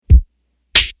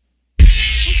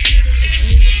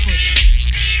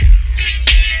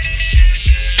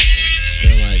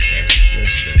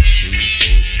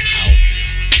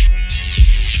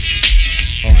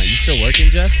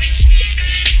Jess?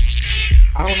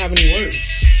 I don't have any work.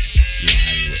 You don't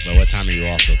have any, but what time are you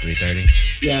off? So 3:30.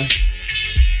 Yeah.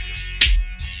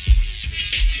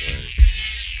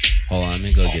 Hold on, let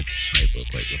me go get the pipe real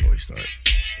quick before we start.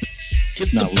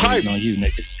 Get Not the pipe. waiting on you,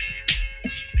 nigga.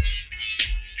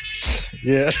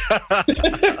 Yeah.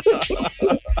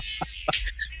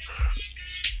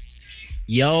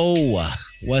 Yo,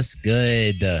 what's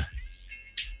good?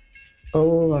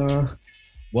 Oh,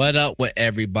 What up with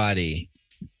everybody?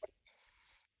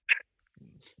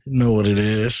 You know what it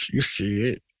is. You see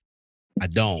it. I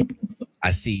don't.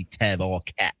 I see Tev all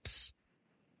caps.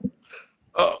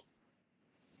 Oh.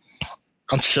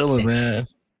 I'm chilling, man.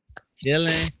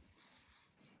 Chilling.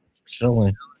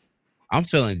 Chilling. I'm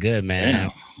feeling good, man.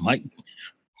 Damn, Mike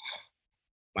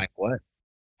what?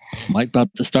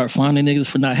 about to start finding niggas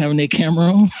for not having their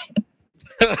camera on.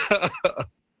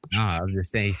 Nah, I'm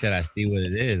just saying. He said I see what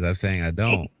it is. I'm saying I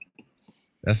don't.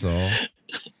 That's all.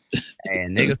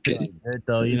 And nigga feeling good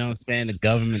though. You know what I'm saying? The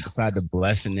government decided to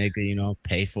bless a nigga. You know,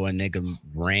 pay for a nigga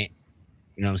rent.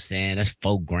 You know what I'm saying? That's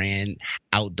 $4,000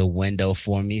 out the window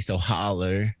for me. So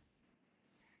holler.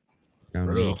 You know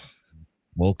what I mean?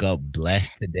 Woke up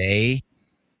blessed today.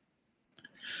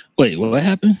 Wait, what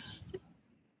happened?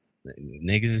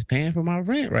 Niggas is paying for my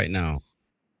rent right now.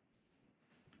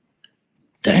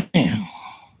 Damn.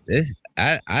 This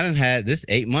I done had this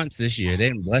 8 months this year. They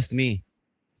done blessed me.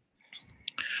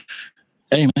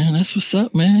 Hey man, that's what's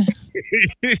up, man.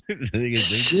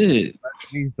 Shit.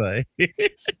 He's like,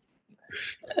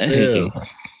 Hey,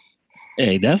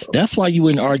 hey, that's why you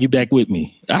wouldn't argue back with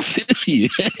me. I feel you.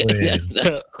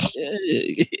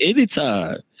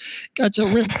 Anytime. Got your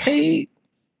rent paid.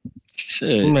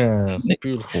 Shit. Man,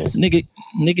 beautiful.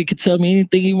 Nigga could tell me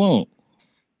anything he want.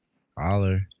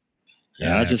 holler.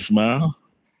 Yeah, I just smile.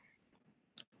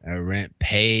 That rent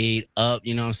paid up.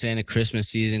 You know what I'm saying? The Christmas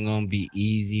season gonna be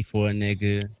easy for a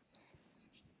nigga.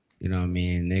 You know what I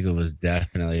mean? Nigga was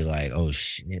definitely like, oh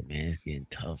shit, man, it's getting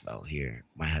tough out here.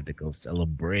 Might have to go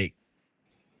celebrate.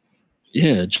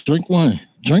 Yeah, drink one.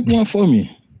 Drink one for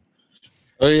me.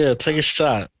 Oh yeah, take a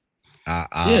shot.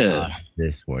 I'll hit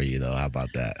this for you though. How about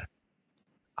that?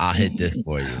 I'll hit this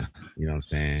for you. You know what I'm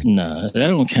saying? Nah, that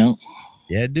don't count.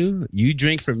 Yeah, dude. You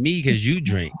drink for me because you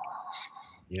drink.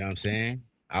 You know what I'm saying?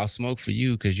 I'll smoke for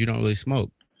you because you don't really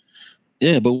smoke.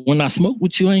 Yeah, but when I smoke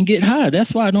with you, I ain't get high.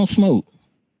 That's why I don't smoke.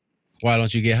 Why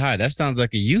don't you get high? That sounds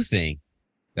like a you thing.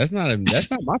 That's not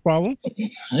my problem.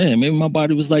 Yeah, maybe my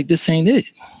body was like, this ain't it.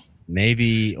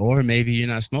 Maybe you're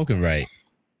not smoking right.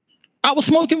 I was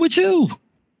smoking with you.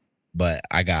 But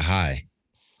I got high.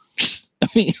 I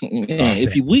mean, man,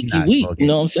 if you weak, you weak. Smoking. You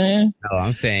know what I'm saying? No,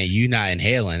 I'm saying you not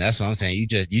inhaling. That's what I'm saying.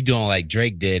 You doing like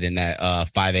Drake did in that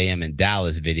 5 a.m. in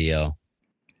Dallas video,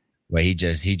 where he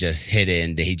just hit it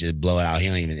and he just blow it out. He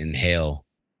don't even inhale.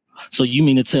 So you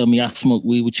mean to tell me I smoke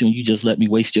weed with you and you just let me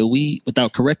waste your weed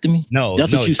without correcting me? No,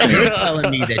 that's what you said. You're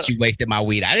telling me that you wasted my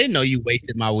weed. I didn't know you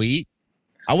wasted my weed.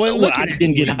 I wasn't looking. I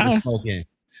didn't get high. Smoking.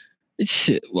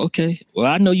 Shit. Okay. Well,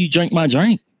 I know you drank my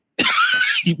drink.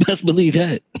 You best believe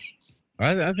that.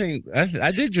 I think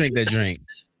I did drink that drink.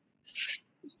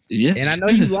 Yeah. And I know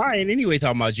you lying anyway,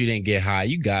 talking about you didn't get high.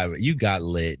 You got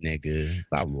lit, nigga.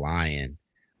 Stop lying.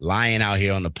 Lying out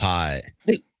here on the pod.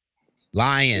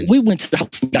 Lying. We went to the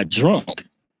house and got drunk.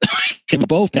 And we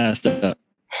both passed up.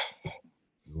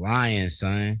 Lying,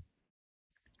 son.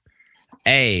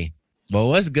 Hey, but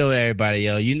what's good with everybody,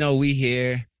 yo? You know we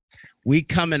here. We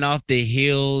coming off the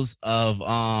heels of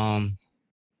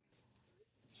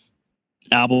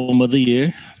Album of the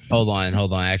year. Hold on.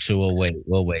 Actually, we'll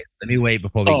wait. Let me wait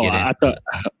before we get in. I thought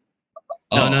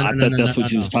that's what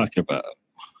you was talking about.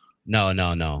 No.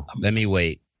 Let me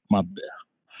wait. My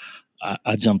bad.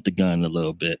 I jumped the gun a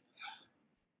little bit.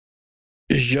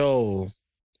 Yo,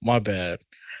 my bad.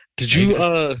 Did you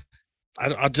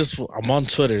I'm on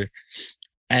Twitter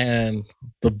and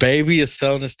the baby is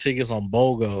selling his tickets on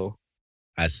BOGO.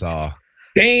 I saw.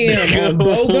 damn, on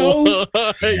BOGO?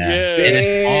 Yeah. And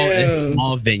it's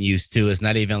small venues too. It's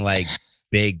not even like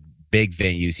big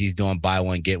venues. He's doing buy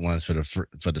one get ones for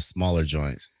the smaller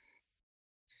joints.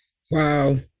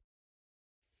 Wow.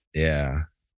 Yeah,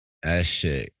 that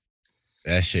shit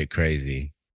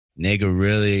crazy. Nigga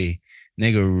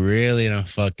really done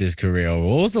fucked his career over.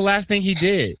 What was the last thing he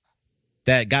did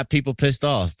that got people pissed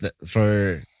off?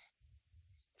 You're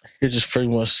just pretty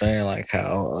much saying like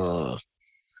how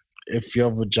if your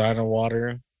vagina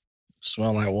water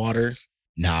smell like water.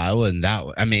 Nah, it wasn't that.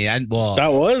 I mean, that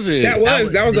was it. That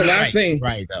was the last thing.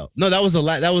 Right though. No, that was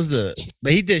the.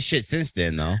 But he did shit since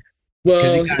then though.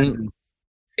 Well,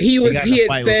 he was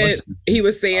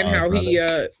saying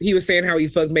how he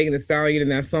fucked Megan Thee Stallion in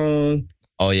that song.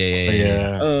 Oh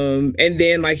yeah. And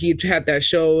then like he had that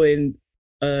show in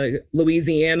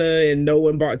Louisiana and no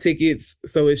one bought tickets,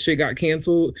 so his shit got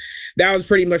canceled. That was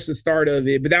pretty much the start of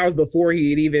it, but that was before he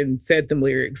had even said them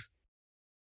lyrics.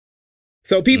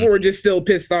 So people were just still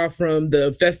pissed off from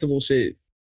the festival shit.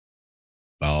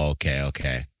 Oh,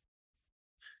 okay.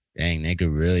 Dang,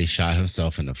 nigga really shot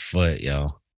himself in the foot,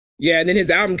 yo. Yeah, and then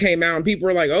his album came out and people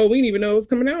were like, oh, we didn't even know it was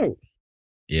coming out.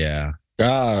 Yeah.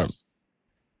 God.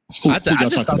 I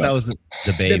just thought that was the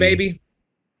baby. The baby.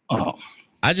 Oh.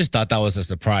 I just thought that was a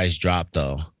surprise drop,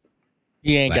 though.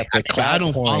 He ain't got the clout. He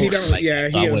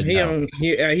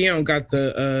don't got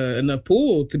the enough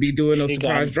pool to be doing those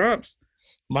surprise drops.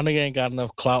 My nigga ain't got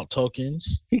enough clout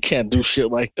tokens. He can't do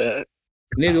shit like that.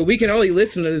 Nigga, we can only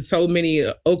listen to so many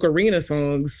Ocarina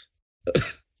songs.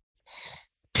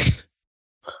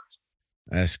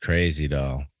 That's crazy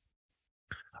though.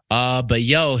 But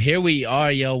yo, here we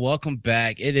are, yo. Welcome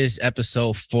back. It is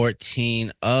episode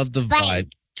 14 of the Vibe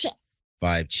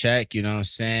Check. You know what I'm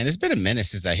saying? It's been a minute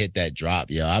since I hit that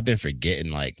drop, yo. I've been forgetting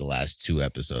like the last 2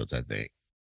 episodes, I think.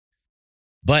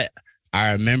 But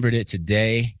I remembered it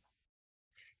today.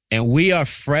 And we are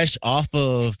fresh off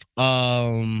of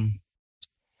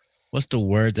what's the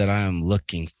word that I am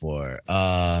looking for?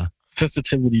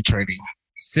 Sensitivity training.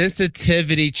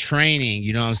 Sensitivity training,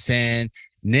 you know what I'm saying?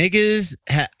 Niggas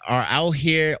are out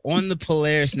here on the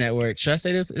Polaris Network. Should I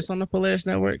say it's on the Polaris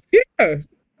Network? Yeah.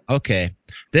 Okay.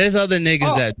 There's other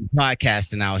niggas that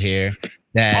podcasting out here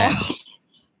that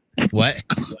what?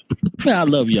 Man, I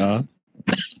love y'all.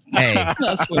 Hey, I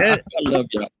love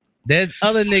y'all. There's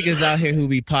other niggas out here who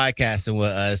be podcasting with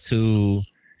us who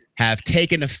have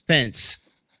taken offense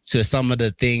to some of the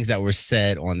things that were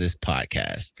said on this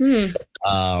podcast.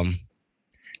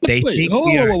 They think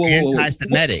we are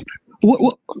anti-Semitic.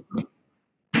 What?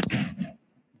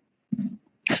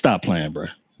 Stop playing, bro.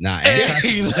 Nah,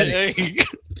 anti-Semitic.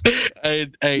 Hey,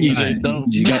 EJ,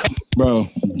 don't. You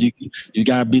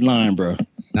gotta be lying, bro.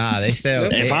 Nah, they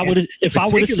said if I would have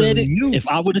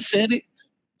said it,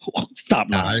 stop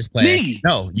lying. Nah, just playing. Me?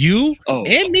 No, you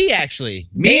and me actually.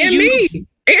 Me and me.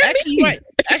 Actually, right.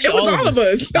 Actually, it was all of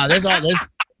us. Nah,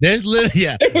 there's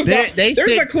literally they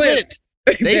said clips.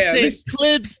 They said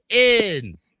clips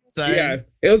in. Son. Yeah,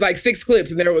 it was like 6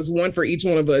 clips, and there was one for each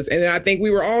one of us. And I think we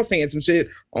were all saying some shit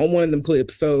on one of them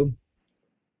clips. So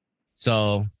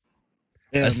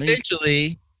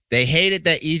essentially, they hated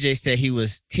that EJ said he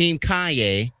was Team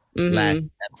Kanye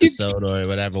last episode or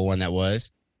whatever one that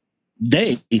was.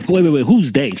 They wait.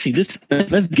 Who's they? See this?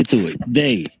 Let's get to it.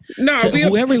 They. No, so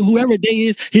whoever they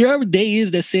is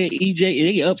that said EJ,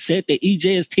 they upset that EJ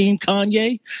is Team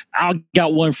Kanye. I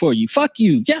got one for you. Fuck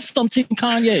you. Yes, I'm Team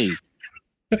Kanye.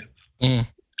 I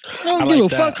don't give a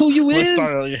fuck who you is.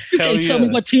 You can't tell me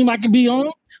what team I can be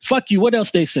on. Fuck you. What else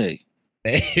they say?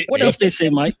 What else they say,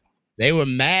 Mike? They were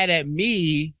mad at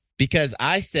me because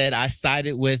I said I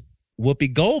sided with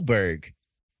Whoopi Goldberg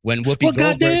when Whoopi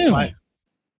Goldberg.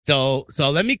 So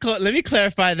let me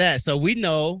clarify that. So we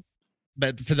know,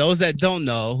 but for those that don't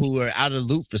know, who are out of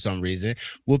the loop for some reason,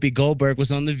 Whoopi Goldberg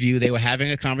was on The View. They were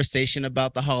having a conversation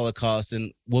about the Holocaust,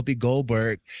 and Whoopi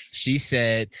Goldberg, she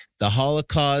said the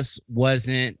Holocaust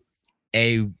wasn't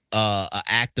a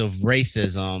act of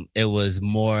racism. It was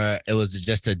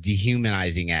just a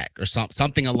dehumanizing act or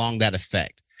something along that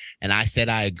effect. And I said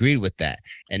I agreed with that,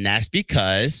 and that's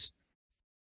because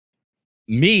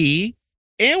me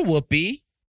and Whoopi.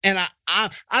 And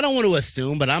I don't want to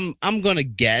assume, but I'm gonna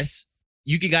guess.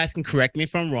 You guys can correct me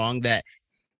if I'm wrong. That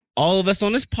all of us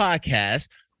on this podcast,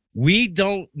 we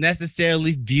don't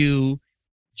necessarily view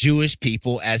Jewish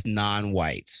people as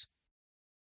non-whites.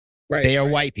 Right. They are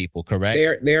white people,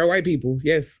 correct? They are white people.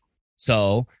 Yes.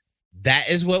 So that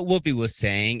is what Whoopi was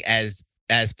saying as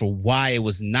for why it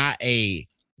was not a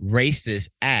racist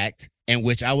act, in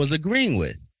which I was agreeing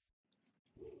with.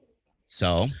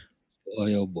 So,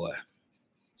 oh boy.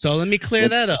 So let me clear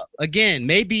that up. Again,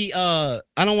 maybe I'm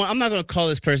not going to call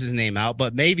this person's name out,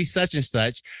 but maybe such and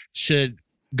such should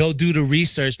go do the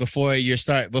research before you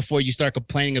start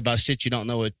complaining about shit you don't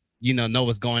know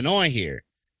what's going on here.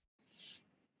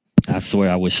 I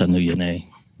swear I wish I knew your name.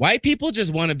 White people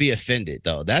just want to be offended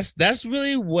though. That's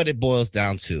really what it boils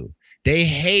down to. They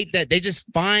hate that they're just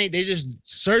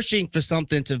searching for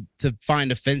something to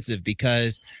find offensive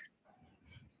because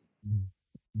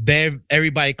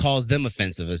everybody calls them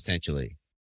offensive, essentially.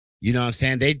 You know what I'm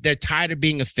saying? They're tired of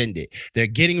being offended. They're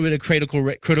getting rid of critical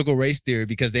race theory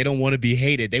because they don't want to be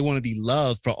hated. They want to be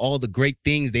loved for all the great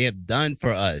things they have done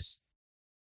for us.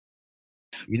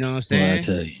 You know what I'm saying? Well, I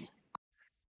tell you.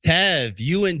 Tev,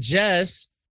 you and Jess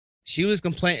she was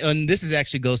complaining, and this is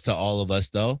actually goes to all of us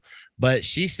though, but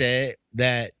she said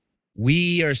that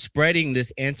we are spreading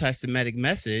this anti-Semitic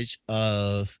message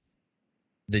of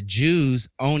the Jews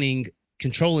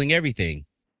controlling everything.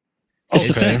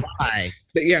 Okay.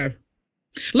 But yeah.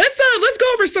 Let's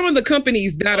go over some of the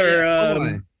companies that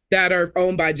are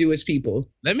owned by Jewish people.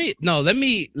 Let me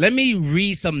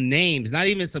read some names, not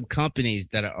even some companies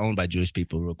that are owned by Jewish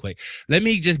people real quick. Let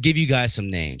me just give you guys some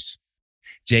names.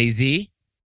 Jay-Z,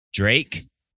 Drake,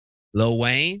 Lil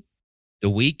Wayne, The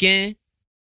Weeknd,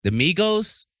 The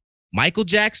Migos, Michael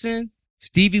Jackson,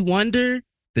 Stevie Wonder,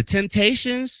 The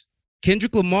Temptations,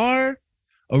 Kendrick Lamar,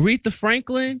 Aretha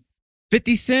Franklin,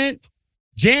 50 Cent,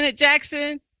 Janet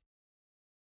Jackson,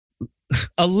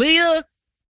 Aaliyah.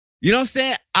 You know what I'm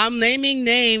saying? I'm naming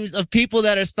names of people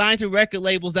that are signed to record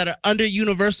labels that are under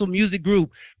Universal Music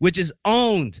Group, which is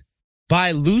owned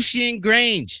by Lucian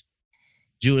Grange,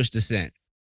 Jewish descent.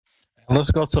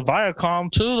 Let's go to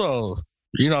Viacom too, though.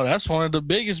 You know, that's one of the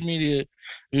biggest media.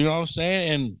 You know what I'm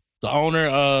saying? And the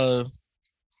owner,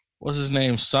 what's his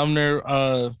name? Sumner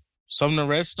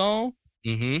Redstone.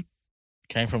 Mm-hmm.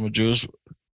 Came from a Jewish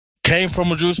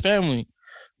family.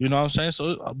 You know what I'm saying?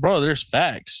 So, bro, there's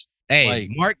facts. Hey, like,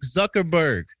 Mark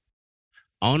Zuckerberg,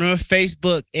 owner of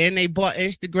Facebook, and they bought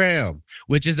Instagram,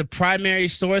 which is a primary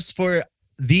source for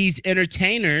these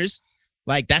entertainers.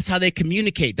 Like, that's how they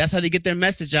communicate. That's how they get their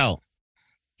message out.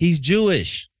 He's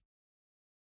Jewish.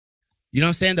 You know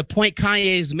what I'm saying? The point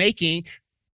Kanye is making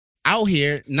out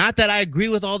here, not that I agree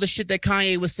with all the shit that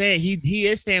Kanye was saying. He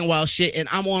is saying wild shit, and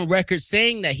I'm on record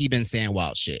saying that he been saying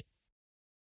wild shit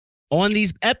on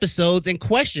these episodes in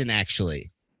question,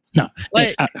 actually. No,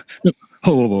 but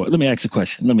hold. Let me ask a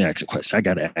question. I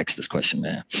gotta ask this question,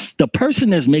 man. The person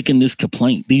that's making these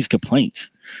complaints,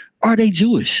 are they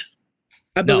Jewish?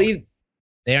 I believe no,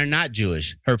 they are not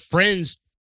Jewish. Her friends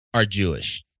are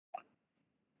Jewish,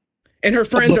 and her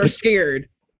friends are scared.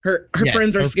 Her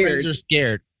friends are scared. Friends are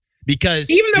scared because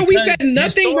even though we said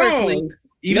nothing wrong,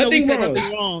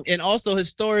 nothing wrong, and also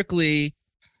historically,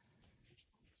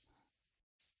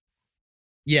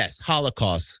 yes,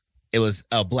 Holocaust. It was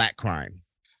a black crime.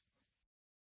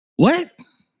 What?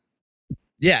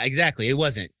 Yeah, exactly. It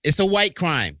wasn't. It's a white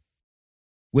crime,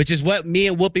 which is what me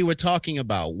and Whoopi were talking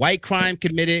about. White crime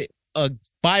committed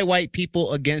by white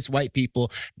people against white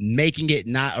people, making it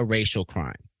not a racial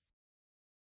crime.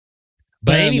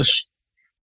 But anyway,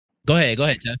 go ahead,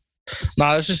 Jeff.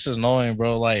 Nah, it's just annoying,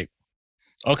 bro. Like,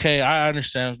 okay, I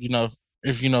understand,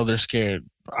 if they're scared.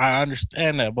 I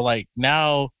understand that, but like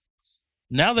now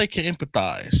they can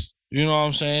empathize. You know what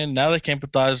I'm saying? Now they can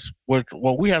empathize with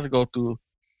what we have to go through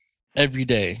every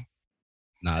day.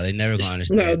 No, they never gonna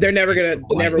understand. No, they're never gonna.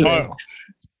 Never will.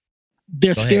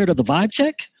 They're scared of the vibe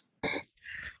check.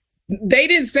 They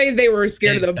didn't say they were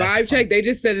scared of the vibe check. They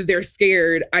just said that they're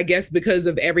scared, I guess, because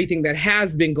of everything that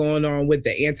has been going on with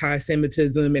the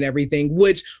anti-Semitism and everything,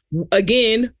 which,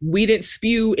 again, we didn't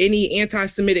spew any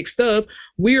anti-Semitic stuff.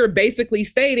 We are basically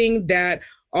stating that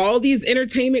all these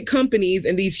entertainment companies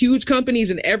and these huge companies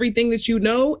and everything that you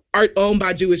know are owned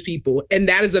by Jewish people. And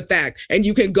that is a fact. And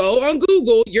you can go on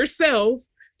Google yourself.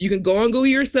 You can go on Google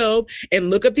yourself and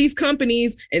look up these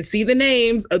companies and see the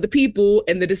names of the people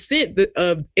and the descent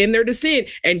in their descent.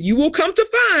 And you will come to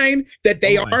find that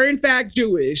they are in fact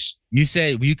Jewish. You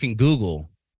said you can Google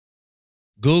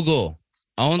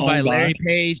owned by Larry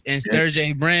Page and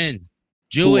Sergey Brin.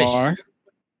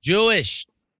 Jewish.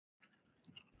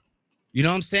 You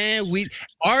know what I'm saying?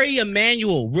 Ari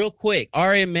Emanuel, real quick.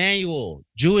 Ari Emanuel,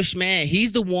 Jewish man.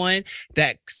 He's the one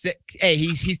that said, hey,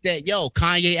 he said, yo,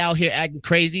 Kanye out here acting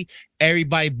crazy.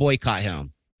 Everybody boycott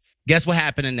him. Guess what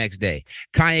happened the next day?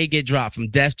 Kanye get dropped from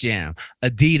Def Jam,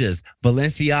 Adidas,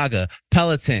 Balenciaga,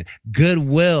 Peloton,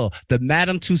 Goodwill, the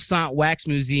Madame Tussauds Wax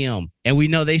Museum. And we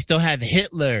know they still have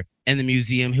Hitler in the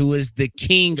museum, who is the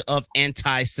king of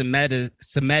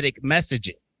anti-Semitic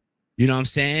messaging. You know what I'm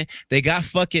saying? They got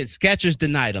fucking Skechers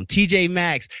denied them. TJ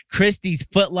Maxx, Christie's,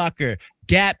 Foot Locker,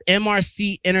 Gap,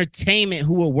 MRC Entertainment,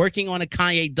 who were working on a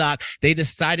Kanye doc. They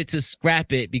decided to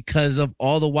scrap it because of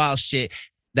all the wild shit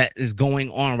that is going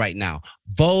on right now.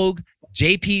 Vogue,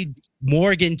 JP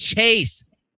Morgan Chase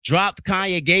dropped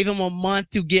Kanye, gave him a month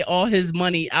to get all his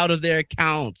money out of their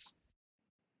accounts.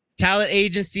 Talent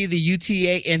agency, the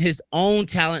UTA, and his own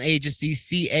talent agency,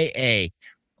 CAA,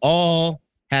 all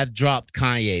have dropped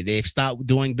Kanye. They've stopped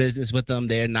doing business with him.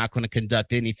 They're not going to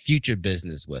conduct any future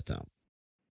business with him.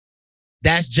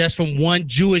 That's just from one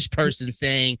Jewish person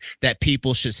saying that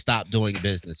people should stop doing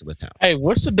business with him. Hey,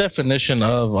 what's the definition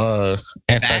of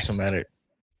anti-Semitic?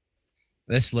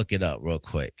 Let's look it up real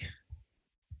quick.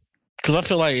 Because I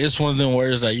feel like it's one of them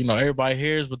words that, everybody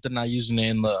hears, but they're not using it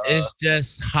in the. It's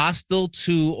just hostile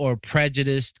to or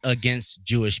prejudiced against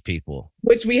Jewish people.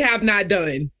 Which we have not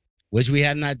done.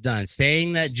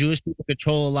 Saying that Jewish people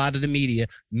control a lot of the media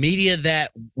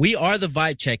that we are the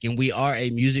Vibe Check and we are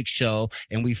a music show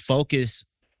and we focus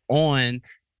on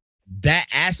that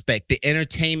aspect, the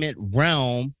entertainment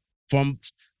realm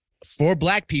for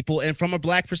Black people and from a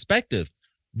Black perspective.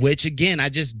 Which again, I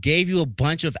just gave you a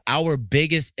bunch of our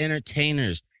biggest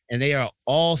entertainers, and they are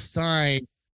all signed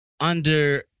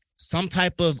under some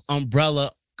type of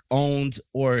umbrella owned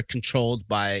or controlled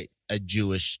by a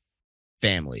Jewish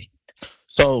family.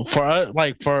 So for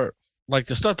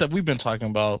the stuff that we've been talking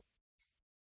about,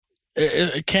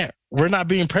 it can't. We're not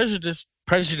being prejudiced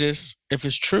if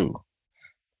it's true.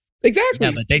 Exactly.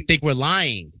 Yeah, but they think we're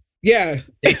lying. Yeah.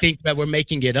 They think that we're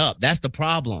making it up. That's the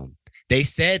problem. They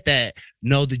said that,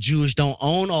 no, the Jewish don't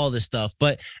own all this stuff.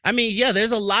 But I mean, yeah,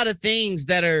 there's a lot of things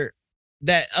that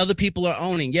other people are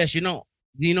owning. Yes, you know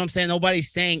what I'm saying?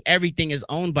 Nobody's saying everything is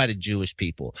owned by the Jewish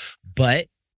people. But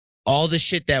all the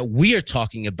shit that we are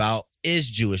talking about is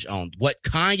Jewish owned. What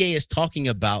Kanye is talking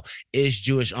about is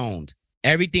Jewish owned.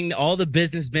 Everything, all the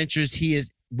business ventures he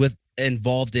is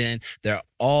involved in, they're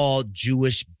all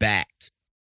Jewish backed.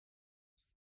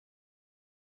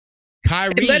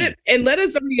 Kyrie. Let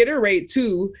us reiterate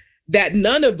too that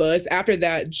none of us, after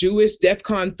that Jewish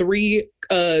DEFCON 3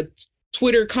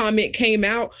 Twitter comment came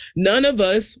out, none of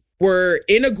us were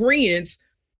in agreement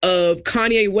of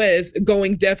Kanye West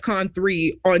going DEFCON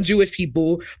 3 on Jewish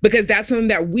people, because that's something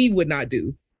that we would not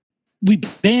do. We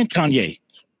banned Kanye.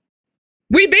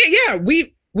 We banned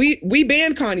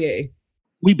Kanye.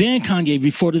 We banned Kanye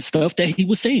before the stuff that he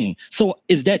was saying. So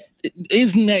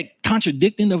isn't that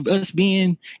contradicting of us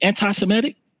being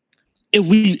anti-Semitic? If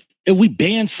we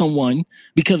banned someone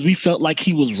because we felt like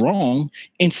he was wrong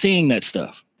in saying that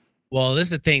stuff. Well, this is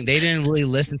the thing. They didn't really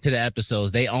listen to the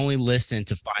episodes. They only listened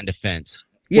to find offense.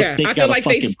 Yeah, I feel like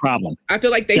problem. I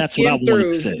feel like they skimmed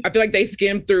through. I feel like they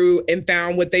skimmed through and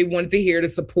found what they wanted to hear to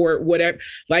support whatever,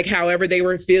 like however they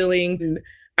were feeling.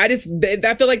 I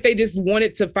feel like they just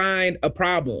wanted to find a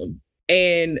problem,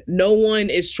 and no one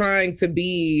is trying to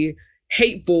be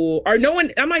hateful, or no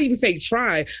one, I might even say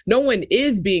try. No one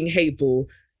is being hateful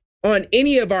on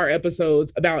any of our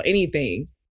episodes about anything,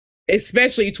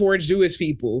 especially towards Jewish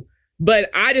people.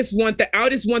 But I just want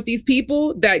these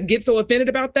people that get so offended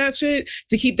about that shit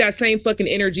to keep that same fucking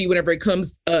energy whenever it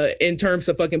comes in terms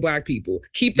of fucking Black people.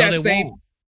 Keep that same. Won't.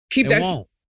 Keep that. Won't.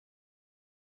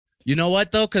 You know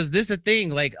what though? Because this is the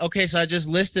thing. Like, okay, so I just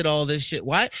listed all this shit.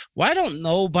 Why don't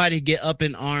nobody get up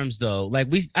in arms though? Like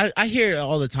I hear it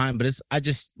all the time, but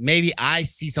maybe I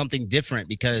see something different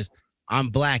because I'm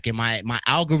Black and my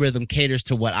algorithm caters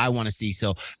to what I want to see.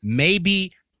 So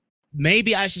maybe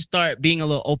I should start being a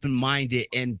little open-minded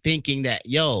and thinking that,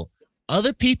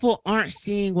 other people aren't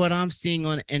seeing what I'm seeing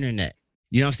on the internet.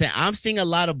 You know what I'm saying? I'm seeing a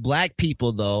lot of Black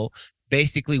people though.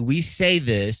 Basically, we say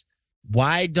this.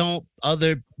 Why don't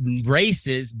other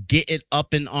races get it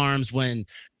up in arms when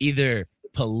either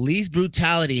police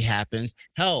brutality happens?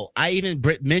 Hell, I even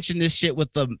mentioned this shit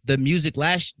with the music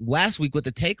last week with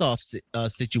the Takeoff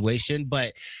situation.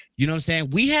 But you know what I'm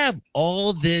saying? We have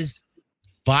all this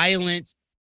violent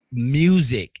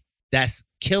music that's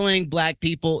killing Black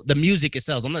people. The music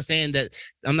itself. I'm not saying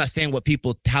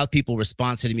how people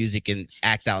respond to the music and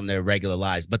act out in their regular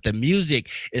lives, but the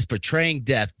music is portraying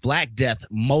death, Black death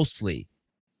mostly.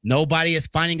 Nobody is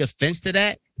finding offense to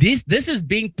that. This is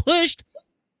being pushed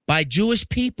by Jewish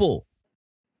people.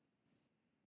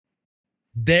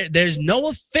 There's no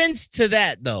offense to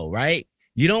that though, right?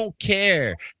 You don't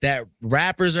care that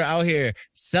rappers are out here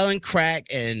selling crack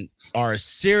and are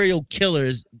serial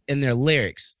killers in their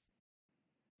lyrics.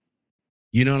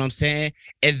 You know what I'm saying?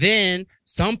 And then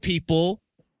some people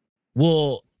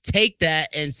will take that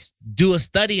and do a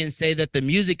study and say that the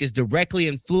music is directly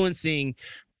influencing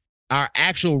our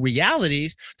actual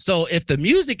realities. So if the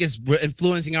music is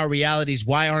influencing our realities,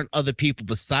 why aren't other people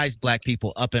besides Black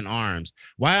people up in arms?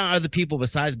 Why aren't other people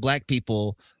besides Black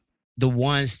people the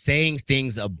ones saying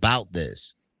things about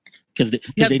this? Because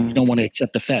they don't want to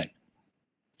accept the fact.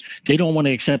 They don't want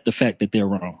to accept the fact that they're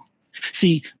wrong.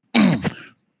 See,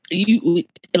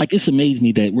 it's amazed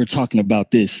me that we're talking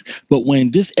about this, but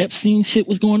when this Epstein shit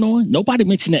was going on, nobody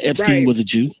mentioned that Epstein was a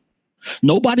Jew.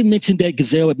 Nobody mentioned that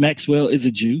Ghislaine Maxwell is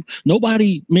a Jew.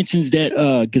 Nobody mentions that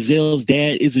Giselle's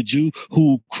dad is a Jew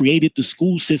who created the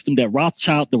school system that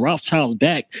the Rothschilds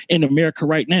back in America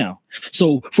right now.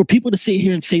 So for people to sit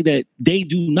here and say that they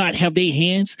do not have their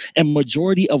hands and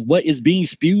majority of what is being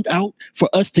spewed out for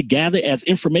us to gather as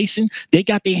information, they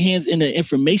got their hands in the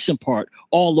information part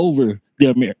all over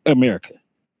the America.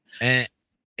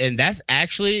 And that's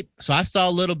actually, so I saw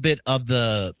a little bit of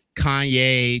the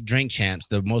Kanye Drink Champs,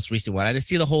 the most recent one. I didn't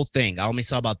see the whole thing. I only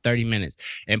saw about 30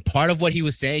 minutes. And part of what he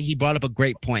was saying, he brought up a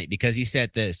great point because he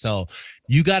said this. So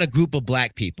you got a group of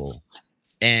black people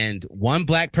and one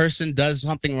black person does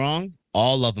something wrong.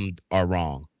 All of them are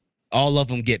wrong. All of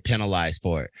them get penalized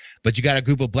for it. But you got a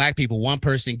group of black people. One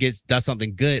person does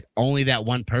something good. Only that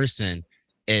one person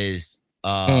is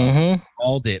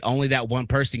called it. Only that one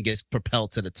person gets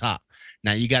propelled to the top.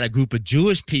 Now you got a group of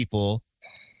Jewish people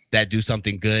that do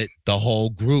something good. The whole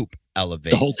group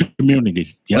elevates. The whole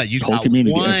community. Yep, but you got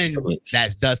one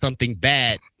that does something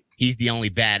bad. He's the only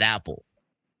bad apple.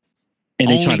 And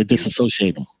they try to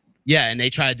disassociate him. Yeah, and they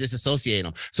try to disassociate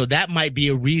him. So that might be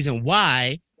a reason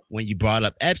why, when you brought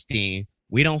up Epstein,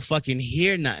 we don't fucking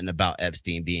hear nothing about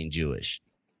Epstein being Jewish.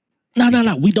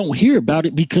 No. We don't hear about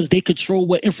it because they control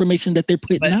what information that they're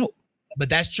putting out. But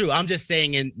that's true. I'm just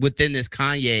saying within this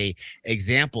Kanye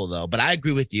example, though. But I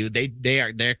agree with you.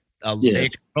 They're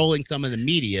controlling some of the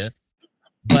media.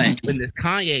 But in this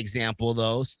Kanye example,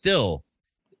 though, still,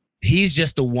 he's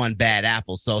just the one bad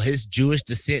apple. So his Jewish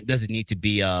descent doesn't need to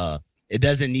be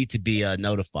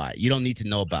notified. You don't need to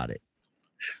know about it.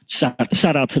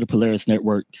 Shout out to the Polaris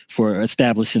Network for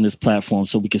establishing this platform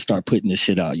so we can start putting this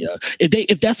shit out, yo.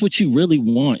 If that's what you really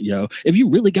want, yo, if you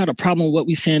really got a problem with what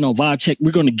we saying on Vibe Check,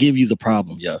 we're going to give you the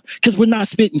problem, yo, because we're not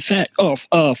spitting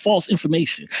false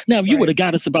information. Now, if you would have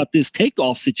got us about this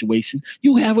Takeoff situation,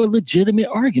 you have a legitimate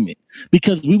argument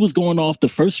because we was going off the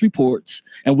first reports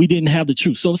and we didn't have the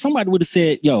truth. So if somebody would have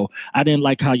said, yo, I didn't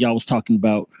like how y'all was talking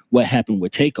about what happened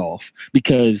with Takeoff,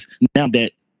 because now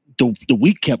that the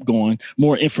week kept going,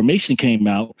 more information came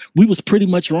out, we was pretty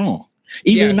much wrong.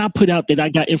 Even when I put out that I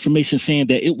got information saying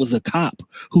that it was a cop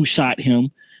who shot him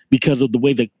because of the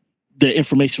way that the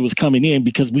information was coming in,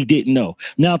 because we didn't know.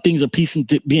 Now things are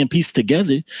being pieced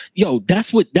together. Yo,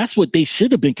 that's what they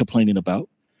should have been complaining about.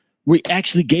 We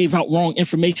actually gave out wrong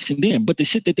information then, but the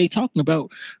shit that they talking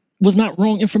about was not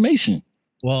wrong information.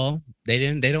 Well, they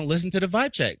don't listen to the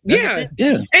Vibe Check. Yeah. And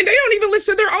they don't even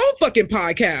listen to their own fucking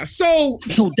podcast. So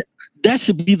that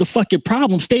should be the fucking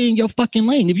problem. Stay in your fucking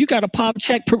lane. If you got a pop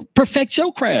check, perfect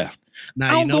your craft. Now,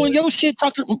 I don't go on your shit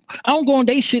talking. I don't go on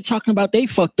they shit talking about they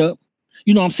fucked up.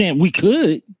 You know what I'm saying? We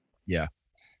could. Yeah.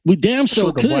 We damn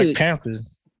sure could. Black Panther.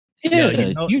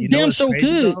 Yeah. You damn sure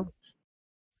could. Though?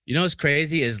 You know what's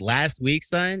crazy is last week,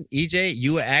 son, EJ,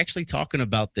 you were actually talking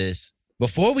about this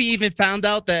before we even found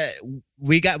out that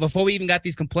before we even got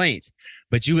these complaints.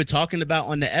 But you were talking about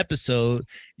on the episode,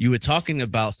 you were talking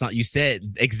about something. You said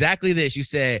exactly this. You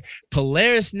said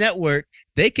Polaris Network,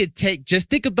 they could just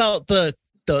think about the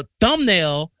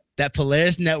thumbnail that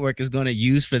Polaris Network is going to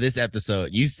use for this episode.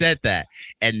 You said that.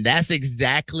 And that's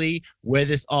exactly where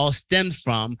this all stemmed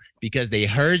from, because they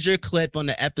heard your clip on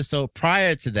the episode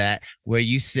prior to that where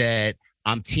you said,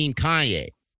 I'm Team Kanye.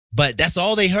 But that's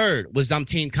all they heard was I'm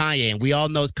Team Kanye. And we all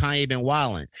know Kanye been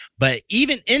wilding. But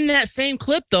even in that same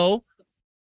clip, though,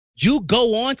 you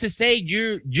go on to say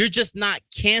you're just not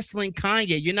canceling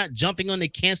Kanye. You're not jumping on the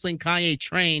canceling Kanye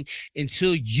train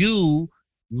until you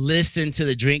listen to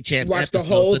the Drink Champs watch episode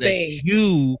the whole so thing. that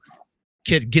you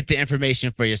could get the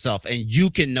information for yourself and you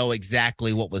can know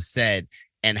exactly what was said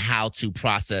and how to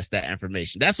process that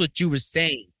information. That's what you were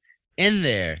saying in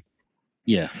there.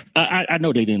 Yeah, I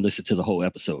know they didn't listen to the whole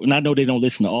episode, and I know they don't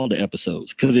listen to all the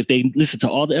episodes, because if they listen to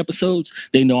all the episodes,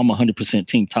 they know I'm 100%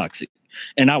 Team Toxic,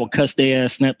 and I will cuss their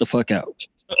ass, snap the fuck out.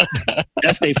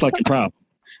 That's their fucking problem.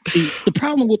 See, the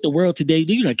problem with the world today,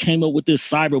 you know, came up with this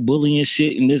cyberbullying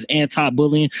shit and this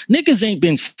anti-bullying. Niggas ain't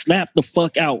been slapped the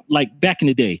fuck out like back in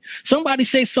the day. Somebody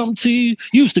say something to you,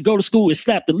 you used to go to school and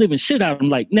slap the living shit out of them.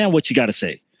 Like, now what you got to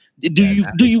say? Do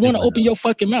you want to open your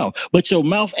fucking mouth? But your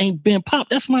mouth ain't been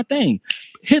popped. That's my thing.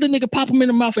 Hit a nigga, pop him in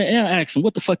the mouth, and ask him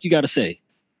what the fuck you got to say.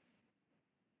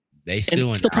 They suing.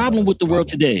 That's the problem with the world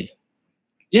today.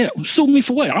 Yeah, sue me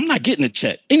for what? I'm not getting a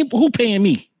check. Who paying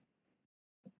me?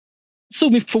 Sue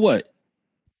me for what?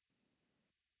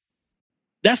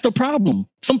 That's the problem.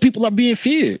 Some people are being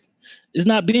feared. It's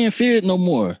not being feared no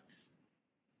more.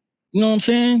 You know what I'm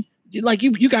saying? Like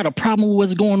you got a problem with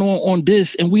what's going on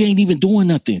this, and we ain't even doing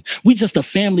nothing. We just a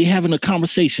family having a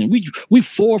conversation. We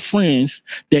four friends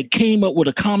that came up with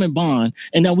a common bond,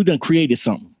 and now we done created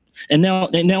something. And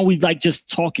now we like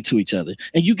just talking to each other.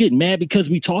 And you get mad because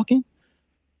we talking?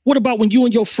 What about when you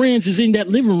and your friends is in that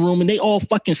living room and they all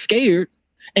fucking scared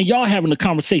and y'all having a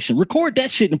conversation. Record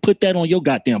that shit and put that on your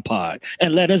goddamn pod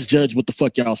and let us judge what the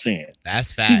fuck y'all saying.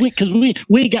 That's facts. Because we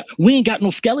ain't got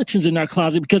no skeletons in our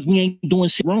closet because we ain't doing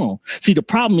shit wrong. See, the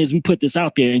problem is we put this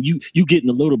out there and you getting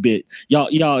a little bit.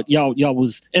 Y'all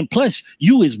was, and plus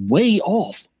you is way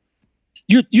off.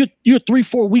 You're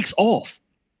 3-4 weeks off.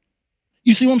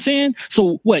 You see what I'm saying?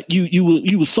 So what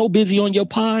you were so busy on your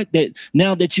pod that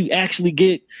now that you actually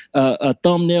get a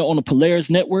thumbnail on the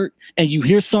Polaris network and you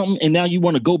hear something and now you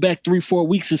want to go back 3-4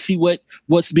 weeks and see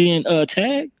what's being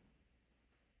tagged.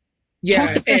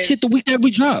 Yeah, talk that shit the week that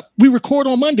we drop. We record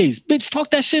on Mondays. Bitch,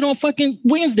 talk that shit on fucking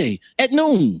Wednesday at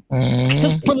noon.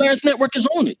 Because Polaris network is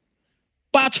on it.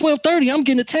 By 12:30, I'm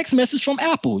getting a text message from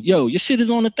Apple. Yo, your shit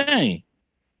is on the thing.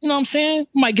 You know what I'm saying?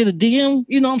 Might get a DM,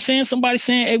 you know what I'm saying? Somebody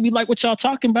saying, hey, we like what y'all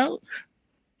talking about.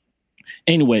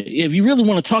 Anyway, if you really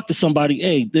want to talk to somebody,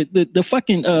 hey, the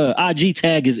fucking IG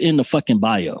tag is in the fucking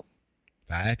bio.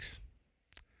 Facts.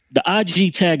 The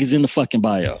IG tag is in the fucking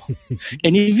bio.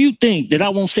 And if you think that I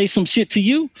won't say some shit to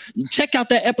you, check out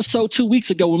that episode 2 weeks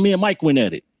ago when me and Mike went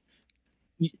at it.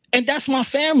 And that's my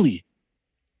family.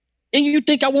 And you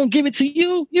think I won't give it to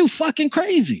you? You fucking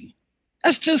crazy.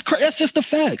 That's just the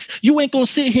facts. You ain't gonna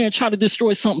sit here and try to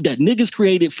destroy something that niggas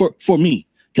created for me,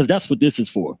 because that's what this is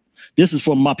for. This is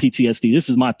for my PTSD. This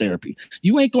is my therapy.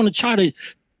 You ain't gonna stop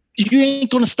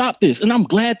this. And I'm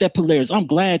glad that Polaris, I'm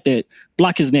glad that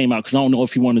block his name out because I don't know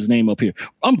if he wanted his name up here.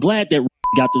 I'm glad that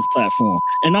got this platform,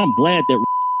 and I'm glad that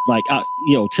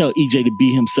tell EJ to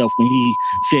be himself when he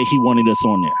said he wanted us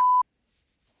on there.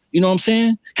 You know what I'm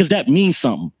saying? Because that means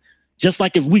something. Just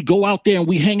like if we go out there and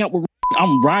we hang out with,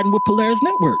 I'm riding with Polaris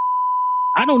Network.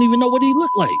 I don't even know what he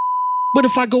looked like. But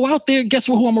if I go out there, guess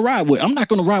who I'm gonna ride with? I'm not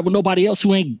gonna ride with nobody else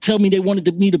who ain't tell me they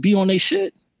wanted me to be on their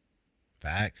shit.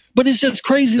 Facts. But it's just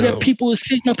crazy that people are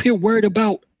sitting up here worried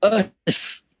about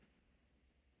us.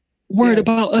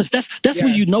 About us. That's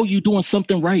when you know you're doing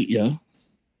something right, yo.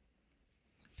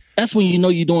 That's when you know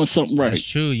you're doing something right. That's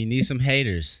true. You need some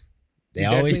haters. They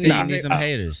always say you need some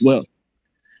haters. Well,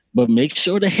 but make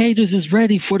sure the haters is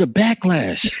ready for the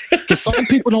backlash, because some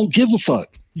people don't give a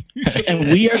fuck.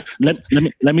 And we are. Let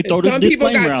me throw the disclaimer out there. Some people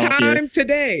got time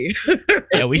today.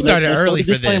 Yeah, we started early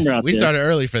for this. We started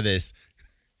early for this.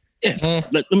 Yes.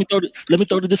 Let me throw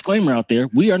the disclaimer out there.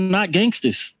 We are not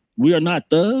gangsters. We are not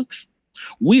thugs.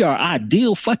 We are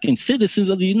ideal fucking citizens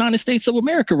of the United States of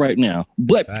America right now.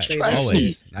 But trust me,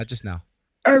 not just now.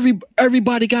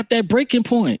 Everybody got that breaking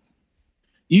point.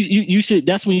 You should.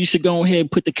 That's when you should go ahead and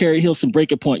put the Carrie Hilson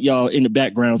breaking point, y'all, in the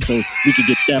background so we can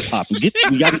get that popping.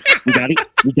 We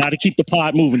got to keep the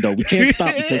pod moving though. We can't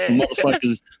stop because some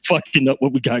motherfuckers fucking up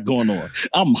what we got going on.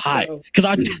 I'm hot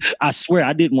because I swear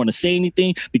I didn't want to say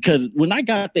anything because when I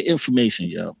got the information,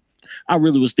 yo, I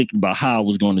really was thinking about how I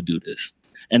was going to do this.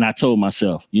 And I told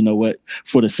myself, you know what,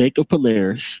 for the sake of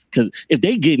Polaris, because if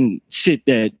they getting shit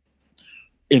that,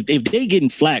 if they getting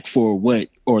flack for what,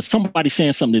 or somebody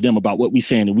saying something to them about what we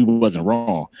saying and we wasn't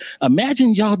wrong,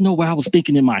 imagine y'all know what I was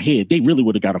thinking in my head. They really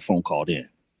would have got a phone call in.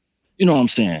 You know what I'm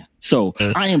saying? So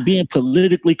I am being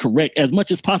politically correct as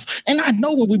much as possible. And I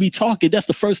know when we be talking, that's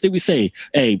the first thing we say.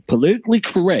 Hey, politically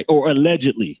correct or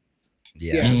allegedly.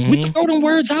 Yeah. Mm-hmm. We throw them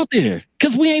words out there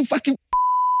because we ain't fucking,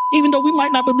 even though we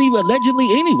might not believe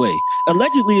allegedly anyway.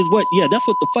 Allegedly is what, yeah, that's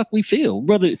what the fuck we feel,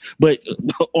 brother. But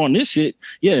on this shit,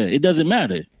 yeah, it doesn't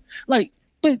matter. Like,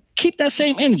 but keep that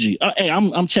same energy. Hey,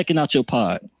 I'm checking out your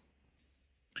pod.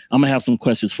 I'm gonna have some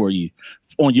questions for you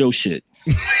on your shit.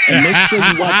 And make sure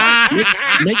you watch.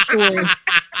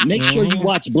 Make sure you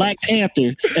watch Black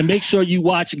Panther, and make sure you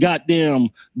watch goddamn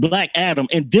Black Adam,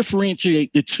 and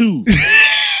differentiate the two.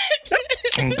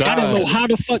 I don't know how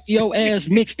the fuck your ass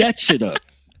mix that shit up.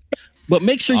 But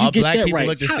make sure you all get black that people right.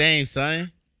 look the same,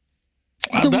 son.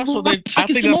 That's what they. I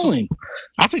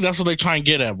think that's what they trying to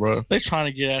get at, bro. They trying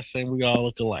to get at saying we all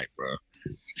look alike, bro.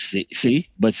 See,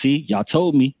 y'all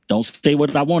told me don't say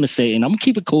what I want to say, and I'm gonna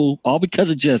keep it cool. All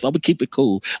because of Jess. I'm gonna keep it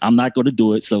cool. I'm not gonna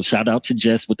do it. So shout out to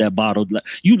Jess with that bottle.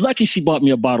 You lucky she bought me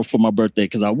a bottle for my birthday,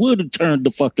 because I would have turned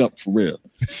the fuck up for real.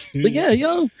 But yeah,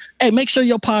 yo, hey, make sure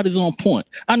your pod is on point.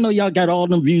 I know y'all got all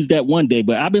them views that one day,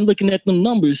 but I've been looking at them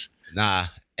numbers. Nah.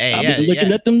 Hey, I've been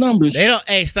looking at them numbers. They don't.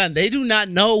 Hey, son, they do not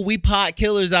know we pot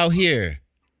killers out here.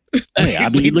 Hey,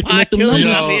 I've been looking at them numbers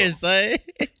out here, son.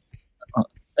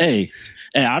 Hey,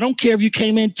 I don't care if you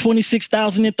came in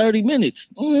 26,000 in 30 minutes.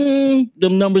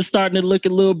 Them numbers starting to look a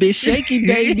little bit shaky,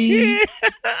 baby.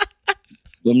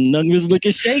 Them numbers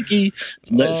looking shaky.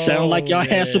 Sound like y'all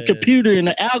had some computer in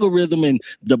the algorithm and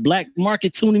the black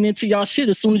market tuning into y'all shit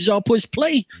as soon as y'all push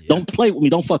play. Yeah. Don't play with me.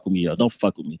 Don't fuck with me, yo. Don't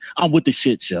fuck with me. I'm with the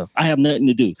shit, yo. I have nothing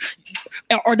to do.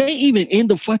 Are they even in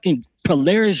the fucking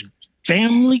Polaris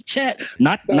family chat?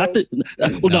 Not the.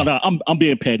 No. I'm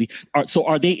being petty. So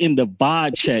are they in the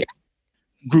VOD chat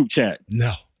group chat?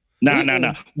 No.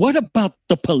 Nah. What about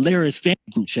the Polaris family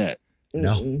group chat?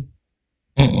 No.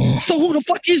 So who the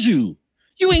fuck is you?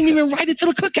 You ain't even invited to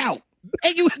the cookout,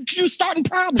 and you starting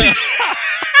problems.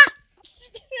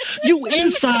 You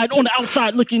inside on the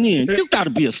outside looking in. You got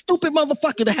to be a stupid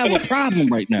motherfucker to have a problem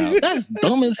right now. That's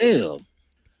dumb as hell.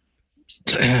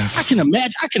 I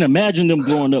can imagine them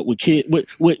growing up with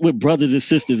with brothers and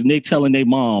sisters, and they telling their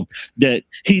mom that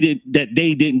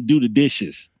they didn't do the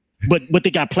dishes, but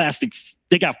they got plastic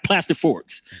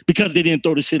forks because they didn't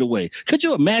throw the shit away. Could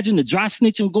you imagine the dry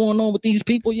snitching going on with these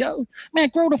people, yo? Man,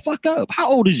 grow the fuck up.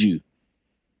 How old is you?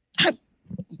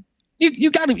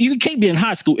 You can't be in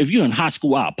high school. If you're in high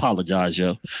school, I apologize,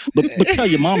 yo. But tell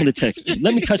your mama to text me.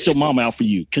 Let me cut your mama out for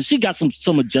you, because she got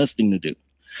some adjusting to do.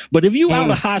 But if you out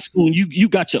of high school and you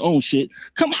got your own shit,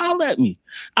 come holler at me.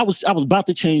 I was about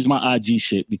to change my IG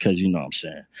shit because you know what I'm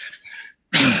saying.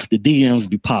 The DMs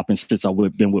be popping since I've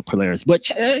been with Polaris. But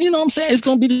you know what I'm saying? It's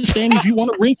gonna be the same if you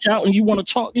want to reach out and you want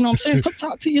to talk, you know what I'm saying? Come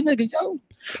talk to your nigga, yo.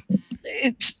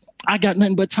 I got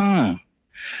nothing but time.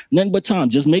 Nothing but time.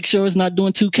 Just make sure it's not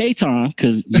doing 2K time,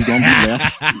 because you're gonna be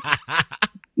left.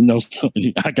 No,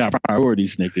 I got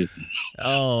priorities, nigga.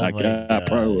 Oh, I got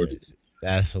priorities.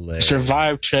 That's hilarious.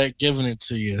 Survive check giving it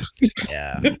to you.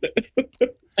 Yeah.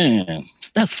 Man,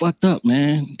 that's fucked up,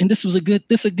 man. And this a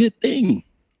good thing.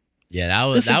 Yeah, that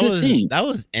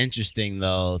was interesting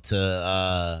though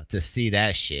to see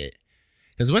that shit.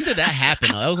 Because when did that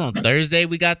happen? That was on Thursday.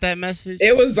 We got that message.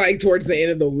 It was like towards the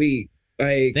end of the week.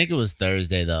 I think it was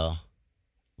Thursday though.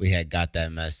 We had got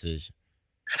that message.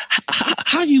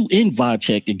 How you in Vibe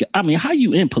Check? I mean, how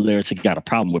you in Polaris and got a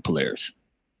problem with Polaris?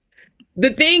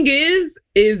 The thing is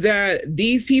that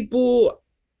these people,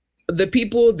 the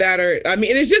people that are, I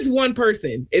mean, it's just one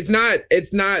person. It's not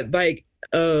like,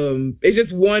 it's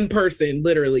just one person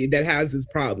literally that has this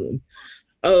problem.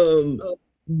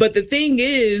 But the thing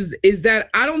is that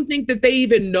I don't think that they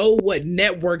even know what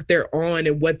network they're on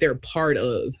and what they're part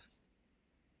of.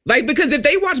 Like, because if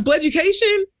they watch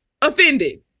Bledducation,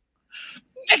 offended.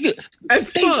 Nigga,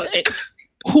 as fuck.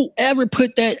 Whoever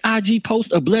put that IG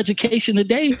post of Bledducation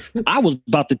today, I was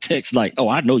about to text like, oh,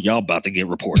 I know y'all about to get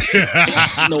reported.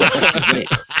 I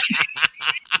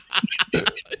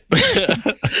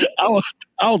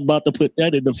was about to put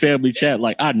that in the family chat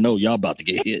like, I know y'all about to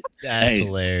get hit. That's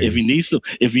hilarious.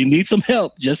 If you need some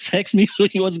help, just text me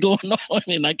what's going on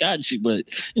and I got you. But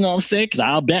you know what I'm saying? Because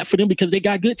I'll bat for them because they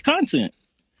got good content.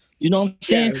 You know what I'm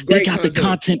saying? Yeah, they got the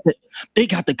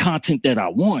content that I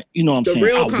want. You know what I'm saying?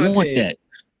 I want that.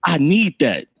 I need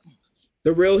that.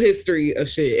 The real history of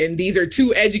shit. And these are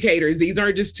two educators. These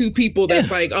aren't just two people that's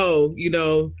like, oh, you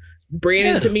know,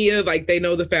 Brandon and Tamia, like they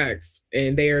know the facts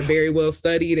and they are very well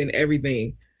studied and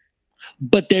everything.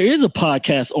 But there is a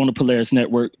podcast on the Polaris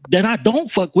Network that I don't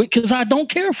fuck with because I don't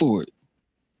care for it.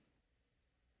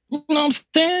 You know what I'm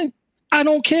saying? I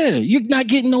don't care. You're not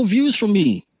getting no views from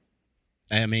me.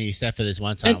 I mean, except for this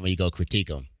one time when you go critique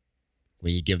them,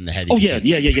 when you give them the heavy. Oh yeah.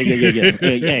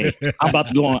 I'm about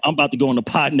to go on the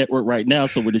Pod Network right now.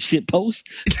 So when the shit posts,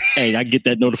 hey, I get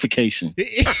that notification.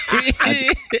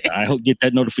 I hope get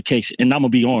that notification, and I'm gonna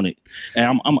be on it.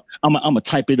 And I'm gonna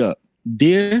type it up.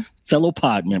 Dear fellow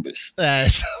Pod members.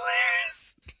 That's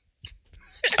hilarious.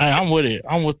 I'm with it.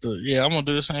 I'm gonna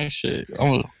do the same shit.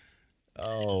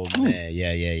 Oh man,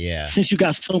 yeah. Since you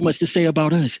got so much to say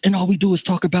about us, and all we do is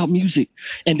talk about music,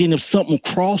 and then if something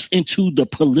crossed into the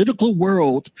political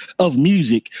world of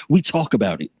music, we talk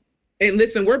about it. And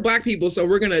listen, we're Black people, so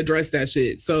we're gonna address that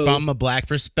shit. So from a Black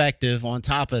perspective, on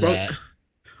top of that,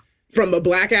 from a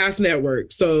Black ass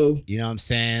network. So you know what I'm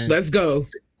saying? Let's go.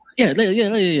 Yeah.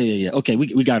 Okay,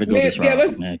 we got to go this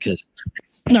route, man. Because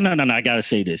no. I gotta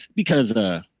say this because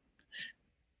the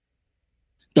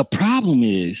problem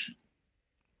is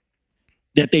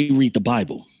that they read the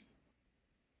Bible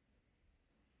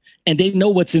and they know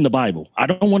what's in the Bible. I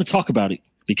don't want to talk about it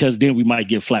because then we might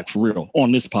get flack for real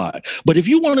on this pod. But if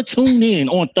you want to tune in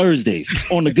on Thursdays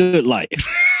on The Good Life,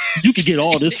 you can get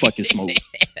all this fucking smoke.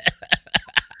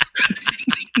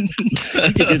 You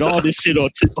can get all this shit on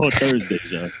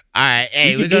Thursdays, yo. All right,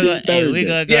 hey, we're gonna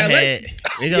go ahead.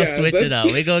 We're gonna switch it up.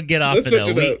 We're gonna get off of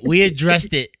it. We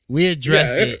addressed it. We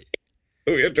addressed it.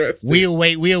 We'll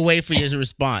wait for your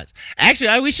response.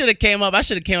 Actually, we should have came up. I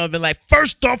should have came up and been like,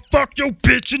 first off, fuck your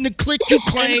bitch and the click you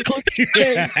claim.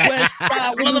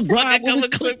 Motherfucker, come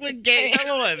and click with gay. Come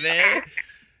on, man.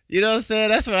 You know what I'm saying?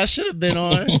 That's what I should have been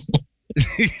on.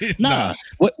 Nah.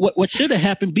 What should have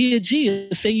happened? B&G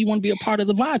is say you want to be a part of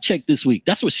the Vibe Check this week.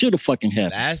 That's what should have fucking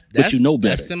happened. But you know better.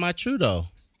 That's semi-true though.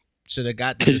 Should have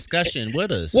got the discussion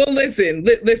with us. Well, listen,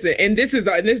 and this is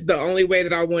the only way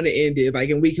that I want to end it. Like,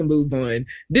 and we can move on.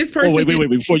 This person. Oh, wait.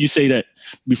 Before you say that,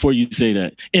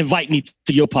 invite me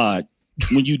to your pod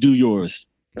when you do yours.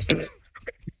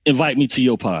 Invite me to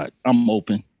your pod. I'm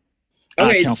open.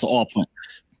 Okay. I counsel all points.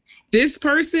 This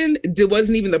person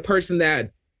wasn't even the person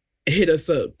that hit us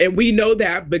up, and we know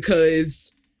that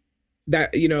because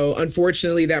that, you know,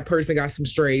 unfortunately that person got some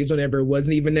strays whenever it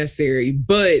wasn't even necessary.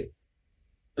 But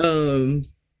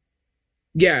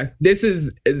yeah, this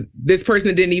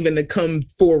person didn't even come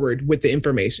forward with the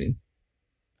information.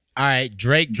 All right,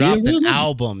 Drake dropped an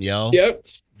album, yo. Yep.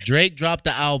 Drake dropped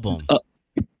the album.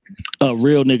 A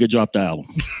real nigga dropped the album.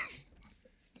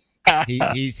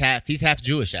 He's half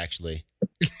Jewish, actually.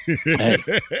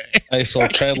 Hey, so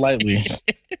tread lightly.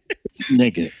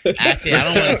 Nigga. Actually, I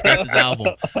don't want to discuss this album.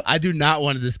 I do not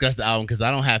want to discuss the album because I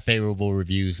don't have favorable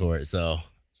reviews for it. So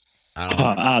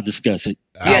I'll discuss it.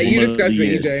 Yeah, you discuss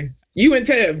it, EJ. You and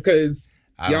Tev, because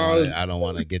y'all. I don't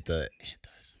want to get the.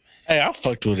 Hey, I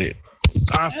fucked with it.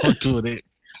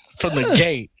 From the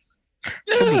gate.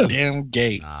 From the damn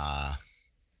gate. Nah.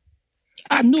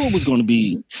 I knew it was going to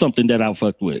be something that I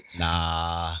fucked with.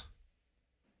 Nah.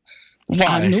 Why?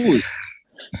 I knew it.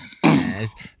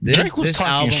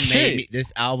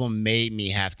 This album made me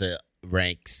have to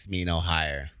rank Smino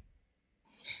higher.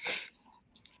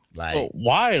 Like,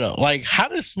 why though? Like, how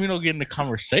did Smino get in the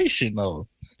conversation though?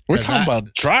 We're talking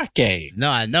about Drake. No,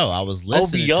 I know. I was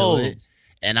listening to it,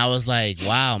 and I was like,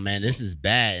 "Wow, man, this is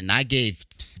bad." And I gave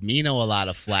Smino a lot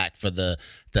of flack for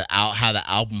how the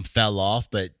album fell off,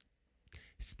 but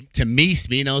to me,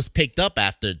 Smino's picked up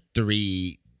after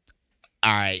 3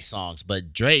 all right songs,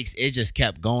 but Drake's, it just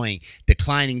kept going,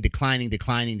 declining. It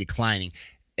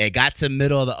got to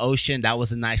middle of the ocean. That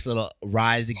was a nice little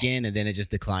rise again, and then it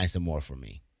just declined some more for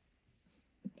me.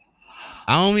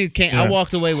 I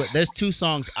walked away with, there's 2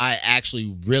 songs I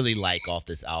actually really like off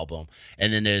this album,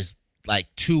 and then there's like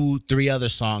 2-3 other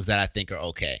songs that I think are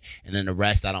okay, and then the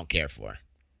rest I don't care for.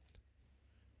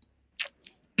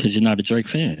 Because you're not a Drake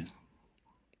fan.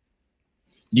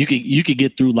 You could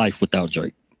get through life without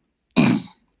Drake.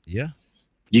 Yeah.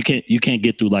 You can't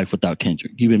get through life without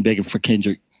Kendrick. You've been begging for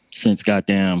Kendrick since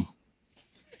goddamn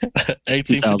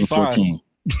 2014.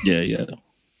 Yeah.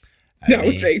 That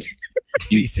was 18.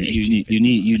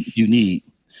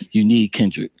 You need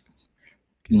Kendrick.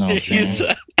 You know what I'm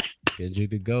saying?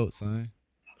 Kendrick the GOAT, son.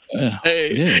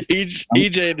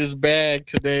 EJ in his bag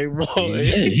today, bro. Yeah,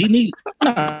 he needs.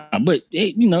 But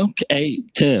you know, hey,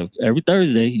 Tev, every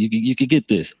Thursday you could get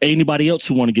this. Anybody else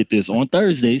who want to get this on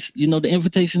Thursdays, you know, the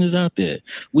invitation is out there.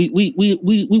 We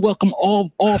welcome all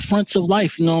fronts of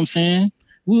life. You know what I'm saying?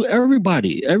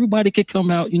 Everybody could come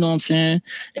out. You know what I'm saying?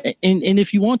 And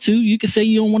if you want to, you can say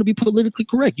you don't want to be politically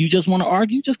correct. You just want to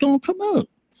argue. Just go and come out.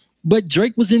 But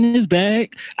Drake was in his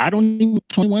bag. I don't even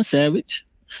 21 Savage.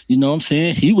 You know what I'm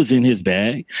saying? He was in his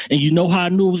bag. And you know how I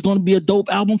knew it was going to be a dope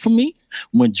album for me?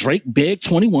 When Drake begged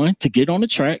 21 to get on the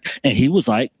track, and he was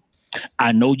like,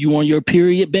 I know you on your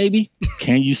period, baby.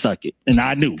 Can you suck it? And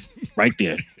I knew right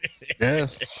there. Yeah.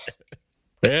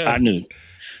 I knew.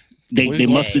 They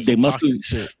must have 21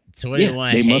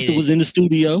 they must have was in the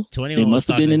studio. 21 they must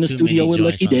have been in the studio with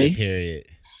Lucky Day. Period.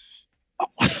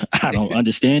 I don't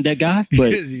understand that guy,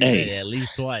 but hey, at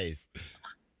least twice.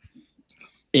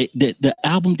 The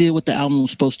album did what the album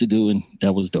was supposed to do, and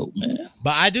that was dope, man.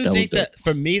 But I do think that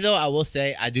for me, though, I will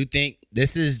say I do think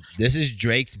this is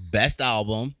Drake's best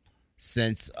album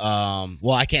since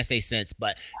well, I can't say since,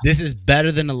 but this is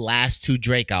better than the last 2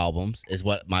 Drake albums, is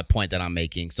what my point that I'm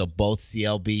making. So both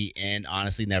CLB and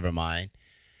Honestly Nevermind.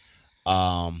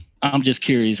 I'm just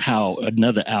curious how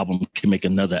another album can make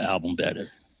another album better.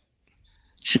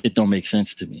 Shit don't make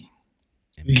sense to me.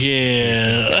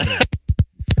 Yeah.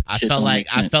 I felt like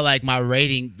my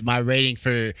rating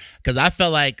for, because I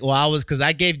felt like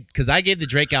I gave the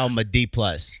Drake album a D+,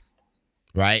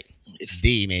 right? It's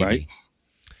D maybe. Right.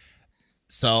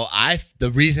 So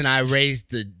the reason I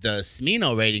raised the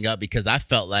Smino rating up, because I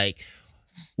felt like,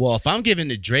 well, if I'm giving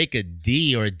the Drake a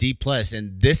D or a D+,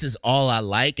 and this is all I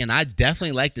like, and I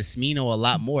definitely like the Smino a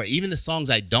lot more. Even the songs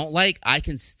I don't like, I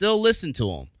can still listen to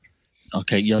them.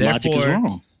 Okay, your logic is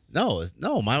wrong. No,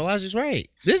 my logic's right.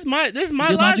 This is my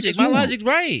logic. My logic's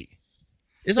right.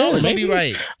 It's always gonna be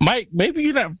right. Mike, maybe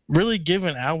you're not really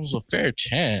giving albums a fair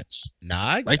chance.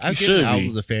 Nah, I give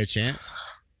albums a fair chance.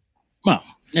 Well,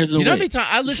 there's you know how many times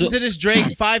I listened to this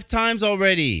Drake 5 times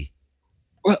already.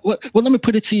 Well, let me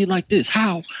put it to you like this: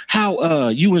 How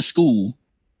you in school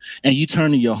and you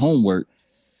turn in your homework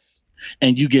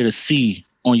and you get a C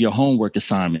on your homework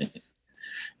assignment,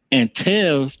 and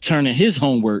Tev turning his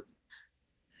homework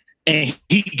and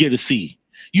he get a C.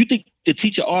 You think the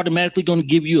teacher automatically going to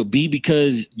give you a B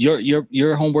because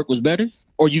your homework was better,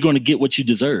 or you going to get what you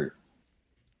deserve?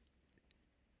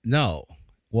 No.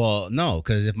 Well, no,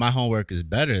 because if my homework is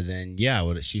better, then yeah,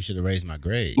 she should have raised my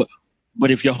grade.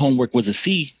 But if your homework was a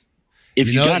C, if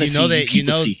you got a C, you keep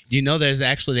a C. You know, there's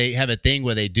actually, they have a thing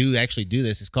where they do actually do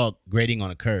this. It's called grading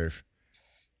on a curve.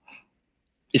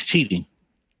 It's cheating.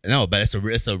 No, but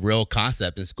it's a real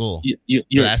concept in school.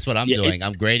 So that's what I'm doing.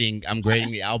 I'm grading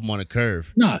the album on a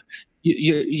curve. No,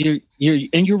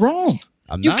 you're wrong.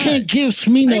 I'm you not. Can't give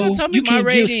Smino. Tell me my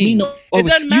rating. It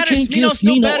doesn't matter. Smino's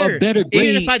still better.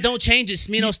 Even if I don't change it,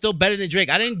 Smino's still better than Drake.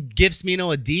 I didn't give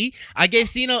Smino a D. I gave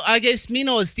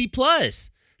Smino a C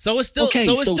plus. So it's still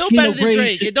better than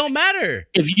Drake. It don't matter.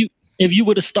 If you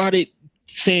would have started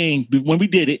saying when we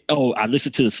did it, I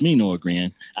listened to the Smino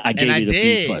agreement. I gave it a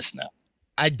B plus now.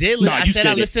 I did. I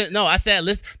said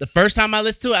the first time I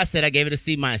listened to it, I said I gave it a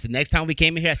C minus. The next time we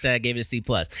came in here, I said I gave it a C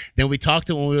plus. Then we talked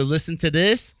to when we were listening to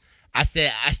this. I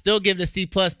said I still give it a C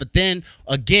plus, but then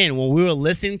again when we were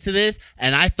listening to this,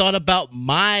 and I thought about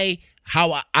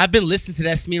I've been listening to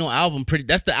that Smino album.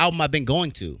 That's the album I've been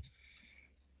going to.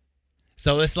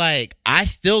 So it's like I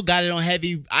still got it on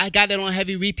heavy. I got it on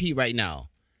heavy repeat right now.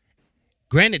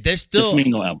 Granted, there's still the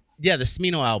Smino album. Yeah, the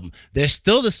Smino album. There's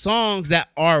still the songs that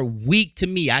are weak to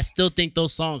me. I still think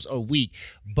those songs are weak,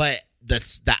 but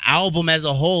the album as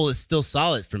a whole is still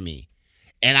solid for me.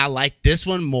 And I like this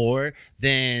one more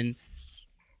than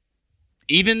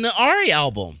even the Ari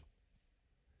album.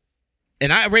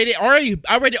 And I rated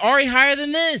Ari higher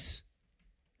than this.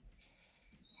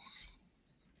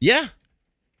 Yeah.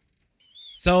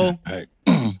 So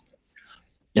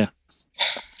yeah.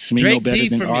 Smino better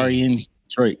than Ari and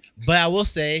Drake. But I will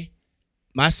say,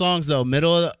 my songs though,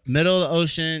 Middle of the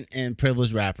Ocean and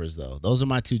Privileged Rappers though. Those are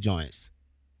my two joints.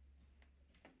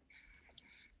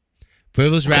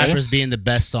 Privileged Rappers being the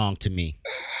best song to me.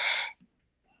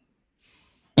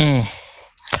 I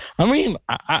mean,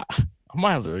 I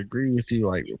might have to agree with you.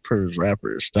 Like Privileged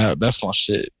Rappers, that's my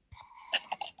shit.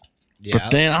 Yeah,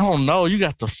 but then I don't know. You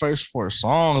got the first 4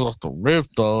 songs off the rip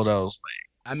though. That was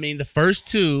like, I mean, the first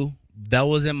 2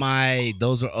 those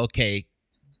are okay.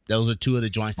 Those are 2 of the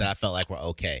joints that I felt like were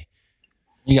okay.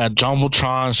 You got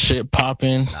Jumbotron shit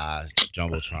popping. Nah,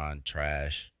 Jumbotron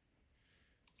trash.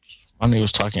 I knew he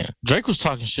was talking. Drake was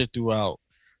talking shit throughout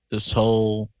this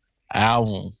whole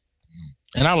album,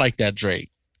 and I like that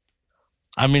Drake.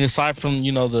 I mean, aside from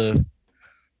the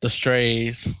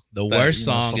strays, the worst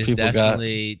song is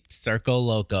definitely Circo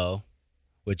Loco,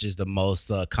 which is the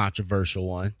most controversial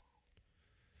one.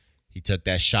 He took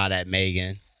that shot at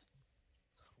Megan.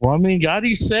 Well, I mean,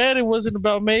 Yachty said it wasn't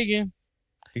about Megan.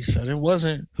 He said it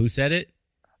wasn't. Who said it?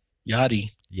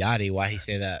 Yachty. Why he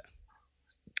say that?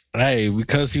 Hey,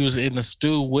 because he was in the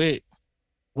stew with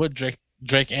Drake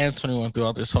and 21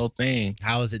 throughout this whole thing.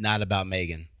 How is it not about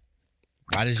Megan?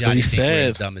 Why does Yachty think we're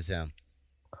as dumb as him?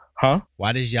 Huh?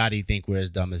 Why does Yachty think we're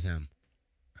as dumb as him?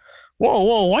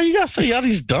 Whoa! Why you gotta say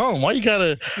Yachty's dumb? Why you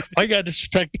gotta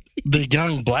disrespect the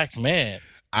young black man?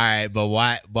 All right, but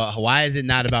why is it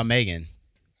not about Megan?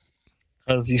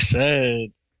 Because he said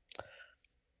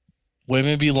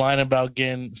women be lying about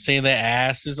saying their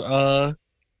ass is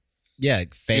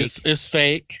fake. It's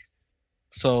fake.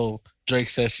 So Drake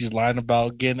says she's lying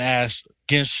about getting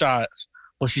shots,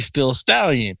 but she's still a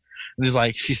stallion. And he's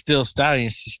like, she's still a stallion.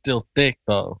 She's still thick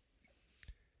though.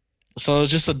 So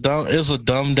it's just it was a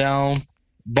dumbed down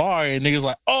bar, and niggas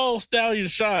like, oh, stallion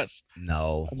shots.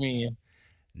 No, I mean,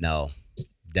 no,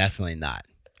 definitely not.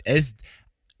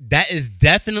 That is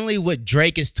definitely what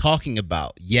Drake is talking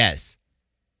about. Yes,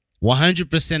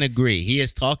 100% agree. He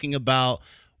is talking about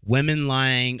women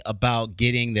lying about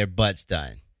getting their butts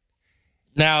done.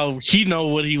 Now, he know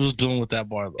what he was doing with that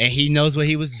bar, though. And he knows what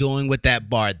he was doing with that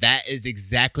bar. That is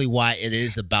exactly why it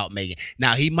is about Megan.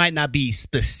 Now, he might not be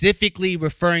specifically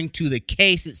referring to the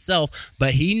case itself,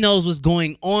 but he knows what's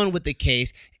going on with the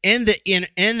case and the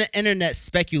internet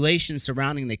speculation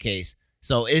surrounding the case.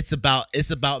 So it's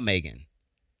about Megan.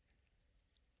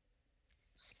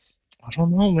 I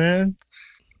don't know, man.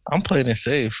 I'm playing it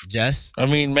safe. Jess? I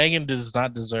mean, Megan does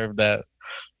not deserve that.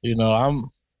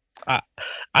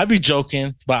 I be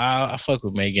joking, but I fuck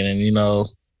with Megan, and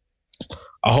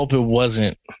I hope it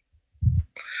wasn't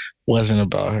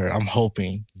about her. I'm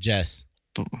hoping. Jess,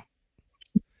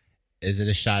 is it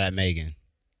a shot at Megan?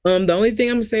 The only thing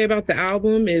I'm gonna say about the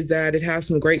album is that it has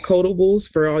some great quotables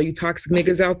for all you toxic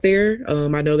niggas out there.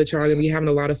 I know that y'all are gonna be having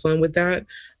a lot of fun with that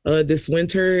this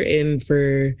winter and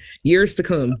for years to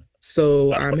come.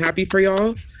 So I'm happy for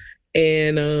y'all,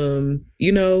 and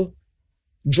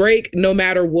Drake, no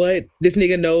matter what, this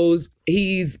nigga knows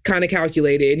he's kind of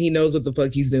calculated and he knows what the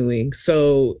fuck he's doing.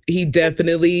 So he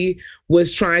definitely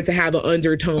was trying to have an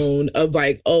undertone of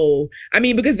like, oh, I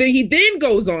mean, because then he then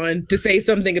goes on to say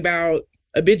something about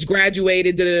a bitch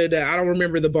graduated. I don't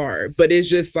remember the bar, but it's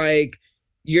just like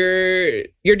you're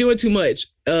doing too much.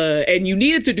 And you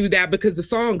needed to do that because the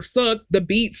song sucked, the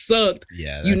beat sucked.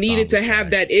 Yeah, you needed to have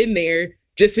that in there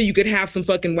just so you could have some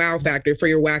fucking wow factor for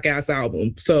your whack ass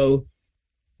album. So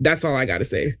that's all I gotta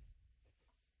say.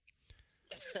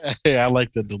 Yeah, I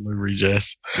like the delivery,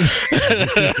 Jess.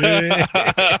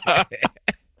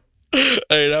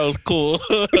 Hey, that was cool.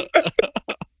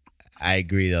 I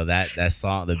agree though. That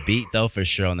song, the beat though, for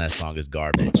sure on that song is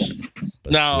garbage.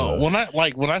 But now, when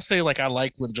I say like I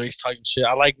like when Drake's talking shit,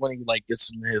 I like when he like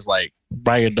gets in his like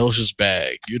braggadocious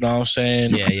bag. You know what I'm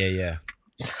saying? Yeah.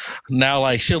 Now,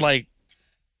 like shit, like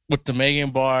with the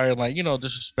Megan bar, like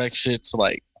disrespect shit to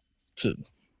like to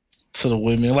the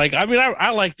women. Like, I mean,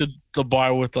 I like the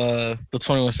bar with the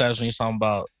 21 Savage when he's talking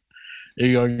about if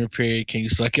you're on your period, can you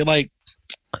suck it? Like,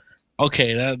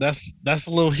 okay, that's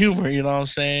a little humor, you know what I'm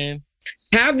saying?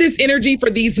 Have this energy for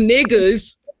these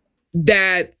niggas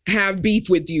that have beef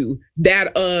with you,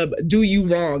 that do you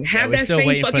wrong. Have we're that still same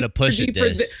waiting fucking for the push of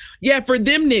this. For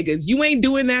them niggas. You ain't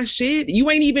doing that shit. You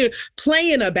ain't even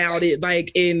playing about it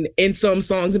like in some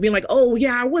songs and being like, oh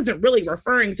yeah, I wasn't really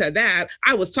referring to that.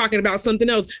 I was talking about something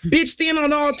else. Bitch, stand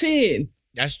on all 10.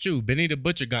 That's true. Benny the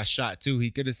Butcher got shot too. He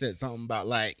could have said something about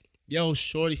like, yo,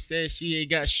 shorty said she ain't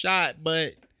got shot,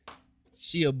 but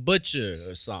she a butcher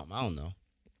or something. I don't know.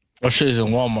 Oh, shit's in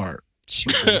Walmart.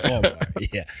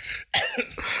 Yeah.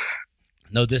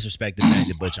 No disrespect to Benny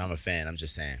the Butcher. I'm a fan. I'm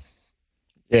just saying.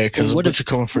 Yeah, because the butcher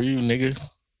coming for you, nigga.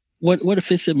 What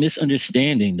if it's a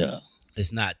misunderstanding though?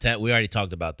 It's not that. We already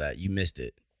talked about that. You missed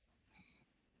it.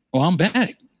 Oh, I'm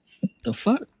back. The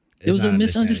fuck? It was a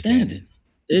misunderstanding.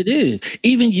 It is.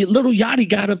 Even Little Yachty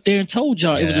got up there and told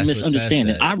y'all it was a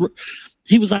misunderstanding.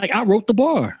 He was like, I wrote the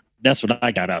bar. That's what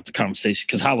I got out the conversation.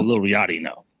 Because how would Little Yachty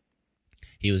know?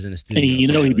 He was in the studio.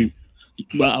 And he'd be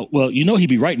he'd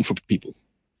be writing for people.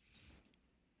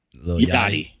 Lil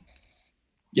Yachty.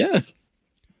 Yeah.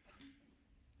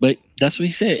 But that's what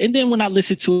he said. And then when I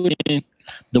listened to it, and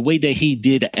the way that he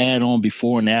did the add on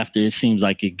before and after, it seems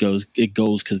like it goes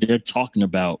because they're talking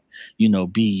about,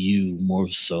 be you more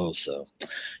so. So,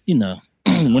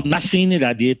 when I seen it,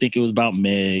 I did think it was about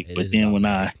Meg. But then when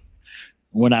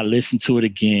I listened to it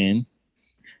again,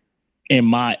 in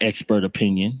my expert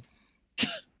opinion,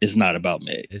 it's not about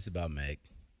Meg. It's about Meg.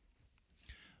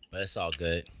 But it's all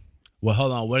good. Well,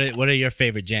 hold on. What are your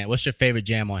favorite jam? What's your favorite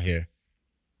jam on here?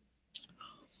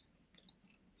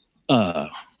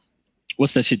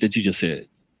 What's that shit that you just said?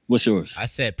 What's yours? I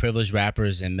said Privileged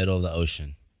Rappers and Middle of the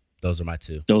Ocean. Those are my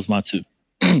two. Those are my two.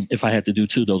 If I had to do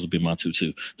two, those would be my two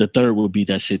too. The third would be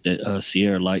that shit that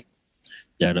Sierra liked.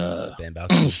 That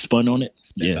spun on it.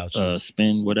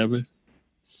 Spin whatever.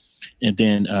 And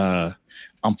then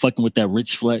I'm fucking with that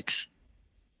Rich Flex.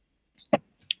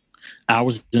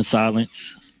 Hours in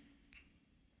Silence.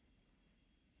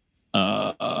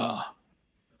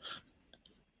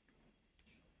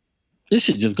 This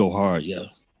shit just go hard, yeah.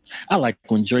 I like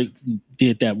when Drake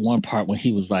did that one part when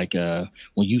he was like,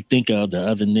 when you think of the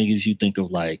other niggas, you think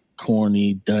of like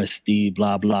corny, dusty,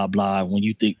 blah, blah, blah. When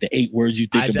you think the 8 words you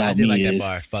think about me like is, that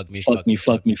bar. Fuck me.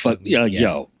 Yeah.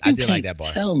 Yo, I did like that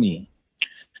bar. Tell me.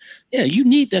 Yeah, you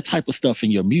need that type of stuff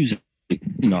in your music.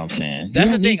 You know what I'm saying?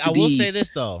 That's the thing. I will say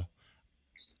this, though.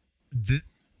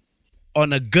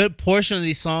 On a good portion of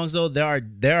these songs, though,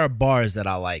 there are bars that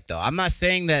I like, though. I'm not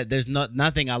saying that there's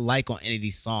nothing I like on any of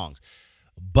these songs.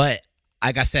 But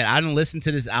like I said, I didn't listen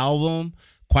to this album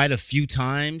quite a few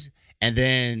times. And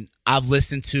then I've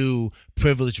listened to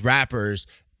Privileged Rappers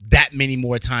that many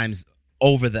more times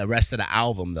over the rest of the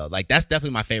album, though. Like, that's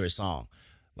definitely my favorite song.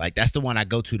 Like, that's the one I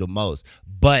go to the most.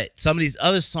 But some of these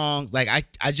other songs, like,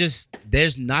 I just,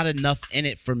 there's not enough in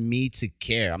it for me to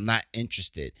care. I'm not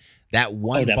interested. That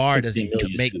one bar doesn't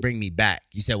bring me back.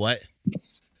 You said what?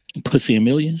 Pussy and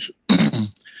Millions.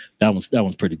 That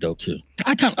one's pretty dope too.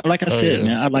 I kind of, like I said,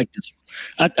 man, I like this.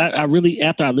 I really,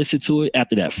 after I listened to it,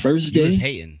 after that first day, you was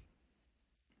hating.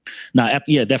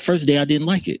 That first day I didn't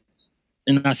like it,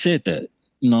 and I said that.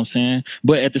 You know what I'm saying?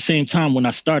 But at the same time, when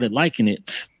I started liking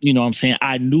it, you know what I'm saying,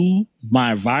 I knew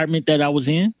my environment that I was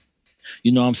in.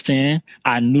 You know what I'm saying?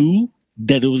 I knew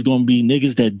that it was going to be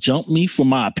niggas that jumped me for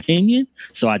my opinion.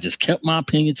 So I just kept my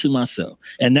opinion to myself.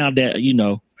 And now that,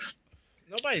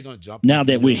 nobody's going to jump. Now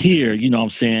that we're here, you know what I'm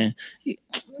saying?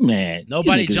 Man.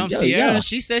 Nobody jumps Sierra.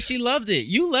 She said she loved it.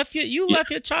 You left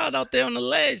your child out there on the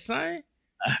ledge, son.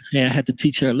 I had to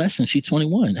teach her a lesson. She's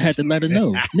 21. I had to let her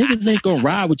know. Niggas ain't gonna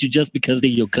ride with you just because they're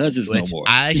your cousins no more.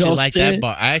 I actually like that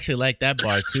bar. I actually like that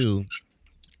bar too.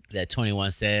 That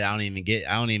 21 said, I don't even get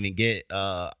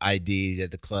ID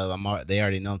at the club. They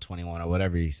already know I'm 21 or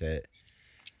whatever he said.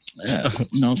 Yeah,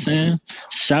 you know what I'm saying?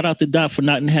 Shout out to Dot for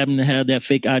not having to have that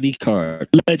fake ID card.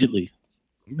 Allegedly.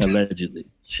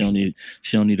 She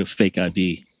don't need a fake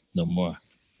ID no more.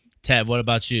 Tab, what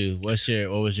about you? What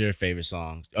was your favorite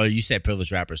song? Oh, you said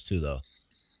Privileged Rappers too,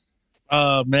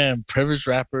 though. Man, Privileged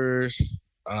Rappers.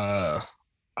 I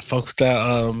fuck with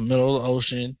that Middle of the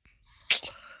Ocean.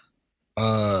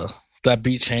 That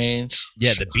beat change.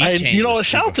 Yeah, the beat change. You know, was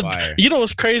shout out to fire. You know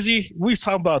what's crazy? We was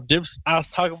talking about Dips. I was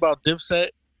talking about Dipset.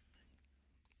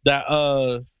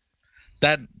 That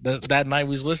night we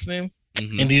was listening.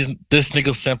 Mm-hmm. And this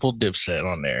nigga sampled Dipset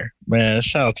on there. Man,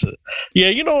 shout out to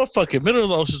you know what? Fuck it. Middle of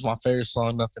the Ocean is my favorite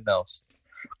song, nothing else.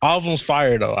 Album's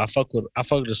fire though. I fuck with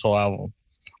this whole album.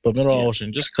 But Middle of the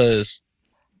Ocean, just cause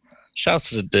shout out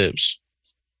to the Dips.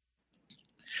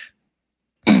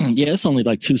 Yeah, it's only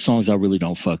like 2 songs I really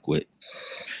don't fuck with.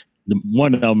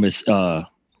 One of them is Circo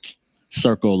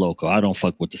Loco. I don't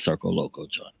fuck with the Circo Loco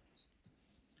joint.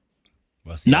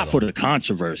 Not for the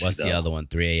controversy. What's the other one?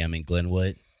 3 a.m. in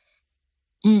Glenwood?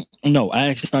 No, I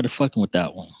actually started fucking with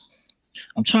that one.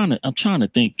 I'm trying to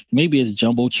think. Maybe it's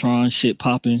Jumbotron shit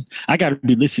popping. I gotta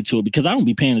be listening to it because I don't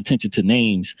be paying attention to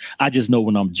names. I just know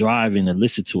when I'm driving and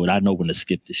listen to it, I know when to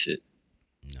skip the shit.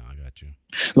 No, I got you.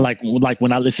 Like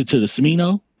when I listen to the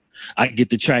Smino, I get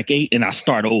to track 8 and I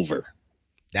start over.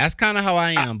 That's kind of how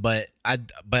I am, but I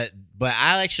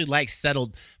actually like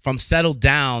Settled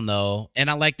Down though, and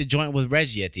I like the joint with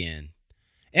Reggie at the end,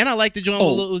 and I like the joint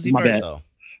with Lil Uzi Vert though.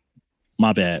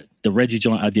 My bad. The Reggie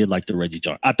joint, I did like the Reggie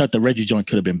joint. I thought the Reggie joint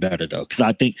could have been better though, because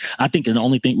I think the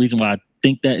only reason why I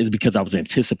think that is because I was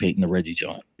anticipating the Reggie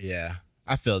joint. Yeah,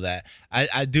 I feel that.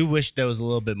 I do wish there was a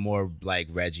little bit more like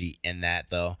Reggie in that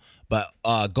though. But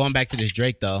going back to this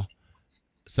Drake though,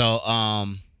 so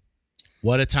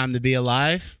What a Time to Be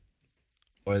Alive,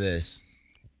 or this?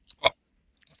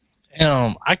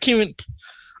 I can't even.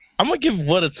 I'm gonna give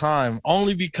What a Time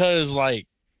only because like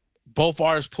both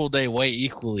artists pulled their weight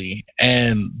equally,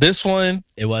 and this one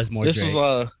it was more. This Drake.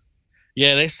 was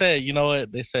yeah. They said, you know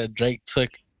what? They said Drake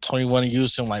took 21 and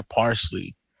used him like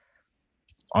partially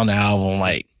on the album.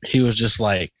 Like he was just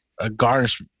like a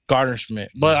garnishment.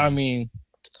 But I mean,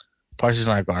 partial's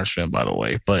not a garnishment, by the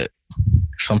way. But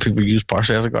some people use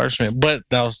partial as a garnishment. But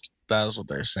that was what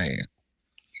they're saying.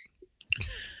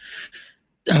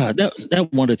 That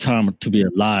One a Time to Be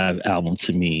Alive album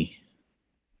to me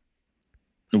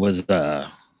was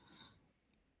that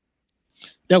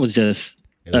was just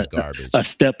garbage. A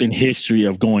step in history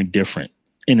of going different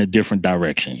in a different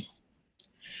direction.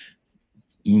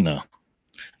 You know,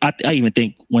 I even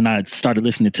think when I started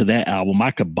listening to that album,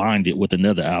 I combined it with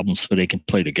another album so they can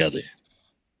play together.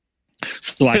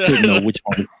 So I couldn't know which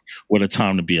one was What a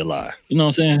Time to Be Alive. You know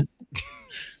what I'm saying?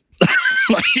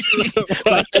 Like,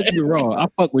 don't get me wrong, I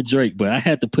fuck with Drake, but I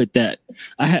had to put that.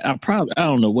 I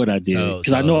don't know what I did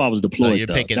because I know I was deployed. So you're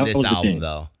picking this album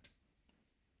though.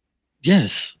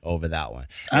 Yes, over that one.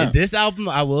 This album,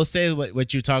 I will say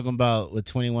what you're talking about with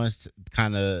 21's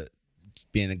kind of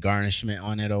being a garnishment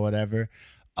on it or whatever.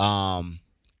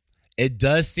 It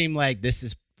does seem like this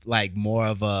is like more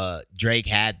of a Drake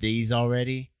had these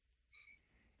already.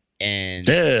 And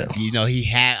you know, he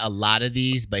had a lot of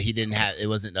these, but he didn't have. It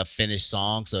wasn't a finished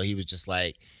song, so he was just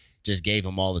gave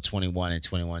him all the 21, and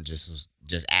 21 just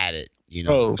added. You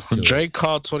know, Drake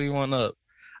called 21 up.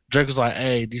 Drake was like,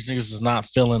 "Hey, these niggas is not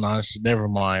feeling us. Never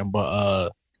mind."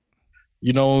 But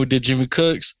you know when we did Jimmy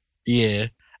Cooks, yeah.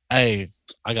 Hey,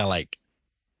 I got like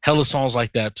hella songs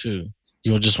like that too.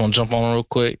 You just want to jump on real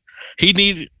quick?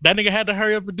 That nigga had to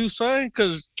hurry up and do something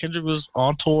because Kendrick was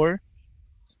on tour.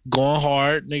 Going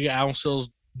hard, nigga. Album sales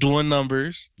doing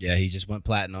numbers. Yeah, he just went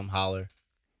platinum. Holler.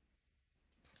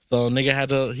 So nigga had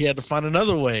to find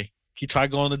another way. He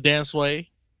tried going the dance way.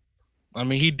 I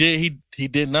mean, he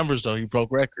did numbers though. He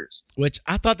broke records. Which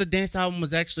I thought the dance album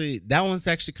was actually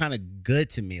kind of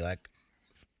good to me. Like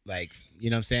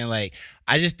you know what I'm saying. Like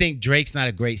I just think Drake's not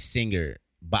a great singer,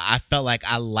 but I felt like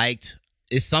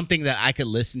it's something that I could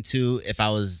listen to if I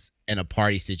was in a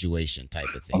party situation type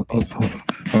of thing.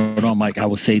 Hold on, Mike. I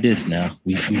will say this now.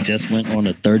 We just went on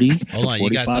a 30 to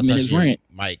 45 minute rant.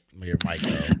 Your mic,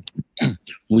 though.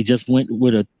 We just went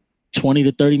with a 20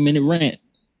 to 30 minute rant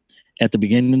at the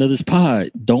beginning of this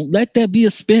pod. Don't let that be a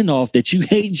spinoff that you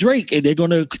hate Drake and they're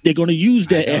gonna use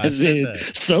that as in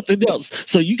something else.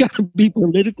 So you gotta be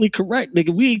politically correct, nigga.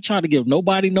 We ain't trying to give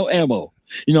nobody no ammo.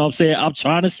 You know what I'm saying? I'm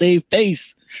trying to save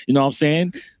face. You know what I'm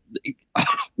saying?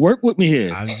 Work with me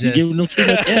here. I'm You're giving them just too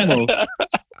much ammo.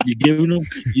 You giving them,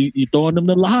 you throwing them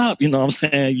the lob. You know what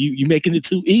I'm saying? You making it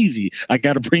too easy. I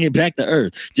got to bring it back to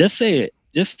earth. Just say it.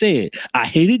 Just say it. I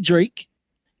hated Drake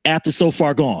after So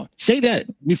Far Gone. Say that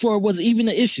before it was even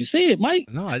an issue. Say it, Mike.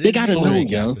 no, I didn't. They gotta hate know,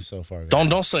 Drake yo. after So Far.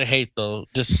 Don't say hate though.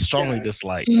 Just strongly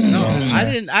dislike. No, You know what I'm I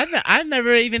saying? didn't. I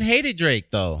never even hated Drake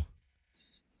though.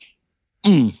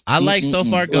 Mm. I liked So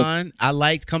Far Look, Gone. I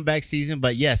liked Comeback Season,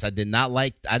 but yes, I did not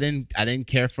like. I didn't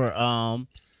care for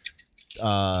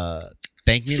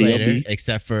Thank Me CLB. Later,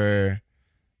 except for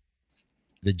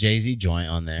the Jay-Z joint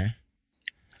on there.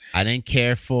 I didn't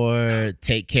care for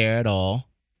Take Care at all.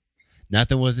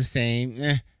 Nothing was the same.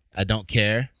 I don't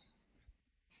care.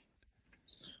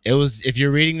 It was. If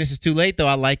you're reading This Is Too Late, though,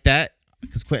 I like that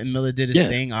because Quentin Miller did his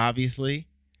thing, obviously.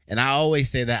 And I always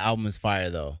say that album is fire,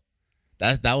 though.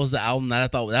 That was the album that I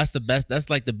thought that's the best. That's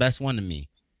like the best one to me.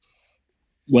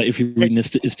 What if you're reading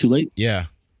this? It's too late. Yeah.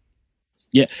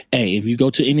 Yeah. Hey, if you go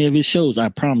to any of his shows, I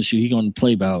promise you, he's gonna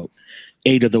play about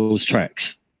 8 of those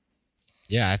tracks.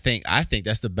 Yeah, I think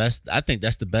that's the best. I think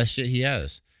that's the best shit he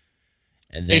has.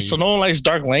 And then, Hey, so no one likes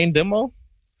Dark Lane demo?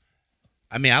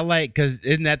 I mean, I like because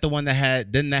isn't that the one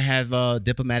that didn't that have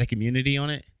Diplomatic Immunity on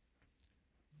it?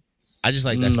 I just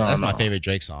like that's my favorite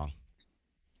Drake song.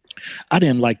 I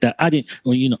didn't like that. I didn't.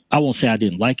 Well, I won't say I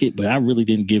didn't like it, but I really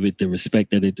didn't give it the respect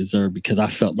that it deserved because I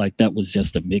felt like that was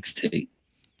just a mixtape.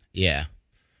 Yeah.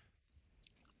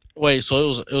 Wait, so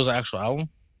it was an actual album?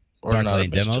 Or Dark not a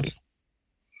Lane mixtape? Demos.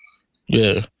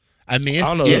 Yeah. I mean, I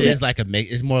don't know it that. is like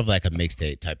it's more of like a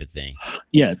mixtape type of thing.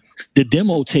 Yeah, the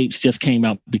demo tapes just came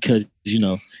out because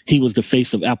he was the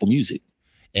face of Apple Music.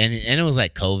 And it was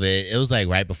like COVID. It was like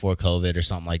right before COVID or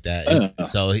something like that.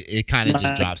 So it kind of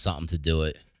just dropped something to do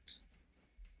it.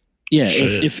 Yeah,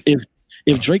 Shit.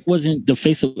 if Drake wasn't the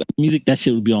face of music, that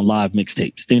shit would be on live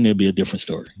mixtapes. Then there'd be a different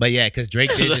story. But yeah, because Drake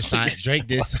did just sign. Drake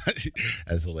did.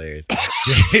 That's hilarious.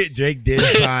 Drake did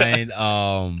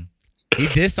sign. He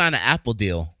did sign an Apple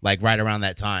deal like right around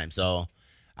that time. So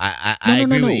I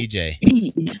agree with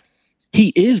EJ.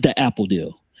 He is the Apple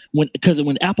deal because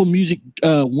when Apple Music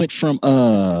went from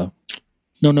no,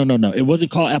 it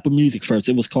wasn't called Apple Music first.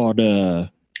 It was called Well,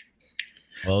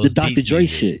 it the was Dr. Beats Dre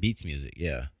music, shit. Beats Music,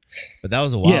 yeah. But that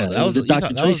was a while. Yeah, that was the Dr.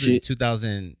 that Dre was in shit.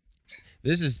 2000.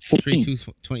 This is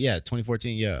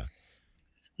 2014. Yeah.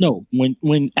 No,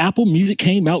 when Apple Music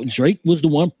came out, Drake was the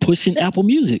one pushing Apple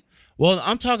Music. Well,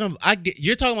 I'm talking.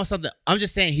 You're talking about something. I'm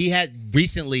just saying he had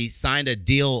recently signed a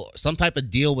deal, some type of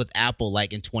deal with Apple,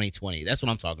 like in 2020. That's what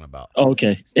I'm talking about. Oh,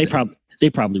 okay, they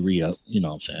probably re-up. You know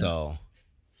what I'm saying? So,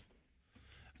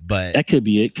 but That could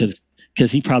be it because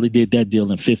he probably did that deal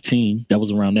in 2015. That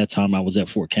was around that time I was at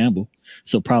Fort Campbell.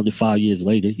 So probably 5 years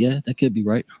later. Yeah, that could be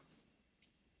right.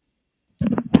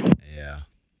 yeah.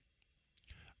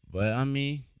 But I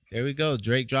mean, there we go.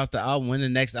 Drake dropped the album. When the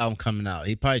next album coming out?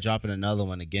 He probably dropping another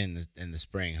one again in the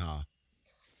spring, huh?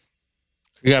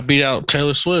 You got beat out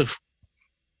Taylor Swift.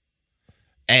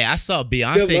 Hey, I saw Good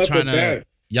Beyonce luck trying with to.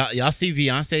 that. Y'all see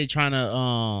Beyonce trying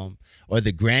to or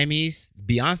the Grammys.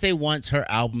 Beyonce wants her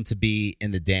album to be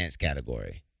in the dance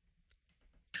category.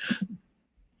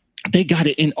 They got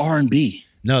it in R&B.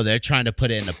 No, they're trying to put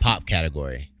it in the pop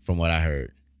category, from what I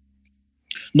heard.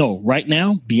 No, right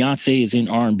now Beyonce is in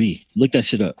R&B. Look that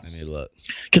shit up. Let me look.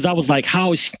 Because I was like,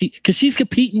 how is she? Because she's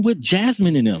competing with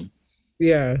Jasmine and them.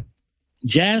 Yeah.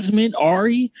 Jasmine,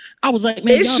 Ari. I was like,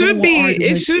 man, It y'all should don't want be. Ari to It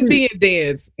win should shit. be in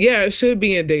dance. Yeah, it should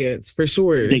be in dance for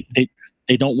sure.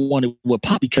 They don't want it with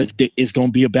pop because it's going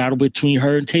to be a battle between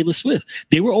her and Taylor Swift.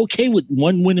 They were okay with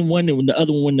one winning one and the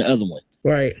other one winning the other one.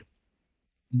 Right.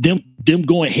 Them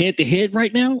going head to head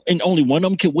right now, and only one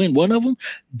of them can win one of them.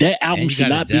 That album you should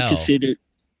got not be Adele. considered.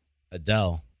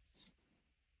 Adele.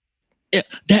 Yeah,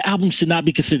 that album should not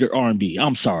be considered R&B.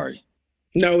 I'm sorry,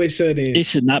 No, it shouldn't. it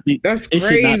should not be. That's It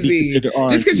should not be crazy. considered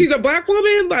R&B. Just because she's a black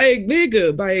woman, like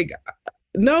nigga, like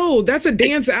no, that's a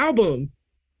dance album.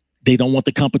 They don't want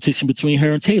the competition between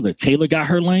her and Taylor. Taylor got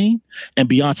her lane, and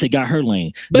Beyonce got her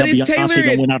lane. But now it's Beyonce Taylor don't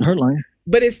and- win out her lane.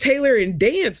 But it's Taylor in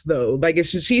dance though. Like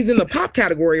she's in the pop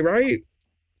category, right?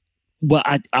 Well,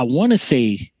 I want to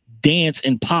say dance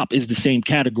and pop is the same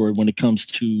category when it comes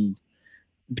to,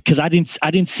 because I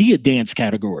didn't see a dance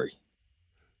category.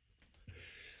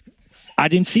 I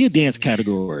didn't see a dance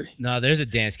category. No, there's a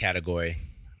dance category.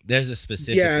 There's a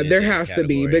specific. Yeah, there has to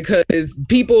be because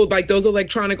people like those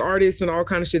electronic artists and all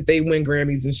kind of shit, they win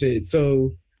Grammys and shit.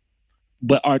 So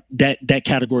But that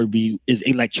category is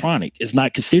electronic. It's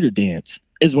not considered dance,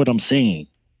 is what I'm saying.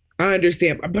 I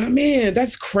understand. But man,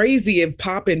 that's crazy if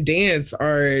pop and dance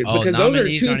are because those are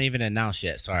nominees two. aren't even announced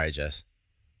yet. Sorry, Jess.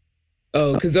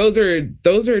 Oh, because those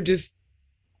are just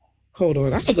Hold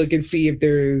on, I'll look and see if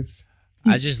there's.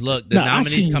 I just looked. The No, I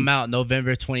nominees seen- come out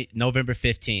November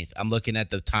 15th. I'm looking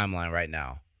at the timeline right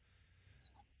now.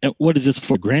 And what is this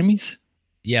for Grammys?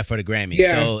 Yeah, for the Grammys.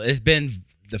 Yeah. So it's been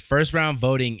the first round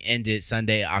voting ended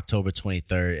Sunday, October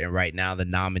 23rd, and right now the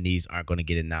nominees aren't going to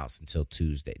get announced until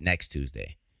next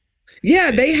Tuesday.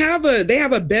 Yeah, they have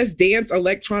a best dance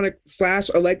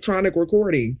electronic/electronic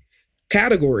recording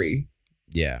category.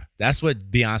 Yeah, that's what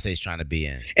Beyonce's trying to be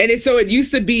in. And it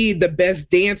used to be the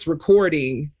best dance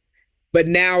recording, but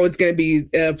now it's going to be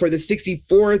for the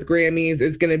 64th Grammys.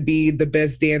 It's going to be the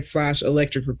best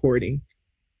dance/electric recording.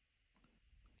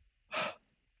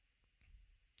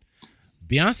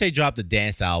 Beyonce dropped a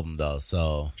dance album though,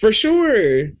 so For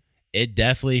sure. it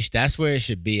definitely that's where it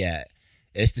should be at.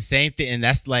 It's the same thing, and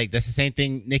that's the same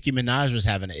thing Nicki Minaj was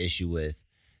having an issue with,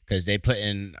 because they put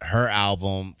in her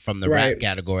album from the rap Right.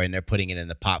 category and they're putting it in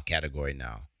the pop category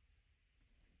now.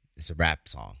 It's a rap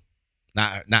song,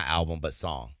 not album, but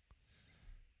song.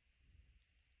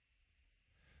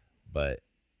 But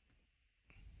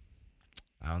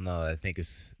I don't know. I think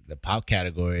it's the pop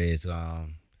category is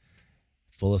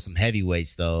full of some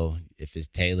heavyweights though. If it's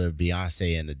Taylor,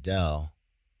 Beyonce, and Adele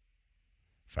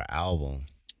for album.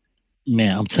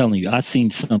 Man, I'm telling you, I seen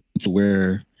something to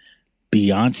where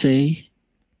Beyonce,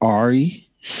 Ari,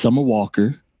 Summer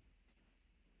Walker,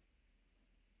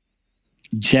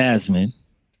 Jasmine,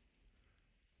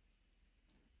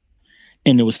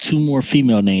 and there was 2 more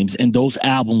female names, and those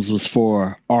albums was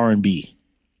for R&B.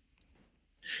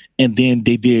 And then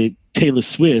they did Taylor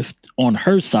Swift on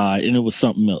her side, and it was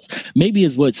something else. Maybe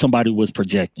it's what somebody was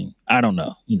projecting. I don't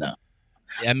know.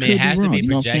 I mean, Could it has to wrong, be you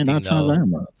know what I'm saying? projecting Nine times though.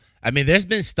 I'm wrong. I mean, there's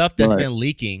been stuff that's Right. been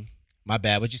leaking. My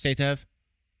bad. What'd you say, Tev?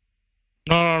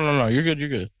 No. You're good. You're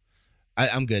good.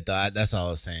 I'm good though. That's all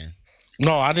I was saying.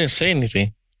 No, I didn't say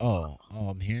anything. Oh,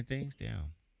 I'm hearing things.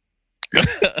 Damn,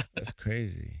 that's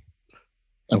crazy.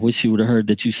 I wish you would have heard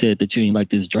that you said that you ain't like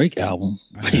this Drake album.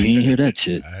 You ain't hear that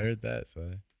shit. I heard that,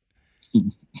 son.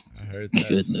 I heard that.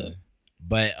 Good son. enough.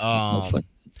 But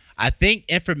I think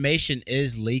information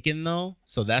is leaking though,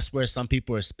 so that's where some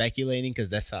people are speculating, because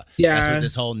that's what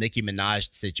this whole Nicki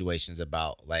Minaj situation's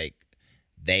about. Like,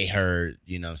 they heard,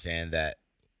 you know what I'm saying, that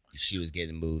she was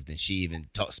getting moved, and she even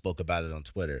spoke about it on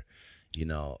Twitter, you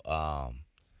know.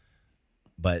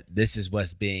 But this is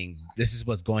what's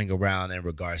going around in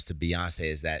regards to Beyonce,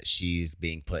 is that she's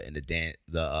being put in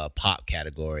the pop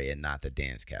category and not the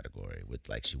dance category, with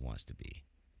like she wants to be.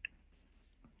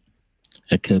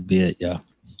 That could be it, yeah.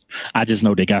 I just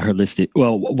know they got her listed.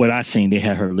 Well, what I seen, they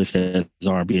had her listed as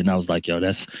R&B, and I was like, yo,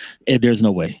 there's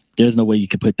no way. There's no way you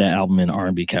could put that album in the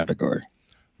R&B category.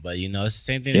 But you know, it's the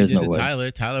same thing There's they did no to way.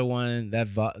 Tyler. Tyler won that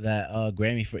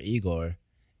Grammy for Igor,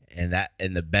 and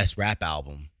the best rap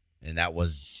album, and that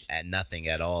was at nothing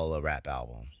at all a rap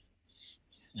album.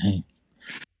 Hey.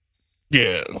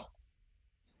 Yeah.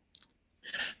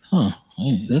 Huh.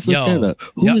 Hey, let's look that up.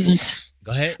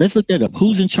 Go ahead. Let's look that up.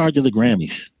 Who's in charge of the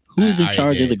Grammys? Who's in I already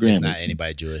charge of the did. It's Grammys? not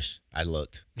anybody Jewish. I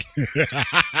looked.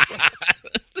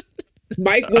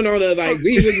 Mike went on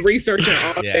he was researching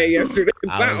all Yeah. day yesterday.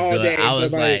 Not all day. I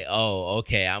was but like, oh,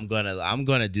 okay. I'm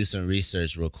gonna do some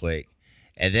research real quick.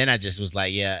 And then I just was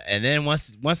like, yeah. And then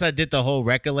once I did the whole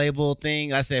record label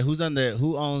thing, I said,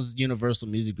 who owns Universal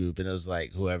Music Group? And it was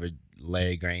like whoever,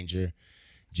 Larry Granger,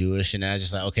 Jewish. And then I was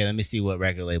just like, okay, let me see what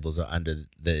record labels are under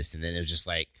this. And then it was just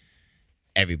like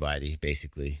everybody,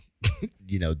 basically.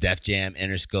 You know, Def Jam,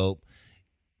 Interscope,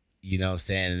 you know what I'm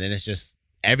saying? And then it's just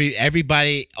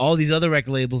everybody, all these other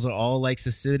record labels are all like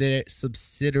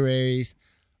subsidiaries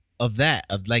of that,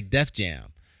 of like Def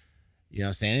Jam. You know what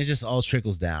I'm saying? It just all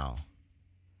trickles down.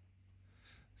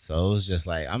 So it was just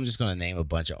like, I'm just gonna name a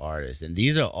bunch of artists, and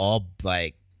these are all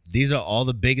the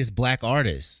biggest black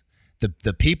artists,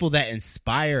 the people that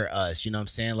inspire us. You know what I'm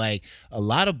saying? Like, a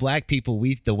lot of black people,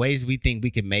 the ways we think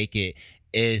we can make it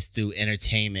is through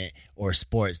entertainment or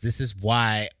sports. This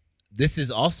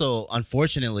is also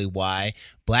unfortunately why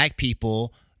black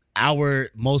people, our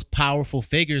most powerful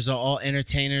figures, are all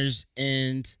entertainers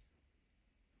and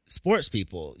sports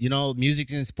people, you know,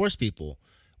 music and sports people.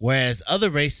 Whereas other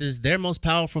races, their most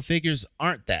powerful figures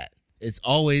aren't that. It's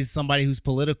always somebody who's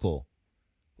political,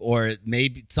 or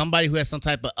maybe somebody who has some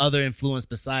type of other influence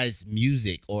besides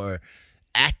music or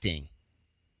acting.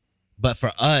 But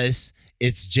for us,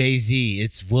 it's Jay-Z,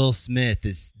 it's Will Smith,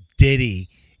 it's Diddy.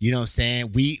 You know what I'm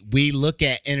saying? We look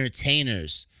at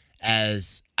entertainers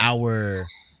as our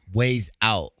ways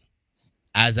out,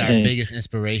 as our biggest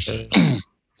inspiration.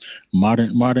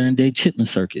 Modern day Chitlin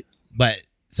Circuit. But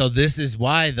so this is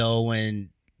why, though,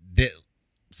 when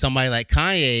somebody like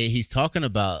Kanye, he's talking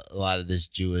about a lot of this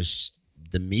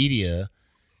the media,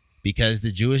 because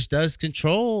the Jewish does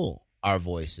control our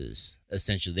voices.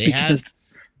 Essentially,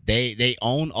 they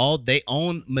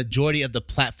own majority of the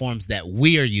platforms that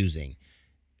we are using.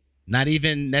 Not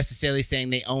even necessarily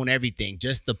saying they own everything,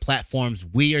 just the platforms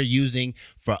we are using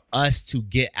for us to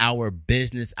get our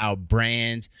business, our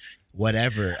brand,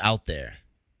 whatever out there.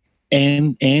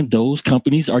 And those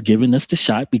companies are giving us the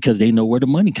shot because they know where the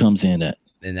money comes in at.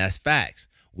 And that's facts.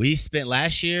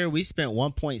 Last year we spent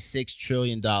 $1.6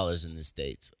 trillion in the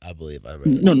States, I believe I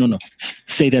read. No.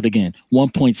 Say that again.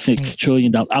 $1.6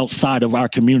 trillion outside of our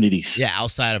communities. Yeah,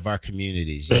 outside of our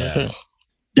communities. Yeah.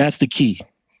 That's the key.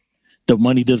 The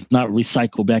money does not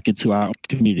recycle back into our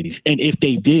communities. And if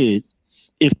they did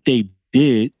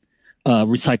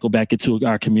recycle back into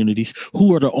our communities,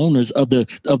 who are the owners of the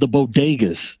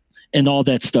bodegas and all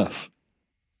that stuff?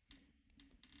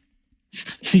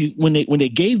 See, when they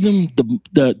gave them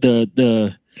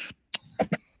the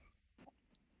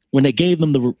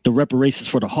reparations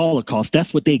for the Holocaust,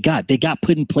 that's what they got. They got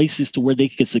put in places to where they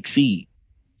could succeed.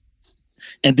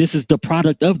 And this is the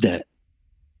product of that.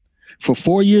 For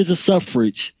 4 years of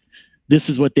suffrage, this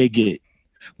is what they get.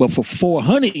 But for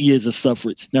 400 years of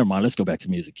suffrage, never mind. Let's go back to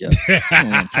music, yeah. You don't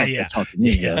want to talk to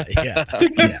me, yeah.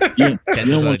 You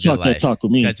don't want to talk that talk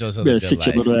with me. You better sit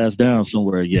your little ass down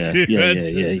somewhere, yeah. You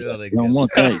don't want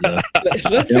that, yeah.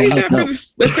 Let's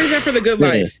say that for the good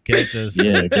life.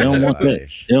 Yeah, they don't want that.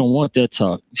 They don't want that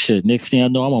talk. Shit, next thing I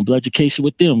know, I'm on Blood Education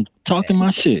with them, talking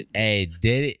my shit. Hey,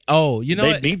 did it? Oh, you know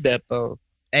they what? need that though.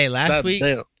 Hey, last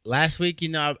week, you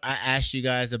know, I asked you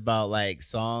guys about like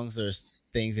songs or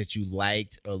things that you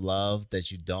liked or loved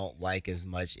that you don't like as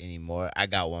much anymore. I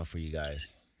got one for you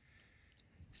guys.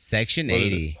 Section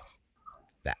 80,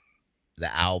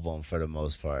 the album for the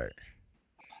most part.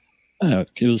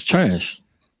 It was trash.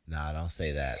 Nah, don't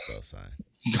say that though, son.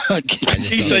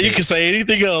 He said you can say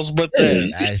anything else but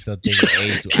that. I just don't think it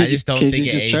aged. I just don't think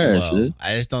it aged well.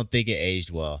 I just don't think it aged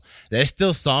well. There's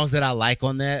still songs that I like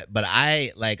on that, but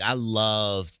I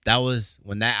loved that was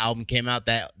when that album came out.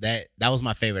 That was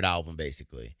my favorite album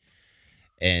basically.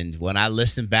 And when I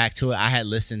listened back to it, I had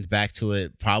listened back to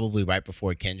it probably right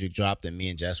before Kendrick dropped, and me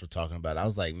and Jess were talking about it. I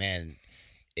was like, man,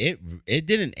 it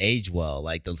didn't age well.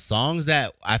 Like the songs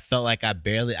that I felt like I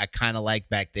kind of liked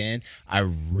back then, I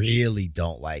really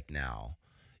don't like now.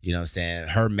 You know what I'm saying?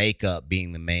 Her Makeup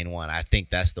being the main one. I think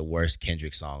that's the worst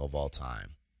Kendrick song of all time.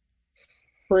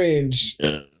 Cringe.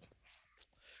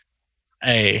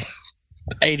 Hey,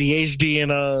 ADHD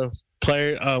and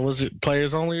was it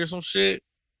Players Only or some shit?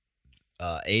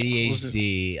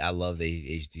 ADHD. I love the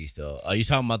ADHD still. Are you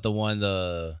talking about the one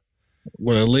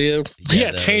Where it lived?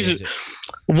 Yeah, change it. it.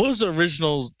 What was the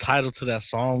original title to that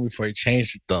song before he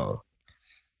changed it though?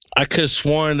 I could have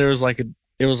sworn there was it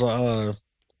was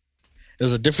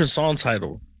a different song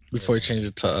title before he changed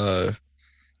it to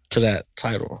that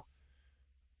title.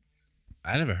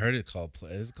 I never heard it called.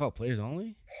 Is it called Players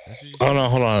Only? Oh no,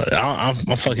 hold on. I'm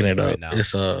fucking it up. Now.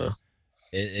 It's It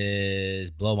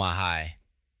is Blow My High.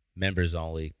 Members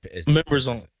only. Members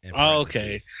only. Oh,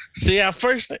 okay. See, at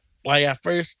first I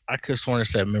could have sworn it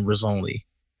said members only.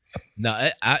 No,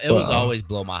 it was always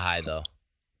Blow My High though.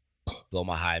 Blow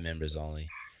My High, members only.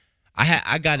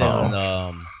 I got it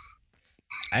on.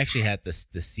 I actually had the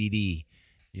CD.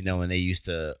 You know, when they used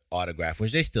to autograph,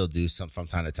 which they still do some from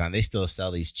time to time. They still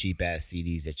sell these cheap ass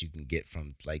CDs that you can get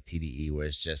from like TDE, where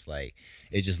it's just like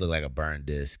it just looked like a burned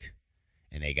disc,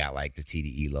 and they got like the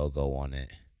TDE logo on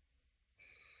it.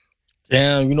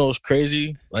 Damn, you know what's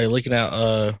crazy? Like looking at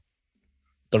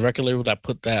the record label that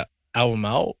put that album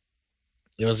out,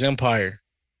 it was Empire.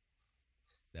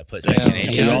 That put Section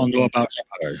 80 out. We all know about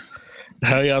Empire.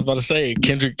 Hell yeah, I was about to say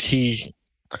Kendrick. He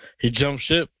jumped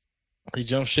ship. He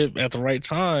jumped ship at the right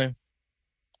time.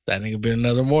 That nigga been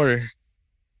another mortar,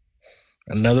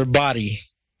 another body.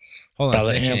 Hold on,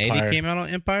 Section 80 came out on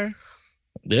Empire.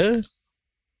 Yeah.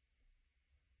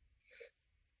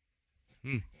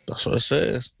 That's what it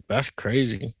says. That's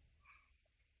crazy.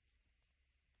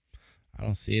 I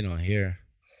don't see it on here.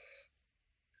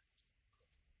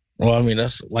 Well, I mean,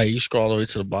 that's like you scroll all the way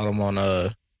to the bottom on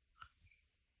I'm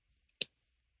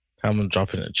gonna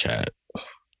drop it in the chat.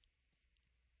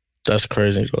 That's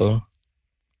crazy though.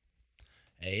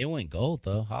 Hey, it went gold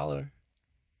though. Holler.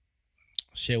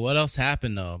 Shit, what else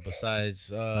happened though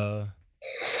besides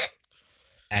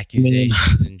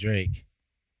accusations and Drake?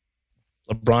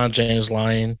 LeBron James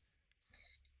lying,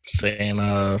 saying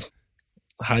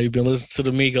how you been listening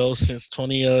to the Migos since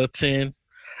 2010.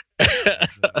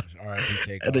 R.I.P.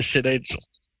 Takeoff. And the shit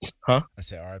huh? I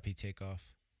said R.I.P. Takeoff.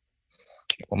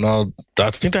 Well, no, I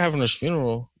think they're having his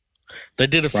funeral. They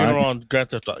did a funeral on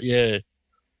Grand Theft Auto. Yeah,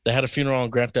 they had a funeral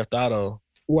on Grand Theft Auto.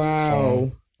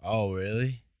 Wow. Oh,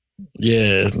 really?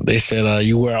 Yeah, they said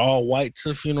you wear all white to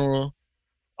the funeral,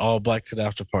 all black to the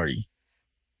after party.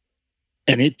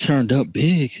 And it turned up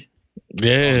big.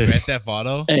 Yeah, Grand Theft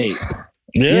Auto. Hey,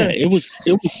 yeah, yeah.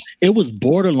 it was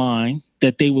borderline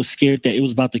that they were scared that it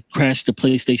was about to crash the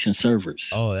PlayStation servers.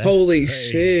 Oh, that's Holy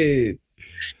crazy.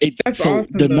 shit. That's so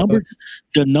awesome, the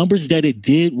though. numbers that it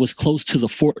did was close to the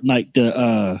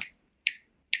Fortnite,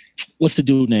 what's the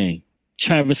dude name?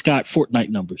 Travis Scott Fortnite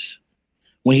numbers.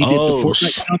 When he did the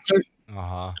Fortnite concert.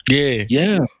 Uh-huh. Yeah.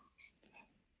 Yeah.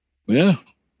 Yeah.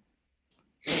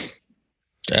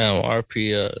 Damn,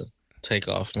 RP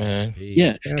takeoff, man.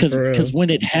 Yeah. Yeah, for real. Because when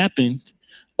it happened,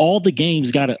 all the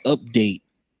games got an update.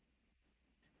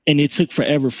 And it took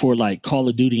forever for like Call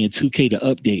of Duty and 2K to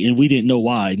update. And we didn't know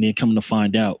why. And then coming to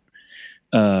find out,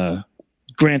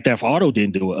 Grand Theft Auto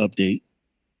didn't do an update.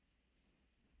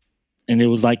 And it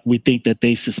was like we think that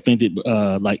they suspended,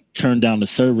 like turned down the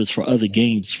servers for other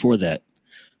games for that.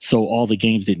 So all the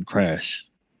games didn't crash.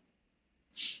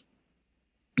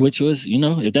 Which was, you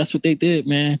know, if that's what they did,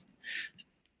 man,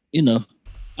 you know,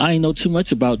 I ain't know too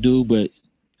much about dude, but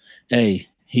hey,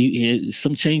 he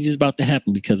some changes about to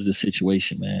happen because of the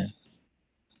situation, man.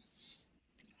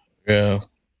 Yeah.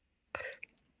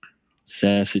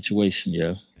 Sad situation,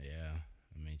 yo. Yeah.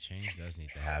 I mean, change does need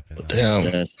to happen. But though. damn.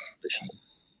 Sad situation.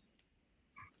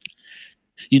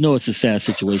 You know, it's a sad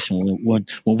situation when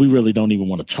we really don't even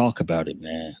want to talk about it,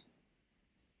 man.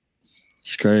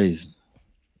 It's crazy.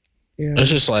 Yeah.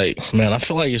 It's just like, man, I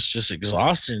feel like it's just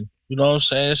exhausting. You know what I'm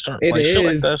saying? It like shit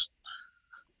like is. that's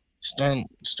starting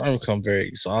to become very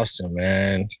exhausting,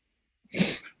 man.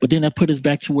 But then that put us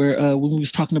back to where when we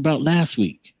was talking about last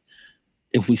week.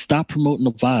 If we stop promoting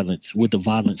the violence, would the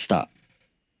violence stop?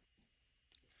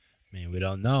 Man, we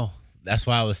don't know. That's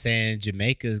why I was saying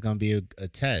Jamaica is gonna be a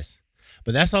test.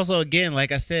 But that's also, again,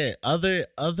 like I said, other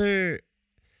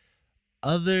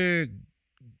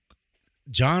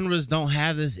genres don't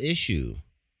have this issue.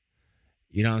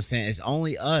 You know what I'm saying? It's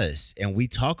only us, and we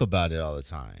talk about it all the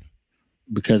time.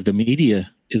 Because the media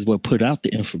is what put out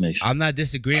the information. I'm not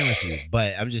disagreeing with you,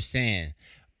 but I'm just saying.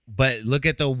 But look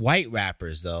at the white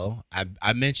rappers, though.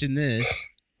 I mentioned this.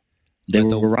 They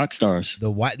but were rock stars. The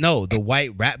white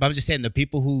rap. I'm just saying the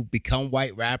people who become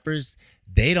white rappers,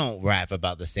 they don't rap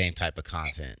about the same type of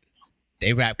content.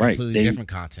 They rap completely different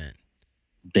content.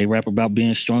 They rap about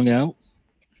being strung out,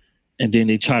 and then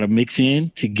they try to mix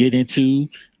in to get into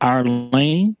our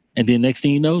lane, and then next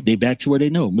thing you know, they back to where they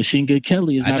know. Machine Gun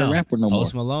Kelly is not a rapper no more.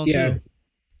 Post Malone Yeah. too.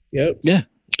 Yep. Yeah.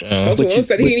 Post Malone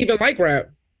said he didn't even like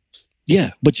rap.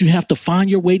 Yeah, but you have to find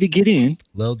your way to get in.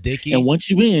 Lil Dicky. And once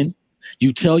you in,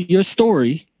 you tell your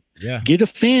story. Yeah. Get a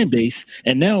fan base,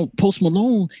 and now Post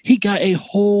Malone, he got a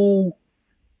whole.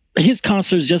 His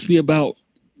concerts just be about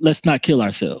let's not kill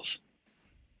ourselves.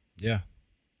 Yeah.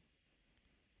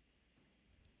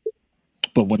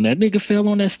 But when that nigga fell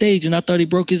on that stage and I thought he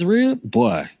broke his rib,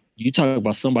 boy, you talk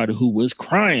about somebody who was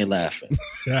crying laughing.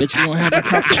 That you don't have a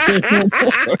conversation no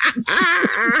more.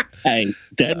 Hey,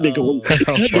 that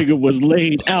nigga was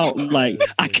laid out like,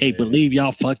 I can't believe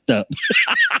y'all fucked up.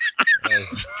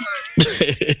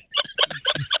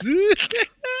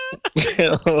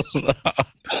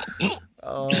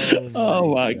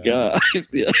 Oh my God.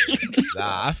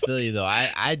 Nah, I feel you though.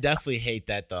 I definitely hate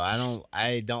that though.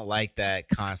 I don't like that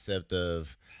concept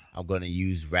of I'm gonna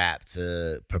use rap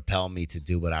to propel me to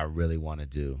do what I really want to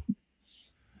do.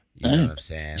 You know what I'm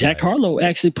saying? Jack Harlow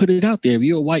actually put it out there. If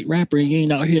you're a white rapper and you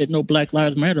ain't out here at no Black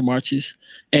Lives Matter marches,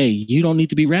 hey, you don't need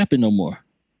to be rapping no more.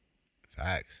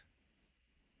 Facts.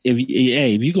 If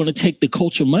you're gonna take the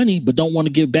culture money but don't want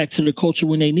to give back to the culture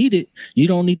when they need it, you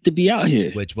don't need to be out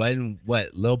here. Which wasn't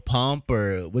what Lil Pump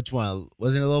or which one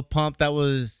wasn't it? Lil Pump that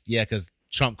was because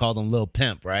Trump called him Lil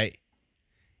Pimp, right?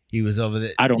 He was over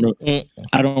there. I don't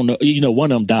know. You know,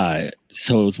 one of them died.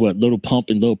 So it's what, Little Pump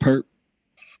and Lil Perp.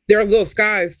 There are little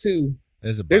skies too.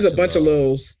 There's a bunch of Lils.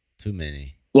 Lils. Too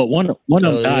many. Well, one of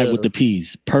them died with the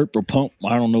P's. Perp or Pump.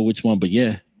 I don't know which one, but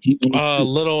yeah.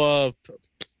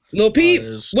 Lil Peep.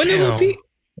 When did Lil Peep?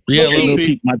 Yeah, Lil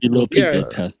Peep might be Lil Peep.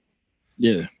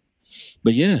 Yeah.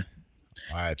 But yeah.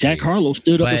 Right, Jack Harlow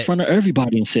stood up in front of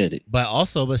everybody and said it. But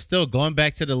still going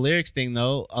back to the lyrics thing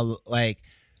though, like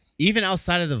even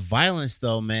outside of the violence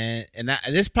though, man, and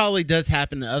this probably does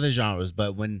happen in other genres,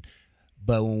 but when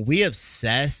we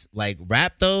obsess, like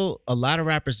rap though, a lot of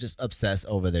rappers just obsess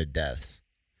over their deaths.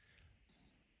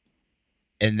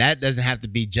 And that doesn't have to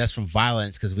be just from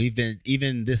violence, because we've been,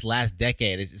 even this last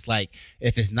decade, it's like,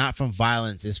 if it's not from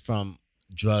violence, it's from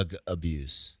drug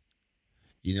abuse.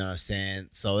 You know what I'm saying?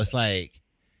 So it's like,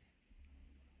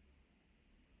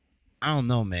 I don't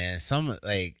know, man.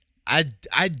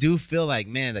 I do feel like,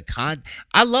 man,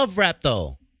 I love rap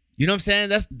though. You know what I'm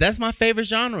saying? That's my favorite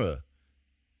genre.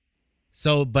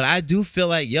 So, but I do feel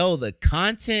like, yo, the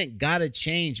content gotta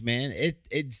change, man.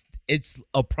 It's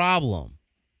a problem.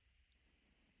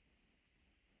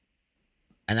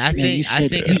 And I think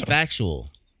it's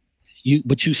factual.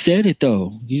 But you said it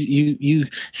though. You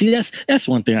see, that's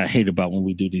one thing I hate about when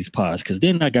we do these pods, because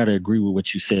then I gotta agree with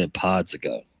what you said pods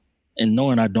ago. And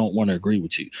knowing I don't want to agree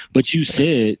with you. But you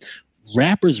said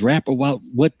rappers rap about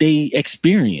what they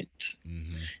experience. Mm-hmm.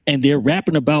 And they're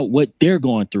rapping about what they're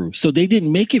going through. So they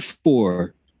didn't make it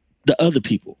for the other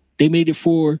people. They made it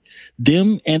for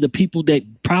them and the people that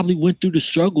probably went through the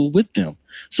struggle with them.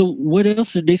 So what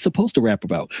else are they supposed to rap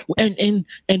about? And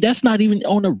that's not even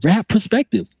on a rap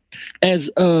perspective. As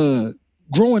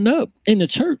growing up in the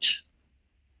church,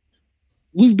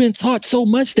 we've been taught so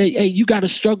much that, hey, you got to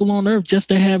struggle on earth just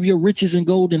to have your riches and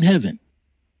gold in heaven.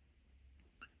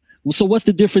 Well, so what's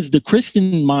the difference? The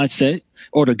Christian mindset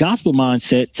or the gospel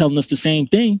mindset telling us the same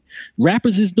thing.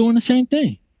 Rappers is doing the same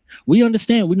thing. We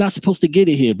understand we're not supposed to get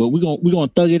it here, but we're gonna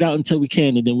thug it out until we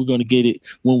can, and then we're gonna get it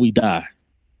when we die,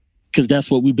 because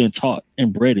that's what we've been taught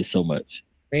and bred it so much.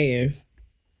 Man,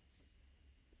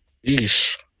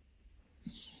 yeesh.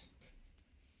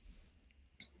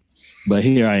 But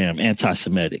here I am,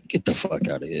 anti-Semitic. Get the fuck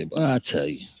out of here. But I tell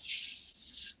you.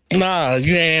 Nah,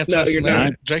 you ain't anti-Semitic. No, you're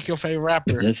not. Drake your favorite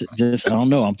rapper. Just I don't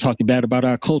know. I'm talking bad about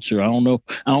our culture. I don't know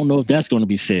if that's going to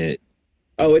be said.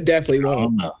 Oh, it definitely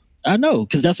won't. I know,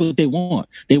 because that's what they want.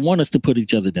 They want us to put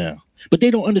each other down. But they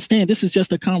don't understand this is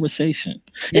just a conversation.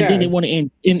 And then they want to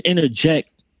interject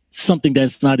something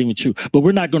that's not even true. But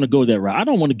we're not going to go that route. I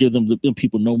don't want to give them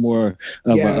people no more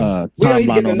of a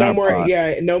timeline on no more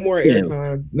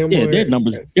airtime. No more.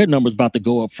 Their numbers about to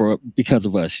go up because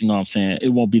of us. You know what I'm saying? It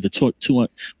won't be the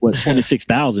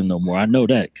 26,000 no more. I know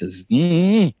that because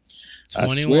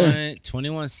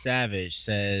 21 Savage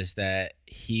says that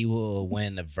he will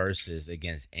win the verses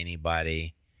against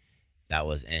anybody that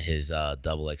was in his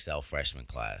double XL freshman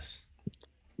class.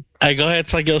 Hey, go ahead,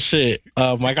 take your shit.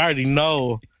 Mike, I already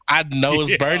know. I know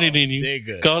it's burning in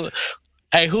you. Go.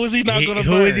 Hey, who is he not going to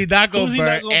burn? Who is he not going to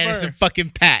burn? Anderson fucking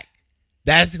Paak.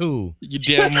 That's who. You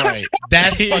damn right.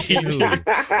 That's fucking who.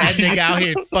 That nigga out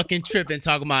here fucking tripping,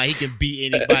 talking about he can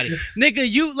beat anybody. Nigga,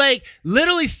 you like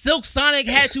literally Silk Sonic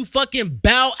had to fucking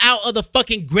bow out of the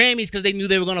fucking Grammys because they knew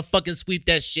they were gonna fucking sweep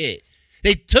that shit.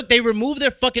 They removed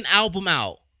their fucking album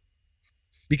out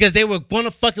because they were gonna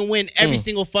fucking win every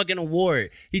single fucking award.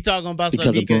 He talking about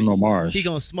because of Bruno Mars. He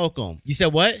gonna smoke them. You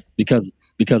said what? Because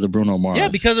of Bruno Mars. Yeah,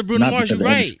 because of Bruno Mars. You're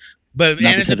right. But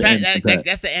Anderson .Paak,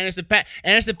 that's the Anderson .Paak.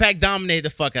 Anderson .Paak dominated the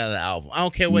fuck out of the album. I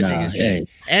don't care what niggas say.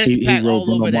 Anderson .Paak all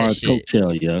Bruno over Mars that shit.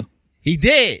 Coattail, yeah. He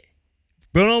did.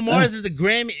 Bruno Mars is the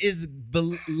Grammy, is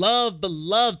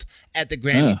beloved at the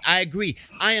Grammys. I agree.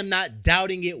 I am not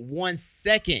doubting it 1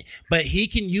 second. But he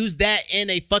can use that in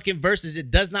a fucking verses. It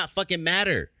does not fucking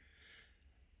matter.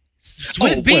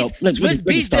 Swizz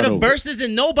Beatz did a verses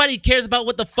and nobody cares about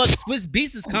what the fuck Swizz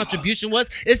Beatz' contribution was.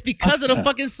 It's because of the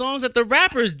fucking songs that the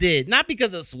rappers did, not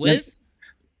because of Swizz.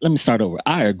 Let me start over.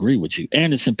 I agree with you.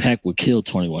 Anderson .Paak would kill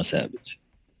 21 Savage.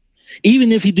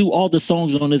 Even if he do all the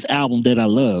songs on this album that I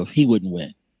love, he wouldn't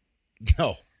win.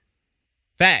 No.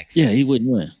 Facts. Yeah, he wouldn't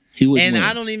win. He wouldn't win.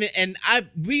 I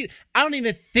don't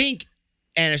even think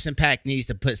Anderson .Paak needs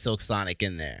to put Silk Sonic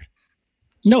in there.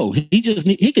 No, he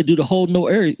could do the whole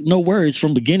no words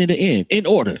from beginning to end in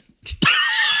order.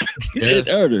 In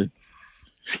order.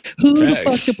 Who the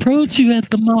fuck approached you at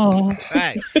the mall?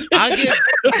 Facts. I'll give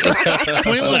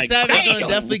 21 Savage gonna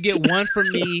definitely get one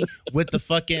from me with the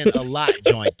fucking a lot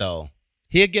joint though.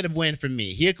 He'll get a win from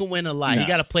me. He can win a lot. He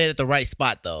gotta play it at the right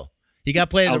spot though. He gotta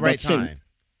play it at the right time.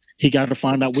 He gotta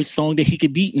find out which song that he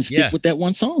could beat and stick with that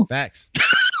one song. Facts.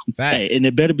 Hey, and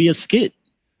it better be a skit.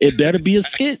 It better be a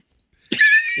skit.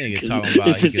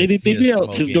 If it's anything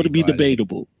else, it's going to be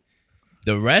debatable.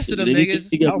 The rest of the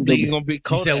niggas, I don't think he's going to be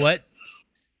Kodak. You said what?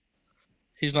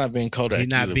 He's not being Kodak. He's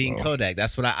not being Kodak.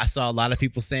 That's what I saw a lot of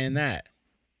people saying that.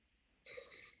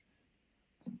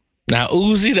 Now,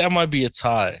 Uzi, that might be a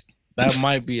tie. That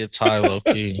might be a tie, low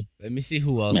key. Let me see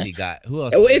who else he got. Who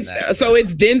else?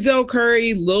 It's Denzel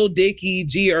Curry, Lil Dicky,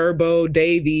 G Herbo,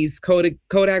 Davies, Kodak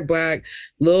Black,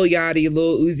 Lil Yachty,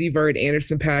 Lil Uzi Vert,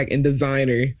 Anderson .Paak, and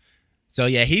Designer. So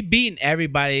yeah, he beating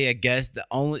everybody. I guess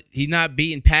he's not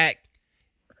beating Pac.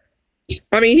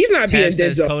 I mean, he's not beating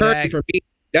Denzel Curry for me.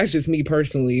 That's just me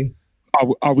personally.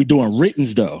 Are we doing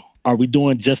writtens though? Are we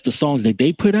doing just the songs that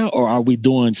they put out, or are we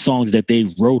doing songs that they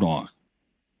wrote on?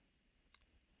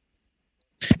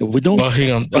 If we're doing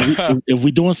if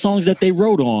we're doing songs that they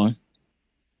wrote on,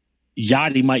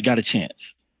 Yachty might got a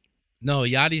chance. No,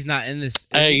 Yachty's not in this.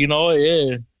 Hey, you know what?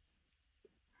 Yeah.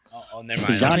 Oh, never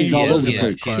mind. Yachty's all over the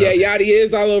place. Yeah, Yachty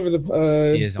is all over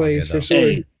the He is on place here, for though. sure.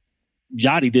 Hey,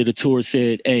 Yachty did a tour.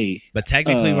 Said, "Hey, But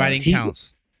technically, writing he-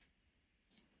 counts.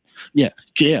 yeah.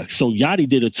 So Yachty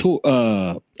did a tour,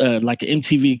 like an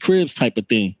MTV Cribs type of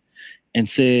thing, and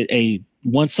said, "Hey,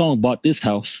 one song bought this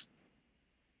house."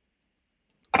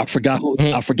 I forgot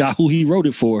who he wrote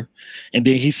it for, and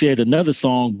then he said another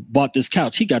song bought this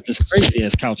couch. He got this crazy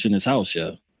ass couch in his house,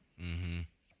 yeah. Mm-hmm.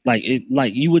 Like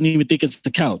you wouldn't even think it's the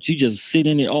couch. You just sit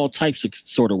in it all types of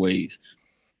sort of ways.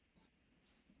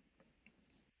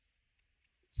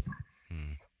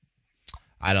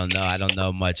 I don't know. I don't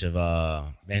know much of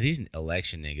man. These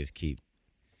election niggas keep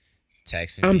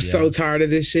texting me. I'm so tired of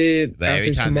this shit. But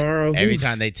After tomorrow, every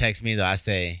time they text me though, I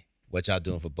say, "What y'all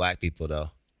doing for black people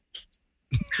though?"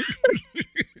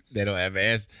 They don't ever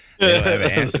answer. They don't ever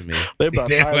answer me. They about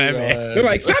They don't tired of ever your answer they're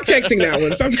like, stop texting that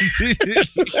one. Stop.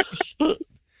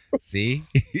 See,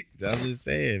 I'm just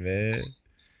saying, man.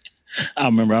 I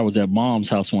remember I was at mom's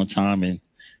house one time, and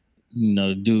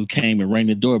the dude came and rang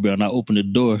the doorbell, and I opened the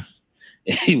door,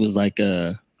 and he was like,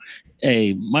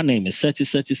 "Hey, my name is such and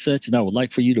such and such, and I would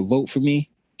like for you to vote for me."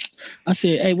 I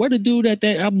said, "Hey, where the dude that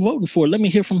I'm voting for? Let me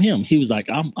hear from him." He was like,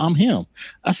 I'm him."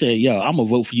 I said, "Yo, I'm gonna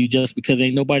vote for you just because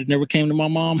ain't nobody never came to my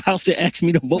mom's house to ask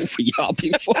me to vote for y'all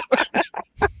before."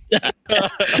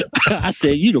 I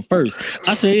said, "You the first."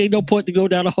 I said, "Ain't no point to go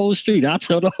down the whole street. I'll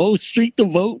tell the whole street to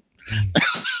vote."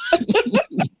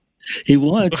 He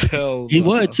won. He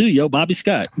won too, yo. Bobby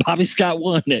Scott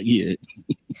won that year.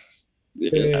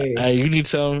 Hey, you need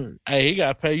to tell him. Hey, he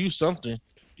gotta pay you something.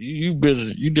 You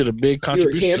did a big You were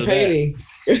contribution to that. campaigning.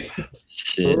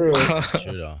 Shit. For real.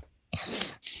 True though.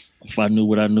 If I knew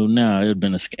what I knew now, it'd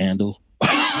been a scandal.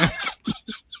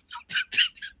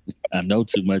 I know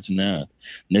too much now.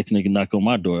 Next nigga knock on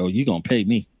my door. Oh, you gonna pay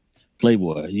me,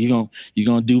 Playboy? You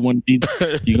gonna do one of these?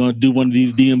 You gonna do one of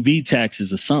these DMV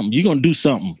taxes or something? You gonna do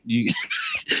something? You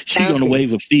gonna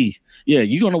waive a fee? Yeah,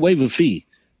 you gonna waive a fee?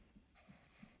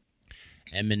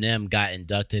 Eminem got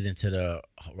inducted into the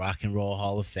Rock and Roll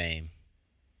Hall of Fame.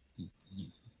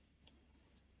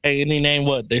 Hey, and he named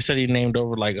what? They said he named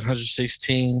over like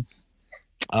 116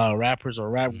 rappers or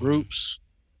rap groups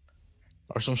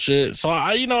or some shit. So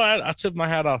I tip my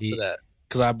hat off to that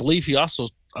because I believe he also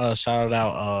shouted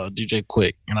out DJ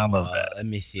Quick, and I love that. Let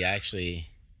me see. Actually,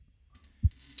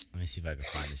 let me see if I can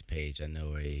find this page. I know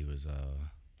where he was. Let me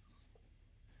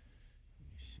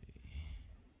see.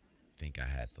 I think I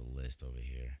had the list over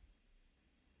here.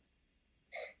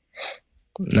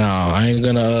 No, I ain't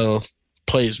gonna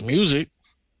play his music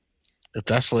if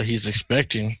that's what he's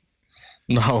expecting.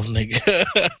 No, nigga.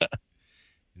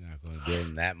 You're not gonna give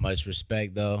him that much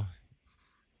respect, though.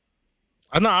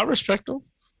 I know. I respect him.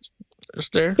 It's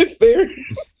there. It's there.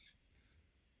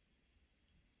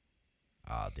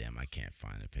 Oh damn, I can't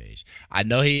find the page. I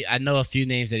know a few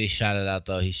names that he shouted out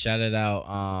though. He shouted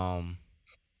out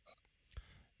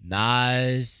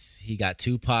Nas. He got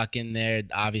Tupac in there.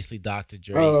 Obviously, Dr.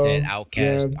 Dre said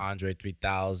Outkast, yeah. Andre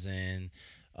 3000.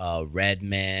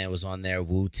 Redman was on there.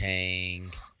 Wu-Tang.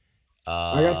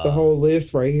 I got the whole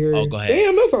list right here. Oh, go ahead.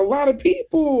 Damn, that's a lot of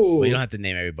people. Well, you don't have to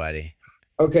name everybody.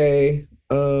 Okay.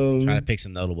 Try to pick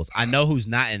some notables. I know who's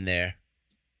not in there.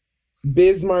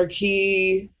 Biz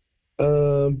Markie,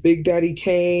 Big Daddy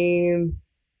Kane,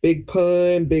 Big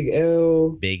Pun, Big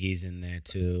L, Biggie's in there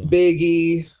too.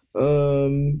 Biggie,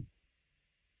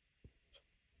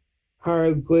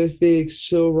 Hieroglyphics,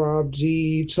 Chill Rob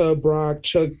G, Chub Rock,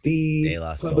 Chuck D, De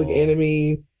La Public Soul.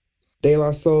 Enemy, De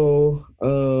La Soul,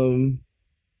 Del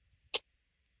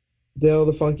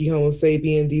the Funky Homo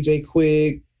Sapien, DJ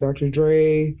Quick, Dr.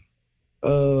 Dre,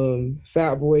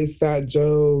 Fat Boys, Fat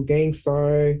Joe,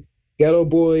 Gangstar, Ghetto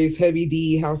Boys, Heavy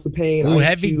D, House of Pain, Ooh, Ice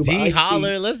Heavy Cube, D, Ice-T.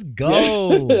 holler, let's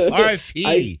go. R.I.P.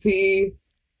 Ice-T,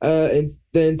 and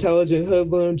the Intelligent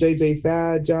Hoodlum, JJ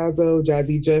Fad, Jazzo,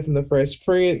 Jazzy Jeff, and the Fresh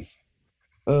Prince,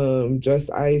 Just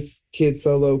Ice, Kid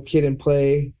Solo, Kid and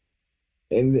Play,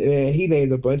 and man, he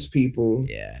named a bunch of people.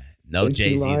 Yeah, no MC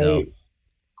Jay-Z Lyte, though.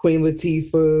 Queen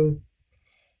Latifah,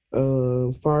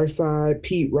 Farside,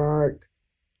 Pete Rock,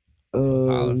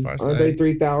 Holla, Farside. Andre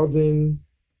 3000.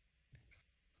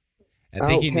 I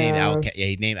think he named Outkast. Outkast. Yeah,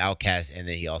 he named Outkast, and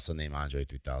then he also named Andre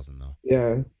 3000 though.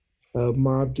 Yeah,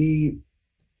 Mobb Deep.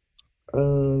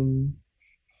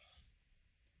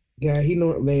 Yeah, he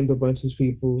named a bunch of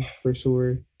people for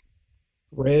sure.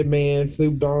 Redman,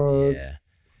 Snoop Dogg, Yeah.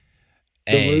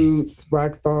 The Hey, Roots,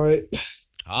 Black Thought.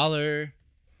 holler. You know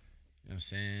what I'm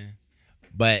saying?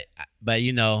 But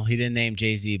he didn't name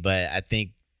Jay-Z, but I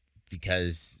think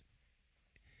because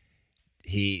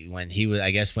when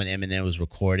Eminem was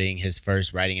recording his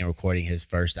first writing and recording his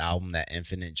first album, that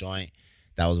Infinite joint,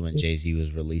 that was when Jay-Z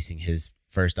was releasing his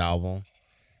first album.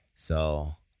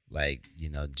 So like,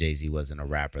 Jay-Z wasn't a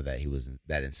rapper that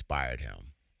inspired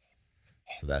him.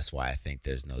 So that's why I think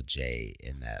there's no Jay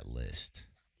in that list.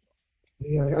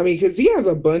 Yeah, I mean, because he has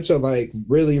a bunch of like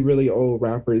really, really old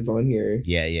rappers on here.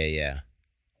 Yeah.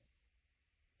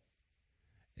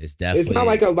 It's definitely. It's not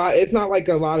like a lot. It's not like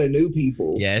a lot of new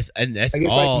people. Yes, and that's like,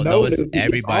 all. Like no, it's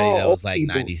everybody all that was like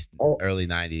people. 90s, early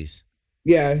 90s.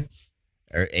 Yeah.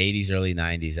 Or 80s, early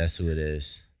 90s. That's who it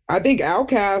is. I think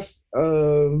Outkast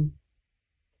and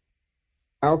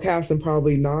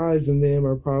probably Nas and them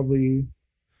are probably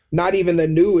not even the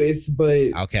newest, but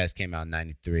Outkast came out in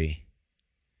 93.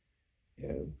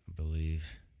 Yeah. I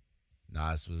believe.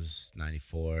 Nas was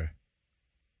 94.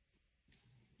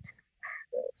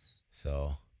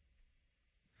 So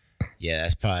yeah,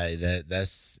 that's probably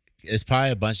it's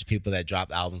probably a bunch of people that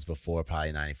dropped albums before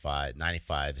probably 95.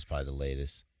 95 is probably the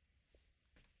latest.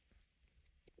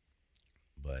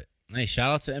 But hey,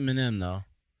 shout out to Eminem though.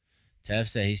 Tev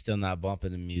said he's still not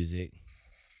bumping the music.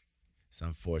 It's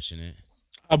unfortunate.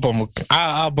 I'll bump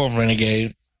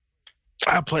Renegade.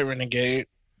 I play Renegade.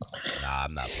 Nah,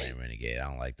 I'm not playing Renegade. I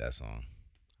don't like that song.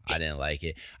 I didn't like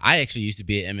it. I actually used to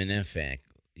be an Eminem fan,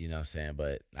 you know what I'm saying?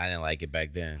 But I didn't like it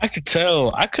back then. I could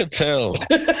tell. I could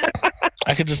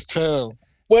just tell.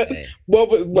 What Hey.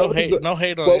 was No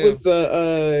hate on what him. was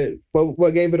the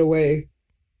what gave it away?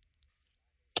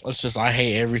 It's just I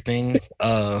hate everything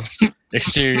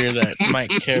exterior that Mike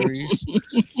carries.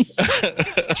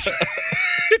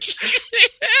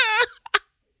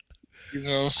 You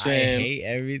know what I'm saying? I hate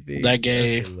everything. That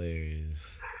gay. That's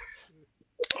hilarious.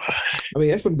 I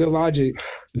mean, that's some good logic.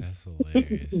 That's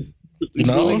hilarious.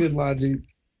 No? Really good logic.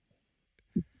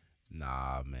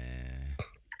 Nah, man.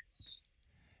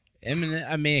 Eminem.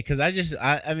 I mean, because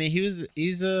I mean,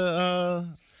 he's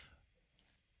a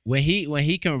when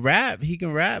he can rap,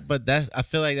 but I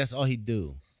feel like that's all he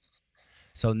do.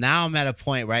 So now I'm at a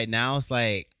point right now. It's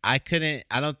like I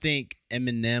don't think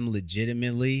Eminem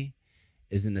legitimately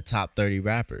is in the top 30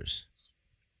 rappers.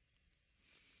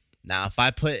 Now,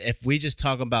 if we just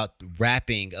talk about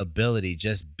rapping ability,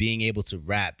 just being able to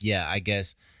rap, yeah, I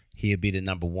guess he'd be the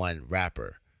number one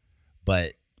rapper.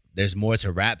 But there's more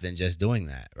to rap than just doing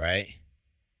that, right?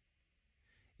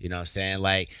 You know what I'm saying?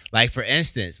 Like for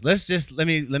instance, let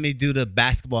me do the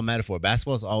basketball metaphor.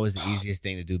 Basketball is always the easiest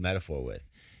thing to do metaphor with.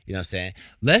 You know what I'm saying?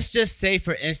 Let's just say,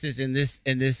 for instance, in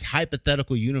this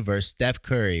hypothetical universe, Steph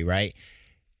Curry, right?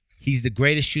 He's the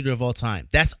greatest shooter of all time.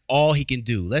 That's all he can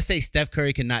do. Let's say Steph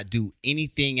Curry cannot do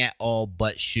anything at all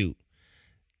but shoot.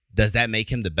 Does that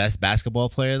make him the best basketball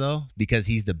player, though? Because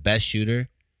he's the best shooter?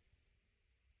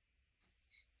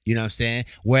 You know what I'm saying?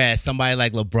 Whereas somebody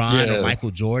like LeBron or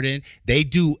Michael Jordan, they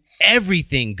do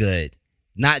everything good,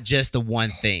 not just the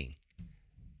one thing.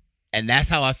 And that's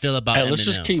how I feel about Eminem. Let's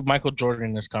just keep Michael Jordan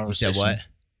in this conversation. You said what?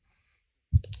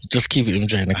 Just keep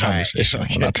MJ in the conversation.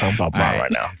 Right. We're not talking about Bron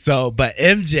right now. So, but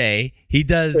MJ, he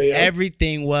does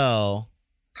everything well,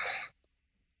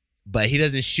 but he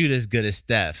doesn't shoot as good as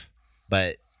Steph.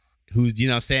 But you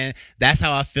know what I'm saying? That's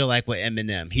how I feel like with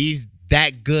Eminem. He's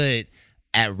that good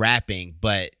at rapping,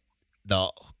 but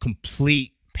the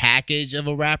complete package of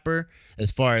a rapper,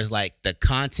 as far as like the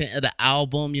content of the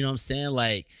album, you know what I'm saying?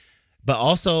 Like, but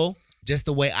also just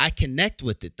the way I connect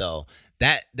with it though.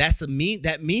 That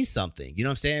means something. You know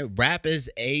what I'm saying? Rap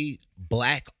is a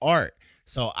black art.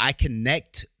 So I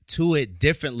connect to it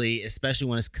differently, especially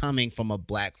when it's coming from a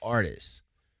black artist.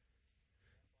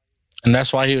 And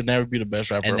that's why he would never be the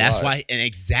best rapper. And that's why, and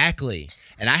exactly.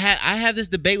 And I have this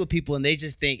debate with people, and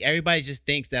everybody just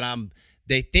thinks that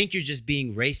they think you're just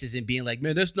being racist and being like,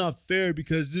 man, that's not fair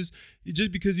because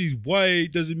just because he's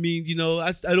white doesn't mean,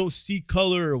 I don't see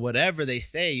color or whatever they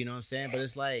say, you know what I'm saying? But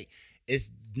it's like,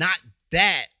 it's not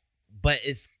that, but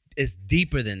it's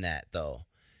deeper than that though.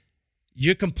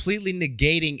 You're completely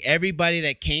negating everybody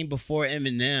that came before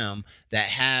Eminem that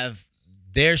have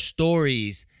their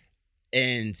stories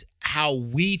and how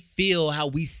we feel, how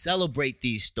we celebrate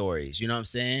these stories. You know what I'm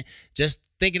saying? Just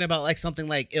thinking about like something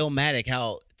like Illmatic,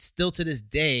 how still to this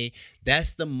day,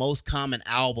 that's the most common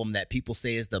album that people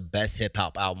say is the best hip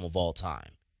hop album of all time.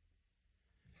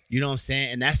 You know what I'm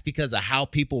saying? And that's because of how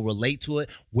people relate to it,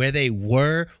 where they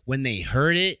were when they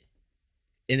heard it.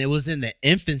 And it was in the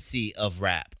infancy of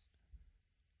rap.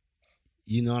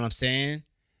 You know what I'm saying?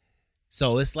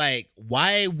 So it's like,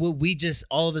 why would we just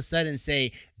all of a sudden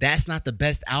say that's not the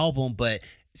best album, but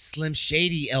Slim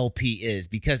Shady LP is?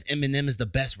 Because Eminem is the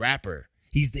best rapper.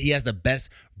 He has the best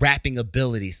rapping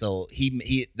ability, so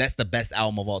he that's the best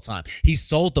album of all time. He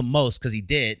sold the most because he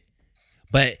did,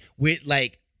 but with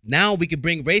like now we could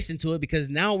bring race into it because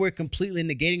now we're completely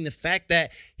negating the fact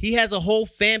that he has a whole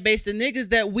fan base of niggas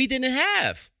that we didn't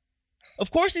have.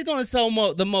 Of course, he's gonna sell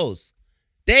the most.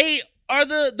 They are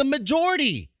the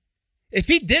majority. If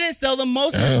he didn't sell the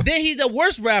most, then he's the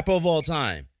worst rapper of all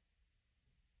time.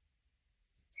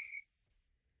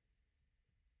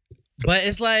 But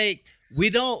it's like we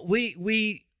don't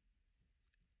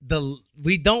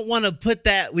want to put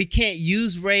that. We can't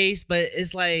use race, but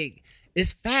it's like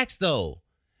it's facts though.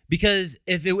 Because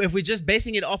if we're just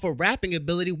basing it off of rapping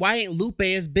ability, why ain't Lupe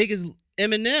as big as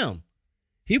Eminem?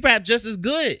 He rapped just as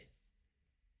good.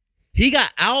 He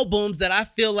got albums that I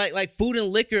feel like Food and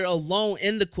Liquor alone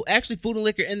in the Cool. Actually, Food and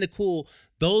Liquor in the Cool.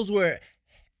 Those were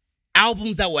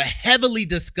albums that were heavily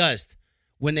discussed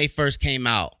when they first came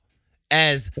out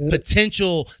as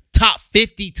potential top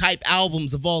 50 type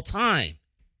albums of all time.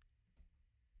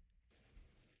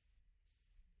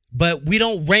 But we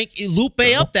don't rank Lupe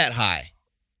up that high.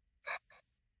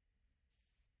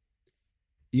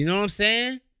 You know what I'm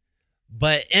saying?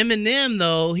 But Eminem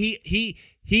though, he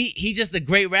just a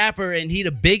great rapper and he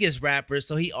the biggest rapper,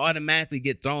 so he automatically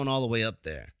get thrown all the way up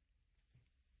there.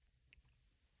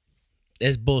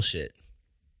 It's bullshit.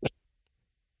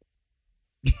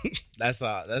 That's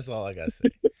all I gotta say.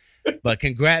 But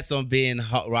congrats on being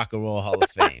Rock and Roll Hall of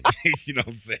Fame. You know what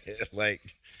I'm saying? Like,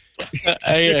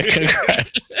 yeah,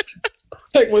 congrats.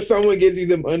 It's like when someone gives you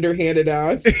them underhanded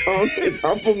ass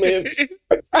compliments.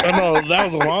 I know that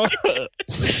was a long.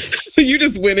 You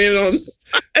just went in on.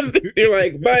 You're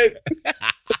like, but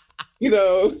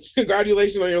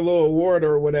congratulations on your little award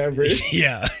or whatever.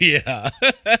 Yeah.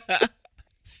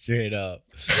 Straight up.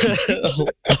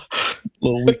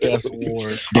 Little weak ass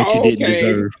award that you didn't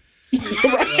deserve.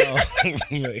 Oh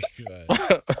my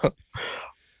God.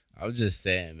 I'm just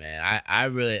saying, man. I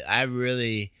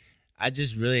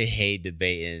just really hate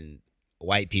debating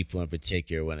white people in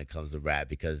particular when it comes to rap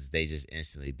because they just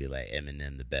instantly be like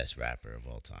Eminem the best rapper of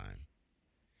all time.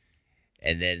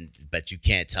 And then, but you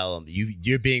can't tell them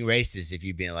you're being racist if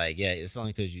you're being like, yeah, it's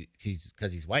only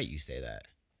because he's white. You say that.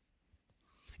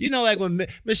 You know, like when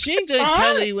Machine Gun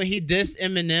Kelly, when he dissed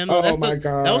Eminem,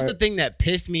 God. That was the thing that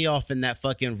pissed me off in that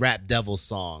fucking Rap Devil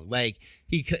song. Like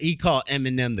he called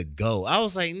Eminem the GOAT. I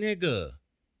was like, nigga,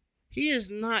 he is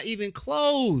not even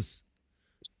close.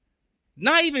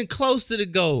 Not even close to the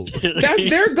GOAT. That's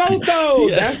their GOAT though.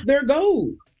 Yeah. That's their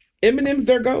GOAT. Eminem's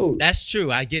their GOAT. That's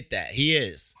true. I get that. He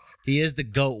is the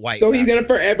GOAT white. So rapper. he's gonna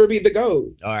forever be the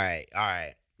GOAT. All right.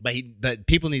 But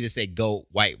people need to say GOAT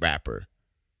white rapper.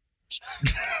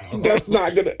 That's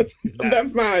not gonna.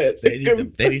 That's not it.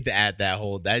 They need to add that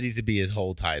whole. That needs to be his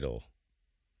whole title.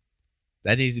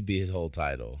 That needs to be his whole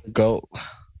title. Go.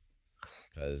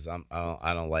 Because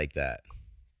I don't like that.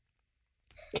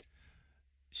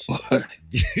 What?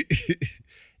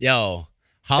 Yo,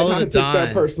 Hollow the took that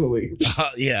Don. personally.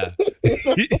 Yeah,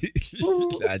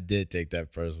 I did take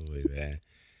that personally, man.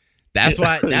 That's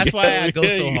why I go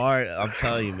so hard. I'm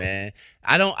telling you, man.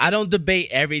 I don't debate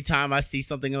every time I see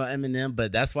something about Eminem,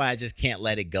 but that's why I just can't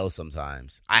let it go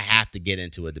sometimes. I have to get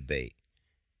into a debate.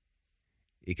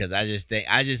 Because I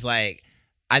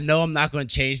know I'm not going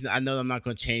to change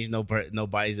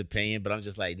nobody's opinion, but I'm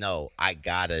just like, no, I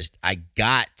got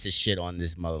to shit on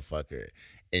this motherfucker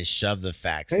and shove the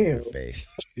facts in your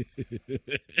face.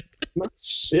 Not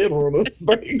shit on him.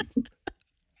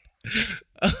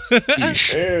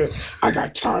 Man, I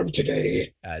got time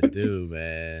today. I do,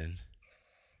 man.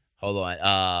 Hold on.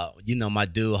 My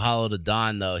dude Hollow the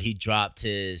Don though, he dropped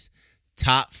his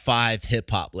top 5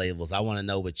 hip hop labels. I want to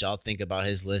know what y'all think about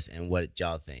his list and what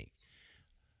y'all think.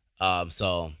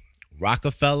 So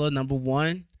Rockefeller number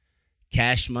 1,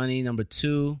 Cash Money number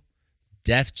 2,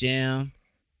 Def Jam,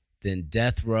 then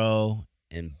Death Row,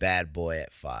 and Bad Boy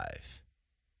at 5.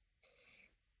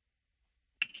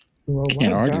 Well,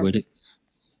 Can't argue with it.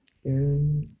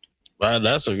 Wow,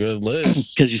 that's a good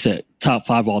list. Because you said top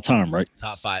 5 all time, right?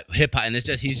 Top 5 hip hop, and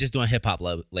he's just doing hip hop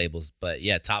labels, but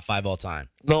yeah, top 5 all time.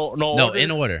 No, order?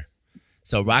 In order.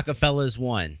 So Rockefeller is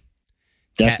 1,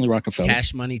 Definitely Rockefeller.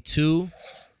 Cash Money 2,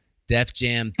 Def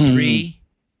Jam 3,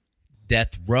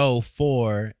 Death Row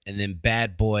 4, and then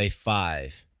Bad Boy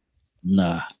 5.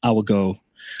 Nah,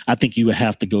 I think you would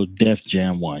have to go Def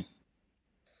Jam 1.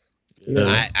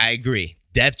 Yeah. I agree.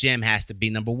 Def Jam has to be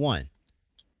number 1.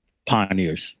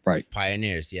 Pioneers, right?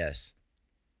 Pioneers, yes.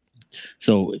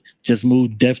 So just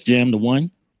move Def Jam to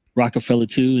 1, Rockefeller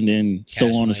 2, and then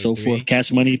so on and so forth.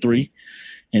 Cash Money 3,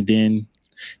 and then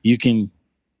you can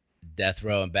Death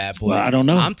Row and Bad Boy. Well, I don't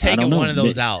know. I'm taking I don't know. one of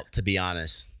those out, to be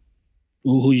honest.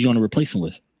 Who you gonna replace him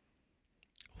with?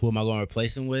 Who am I going to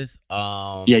replace him with?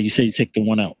 Yeah, you said you take the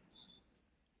one out.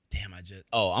 Damn,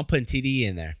 I'm putting TDE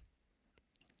in there.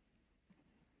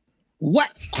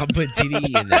 What? I'm putting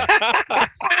TDE in there.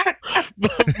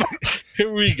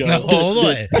 Here we go. No,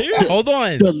 hold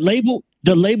on. The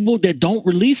label that don't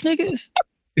release niggas.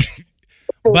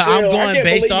 For But I'm real, I going can't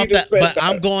based believe off you just that. said But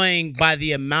I'm going by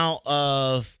the amount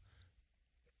of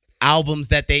albums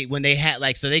that when they had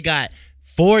like, so they got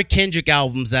 4 Kendrick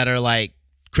albums that are like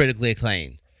critically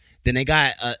acclaimed. Then they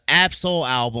got an Ab-Soul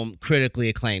album critically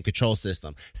acclaimed, Control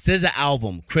System. SZA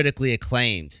album critically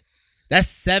acclaimed. That's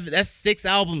 6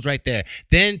 albums right there.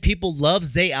 Then people love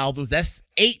Zay albums. That's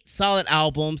 8 solid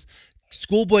albums.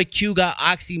 Schoolboy Q got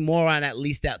Oxymoron at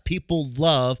least that people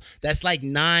love. That's like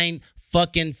 9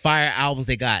 fucking fire albums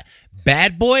they got.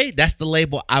 Bad Boy, that's the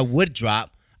label I would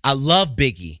drop. I love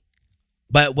Biggie.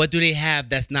 But what do they have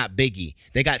that's not Biggie?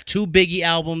 They got 2 Biggie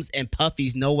albums and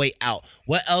Puffy's No Way Out.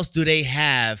 What else do they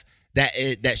have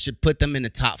that should put them in the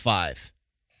top 5?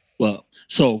 Well,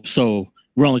 so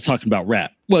we're only talking about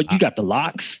rap. Well, you got the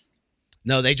Locks.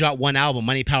 No, they dropped 1 album,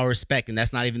 Money, Power, Respect, and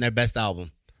that's not even their best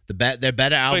album. Their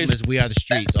better album is We Are the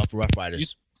Streets off of Rough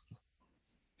Riders.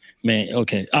 Man,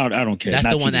 okay. I don't care. That's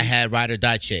Not the one TDE. that had Ride or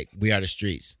Die Chick, We Are the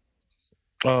Streets.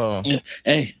 Oh,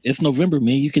 Hey, it's November,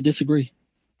 man. You could disagree.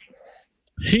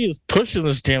 he is pushing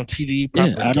this damn TDE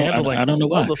Yeah, propaganda. I don't know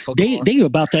why. They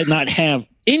about that not have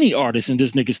any artists, and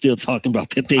this nigga still talking about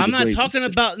that. I'm not talking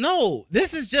about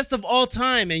this is just of all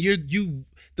time, and you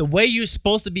the way you're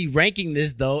supposed to be ranking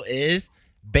this though is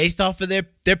based off of their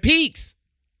peaks,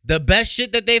 the best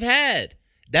shit that they've had.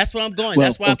 That's where I'm going. Well,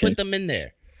 That's why okay. I put them in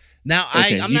there. Now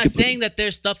Okay, I'm you not can saying that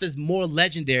their stuff is more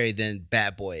legendary than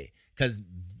Bad Boy because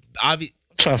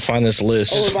Trying to find this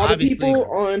list. Oh, of all the Obviously. people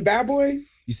on Bad Boy,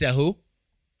 you said who?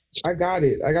 I got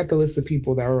it. I got the list of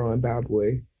people that were on Bad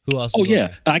Boy. Who else? Oh is on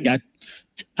yeah, there?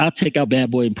 I'll take out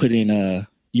Bad Boy and put in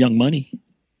Young Money.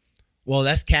 Well,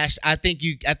 that's Cash. I think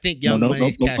Young Money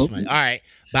is Cash Money. All right,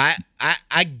 but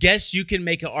I guess you can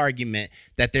make an argument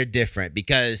that they're different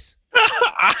because.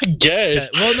 I guess.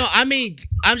 Well, no, I mean,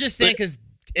 I'm just saying because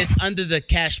it's under the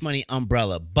Cash Money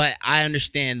umbrella. But I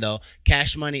understand though,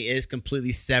 Cash Money is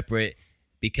completely separate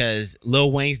because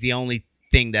Lil Wayne's the only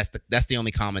thing that's the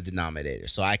only common denominator.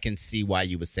 So I can see why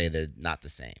you would say they're not the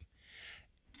same.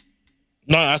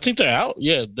 No, I think they're out.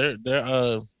 Yeah, they're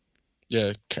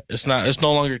yeah. It's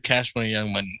no longer Cash Money,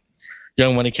 Young Money,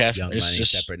 Young Money, Cash Young Money. It's Money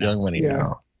just separate now. Young Money Yeah.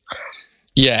 now.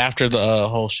 Yeah, after the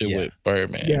whole shit Yeah. with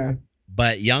Birdman. Yeah.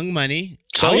 But Young Money,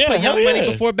 So, I would yeah, put hell Young Money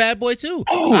yeah. before Bad Boy too.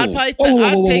 Oh, I'd probably whoa,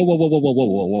 I'd take whoa,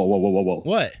 whoa.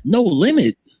 what? No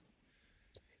Limit.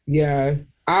 Yeah.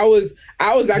 I was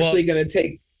actually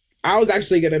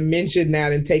gonna mention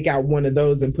that and take out one of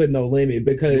those and put No Limit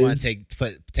because You want to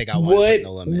take out one? and put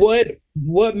No Limit.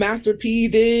 what Master P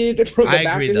did from the I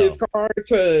back agree, of his though. car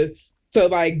to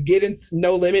like get into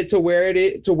No Limit to where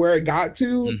it got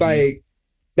to, Mhm. like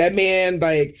that man,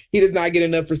 like he does not get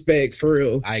enough respect for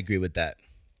real. I agree with that.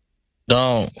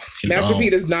 Don't. Master P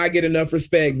does not get enough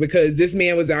respect because this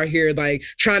man was out here like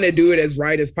trying to do it as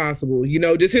right as possible. You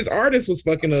know, just his artist was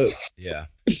fucking up. Yeah.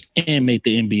 And made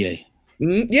the NBA.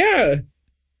 Yeah,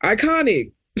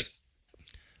 iconic.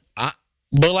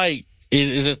 But like,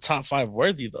 is it top 5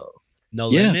 worthy though? No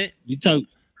Yeah. Limit. You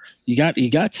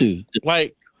got to.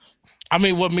 Like, I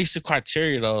mean, what meets the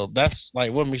criteria though? That's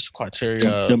like what meets the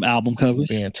criteria Them album covers.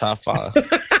 being top 5.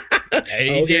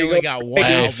 AJ here you only go. got one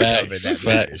Hey, album cover facts, that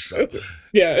facts. matters.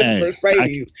 Yeah, Hey,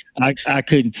 Mercedes. I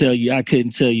couldn't tell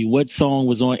you what song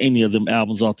was on any of them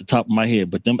albums off the top of my head,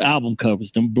 but them album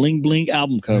covers, them bling bling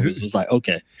album covers was like,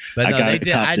 okay. But I no, gotta they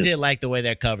did. cop I this. did like the way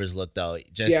their covers looked though.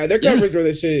 Just Yeah, their covers were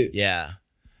the shit. yeah,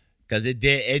 because it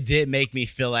did make me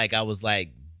feel like I was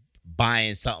like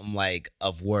buying something like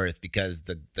of worth because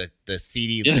the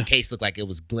CD Yeah. the case looked like it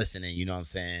was glistening. You know what I'm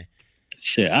saying?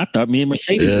 Shit, I thought me and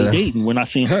Mercedes Yeah. were dating when I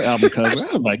seen her album cover.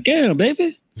 I was like, damn,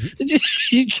 baby.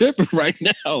 You tripping right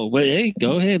now. But hey,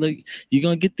 go ahead. Like, you're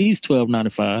gonna get these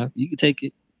 $12.95. You can take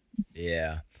it.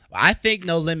 Yeah. I think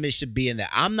No Limit should be in there.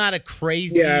 I'm not a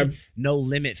crazy Yeah. No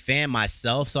Limit fan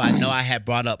myself, so I know I had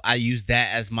brought up. I used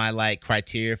that as my like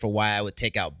criteria for why I would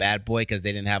take out Bad Boy because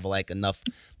they didn't have like enough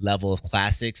level of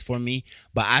classics for me.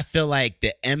 But I feel like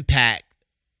the impact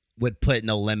would put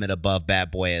No Limit above Bad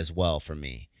Boy as well for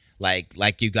me. Like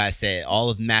you guys said,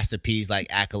 all of Master P's like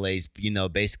accolades, you know,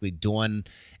 basically doing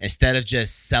instead of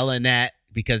just selling that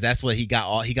because that's what he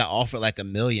got. He got offered like $1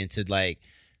 million to like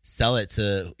sell it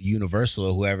to Universal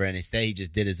or whoever, and instead he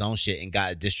just did his own shit and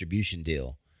got a distribution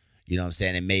deal. You know what I'm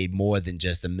saying? And made more than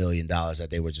just $1 million that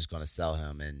they were just going to sell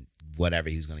him and whatever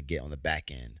he was going to get on the back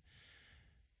end.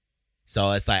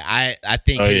 So it's like I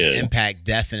think Oh, his yeah. impact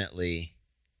definitely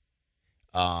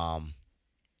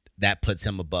that puts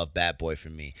him above Bad Boy for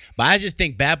me. But I just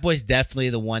think Bad Boy's definitely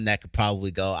the one that could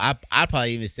probably go. I'd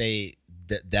probably even say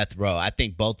Death Row. I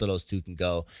think both of those two can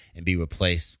go and be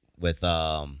replaced with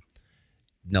No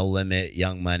Limit,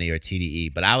 Young Money, or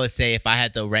TDE. But I would say if I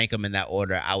had to rank them in that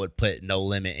order, I would put No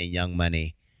Limit and Young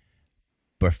Money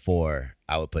before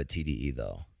I would put TDE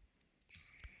though.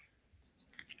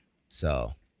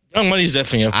 So Young Money's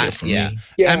definitely up there for yeah. me.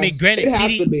 Yeah, I mean, granted, it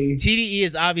has to be. TDE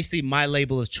is obviously my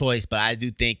label of choice, but I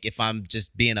do think if I'm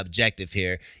just being objective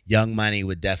here, Young Money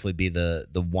would definitely be the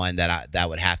one that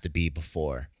would have to be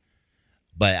before.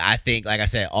 But I think, like I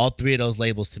said, all three of those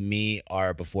labels to me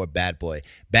are before Bad Boy.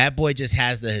 Bad Boy just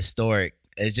has the historic.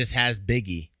 It just has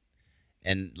Biggie,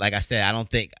 and like I said, I don't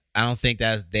think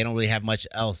that they don't really have much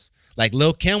else. Like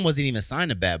Lil Kim wasn't even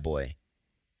signed to Bad Boy.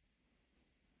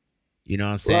 You know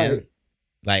what I'm saying? Right.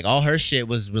 Like all her shit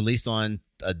was released on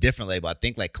a different label. I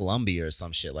think like Columbia or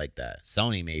some shit like that.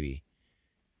 Sony maybe.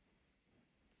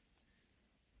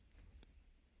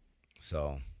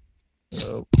 So.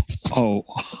 Oh,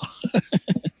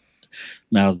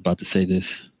 man, I was about to say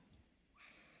this.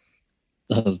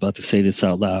 I was about to say this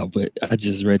out loud, but I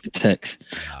just read the text.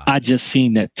 I just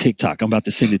seen that TikTok. I'm about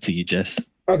to send it to you, Jess.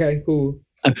 Okay, cool.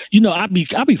 You know, I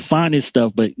be finding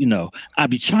stuff, but you know, I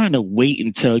be trying to wait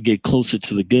until I get closer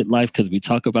to the good life because we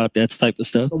talk about that type of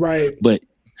stuff. Right. But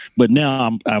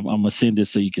now I'm gonna send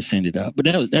this so you can send it out. But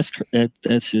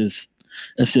that's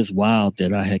just wild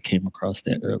that I had came across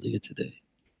that earlier today.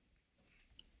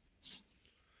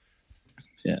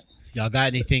 Yeah. Y'all got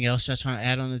anything else y'all trying to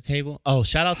add on the table? Oh,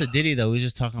 shout out to Diddy though. We were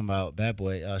just talking about Bad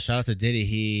Boy. Shout out to Diddy.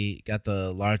 He got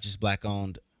the largest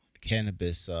black-owned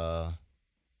cannabis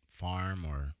farm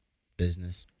or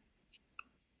business.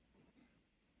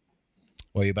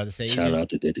 What are you about to say? Shout EJ? out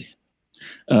to Diddy.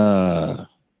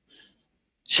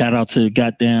 Shout out to the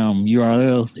goddamn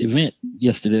URL event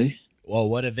yesterday. Well,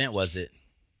 what event was it?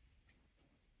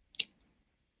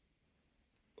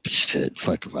 Shit,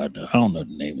 fuck if I know. I don't know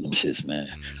the name of them shits, man.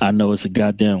 I know it's a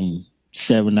goddamn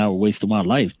 7-hour waste of my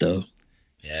life, though.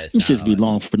 Yeah, Them shits be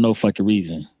long for no fucking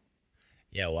reason.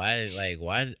 Yeah, why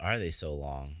are they so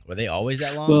long? Were they always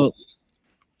that long? Well,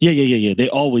 yeah. They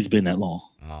always been that long.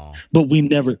 Oh. But we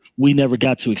never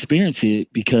got to experience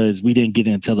it because we didn't get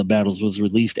it until the battles was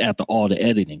released after all the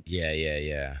editing.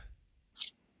 Yeah.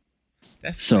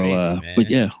 That's So crazy, man. but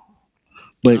yeah.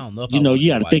 I But don't know if you I know, wanna you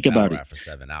gotta watch think battle about it. rap for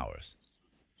 7 hours.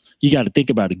 You got to think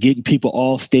about it. Getting people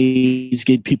off stage,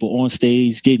 getting people on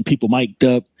stage, getting people mic'd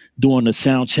up, doing the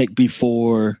sound check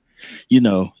before. You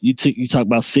know, you talk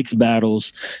about 6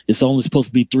 battles. It's only supposed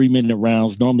to be 3-minute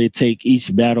rounds. Normally, it take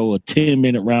each battle a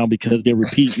 10-minute round because they're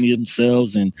repeating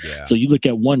themselves. And so you look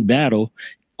at one battle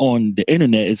on the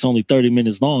internet, it's only 30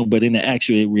 minutes long, but in the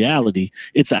actual reality,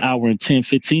 it's an hour and 10,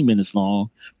 15 minutes long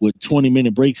with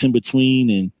 20-minute breaks in between.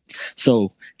 And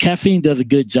so Caffeine does a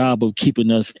good job of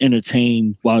keeping us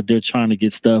entertained while they're trying to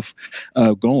get stuff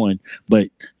going. But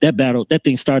that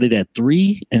thing started at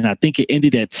 3 and I think it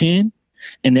ended at 10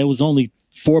 and there was only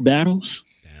 4 battles.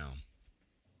 Damn.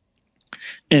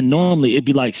 And normally it'd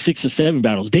be like 6 or 7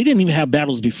 battles. They didn't even have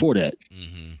battles before that.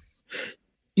 Mm-hmm.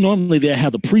 Normally they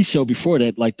have the pre-show before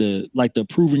that, like the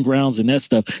proving grounds and that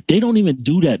stuff. They don't even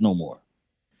do that no more.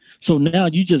 So now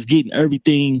you just getting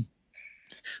everything.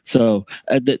 So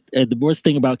the worst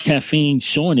thing about Caffeine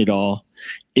showing it all,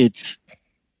 it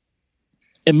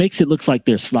makes it look like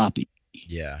they're sloppy.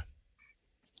 Yeah.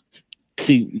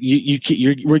 See,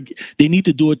 they need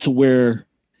to do it to where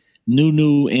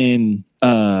Nunu and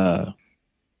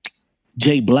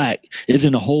Jay Black is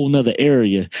in a whole nother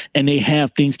area and they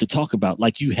have things to talk about.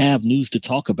 Like you have news to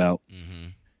talk about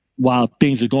while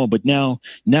things are going. But now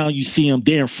you see them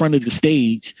there in front of the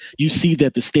stage. You see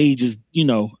that the stage is, you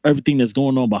know, everything that's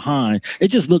going on behind. It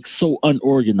just looks so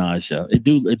unorganized, yo. It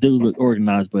do look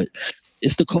organized, but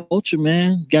it's the culture,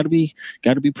 man. Gotta be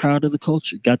proud of the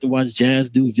culture. Got to watch Jazz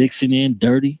do Vixen in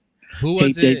Dirty. Who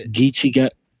was it? That Geechee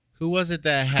got. Who was it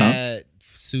that had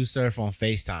Sue Surf on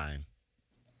FaceTime?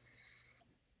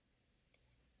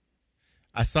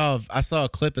 I saw a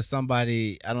clip of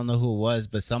somebody, I don't know who it was,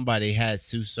 but somebody had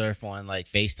Sue Surf on like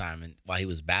FaceTime while he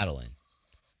was battling.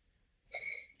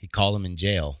 He called him in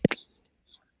jail.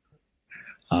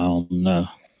 I don't know.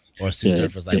 Or Sue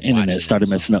Surf was like the internet started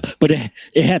messing up. But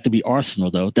it had to be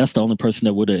Arsenal though. That's the only person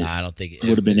that would have. Nah, I don't think it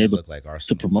would have been able look like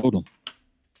to promote him.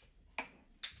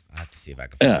 I have to see if I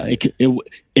can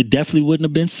find it definitely wouldn't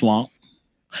have been Swamp.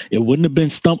 It wouldn't have been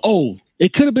Stump. Oh,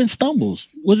 it could have been Stumbles.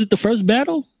 Was it the first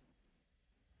battle?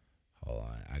 Hold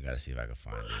on, I gotta see if I can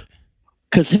find it.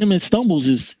 Because him and Stumbles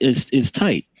is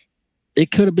tight.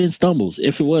 It could have been Stumbles.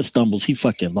 If it was Stumbles, he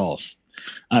fucking lost.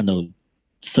 I know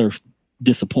Surf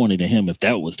disappointed in him if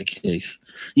that was the case.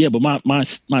 Yeah, but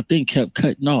my thing kept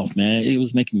cutting off, man. It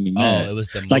was making me mad. Oh, it was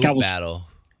the Mook Like, I was- battle.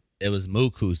 It was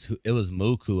Mook who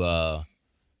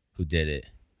did it.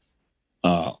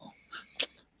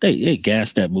 They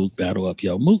gassed that Mook battle up,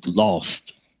 yo. Mook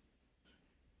lost.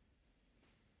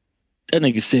 That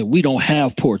nigga said, we don't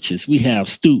have porches, we have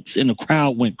stoops, and the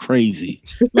crowd went crazy.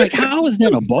 Like, how is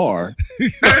that a bar?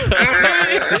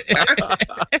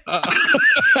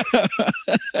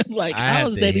 Like, I how have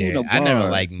is to that hear even a it. bar? I never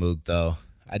liked Mook though.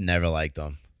 I never liked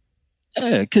him.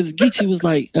 Yeah, because Geechee was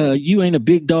like, you ain't a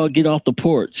big dog, get off the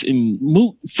porch. And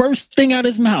Mook, first thing out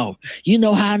his mouth, you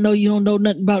know how I know you don't know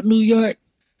nothing about New York?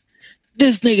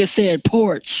 This nigga said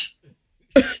porch.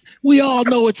 We all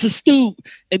know it's a stoop.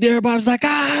 And everybody was like,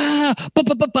 Don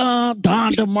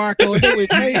DeMarco. And they were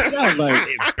crazy. I was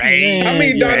like, man, I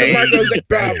mean, Don yeah. DeMarco's like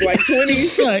dropped like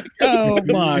 20. Like, oh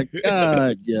my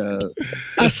God, yo.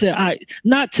 I said,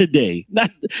 not today.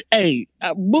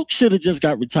 Mook should have just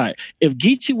got retired. If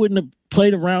Geechee wouldn't have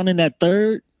played around in that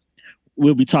third,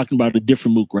 we'll be talking about a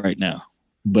different Mook right now.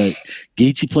 But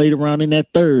Geechee played around in that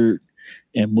third,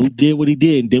 and Mook did what he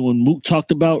did. And then when Mook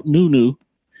talked about Nunu,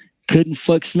 couldn't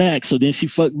fuck Smack, so then she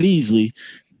fucked Beasley.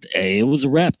 Hey, it was a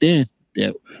wrap then.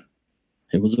 Yeah,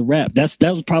 it was a wrap. That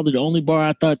was probably the only bar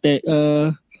I thought that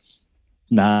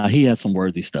nah, he had some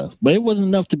worthy stuff. But it wasn't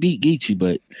enough to beat Geechee,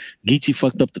 but Geechee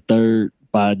fucked up the third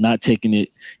by not taking it.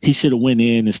 He should have went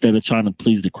in instead of trying to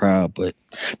please the crowd. But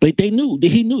he knew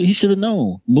he should have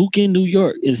known. Mook in New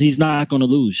York he's not gonna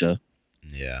lose, yo.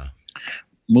 Yeah.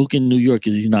 Mook in New York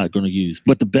he's not going to use.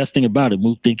 But the best thing about it,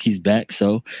 Mook think he's back,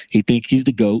 so he think he's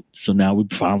the GOAT. So now we're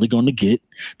finally going to get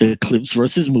the Clips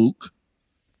versus Mook.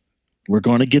 We're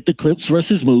going to get the Clips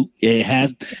versus Mook. It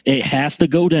has to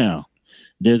go down.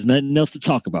 There's nothing else to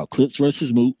talk about. Clips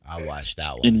versus Mook, I watched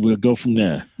that one. and we'll go from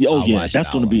there. Oh I'll yeah, watch that's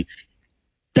that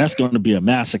going to be a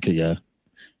massacre, yeah.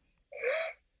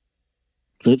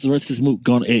 Clips versus Mook,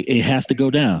 it has to go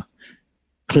down.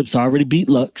 Clips already beat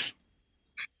Lux.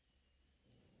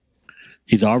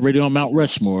 He's already on Mount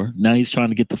Rushmore. Now he's trying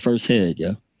to get the first head,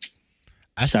 yeah.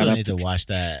 I Shout still out need to watch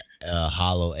that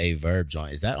Hollow A Verb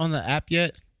joint. Is that on the app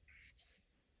yet?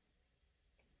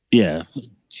 Yeah.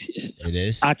 It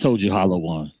is. I told you Hollow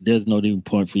won. There's no even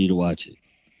point for you to watch it.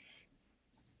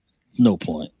 No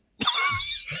point.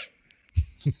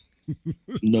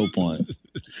 No point.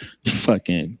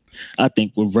 Fucking, I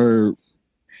think with Verb,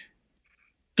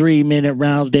 3-minute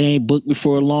rounds, they ain't booked me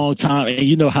for a long time. And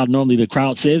you know how normally the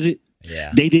crowd says it?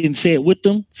 Yeah. They didn't say it with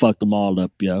them. Fuck them all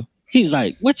up, yo. He's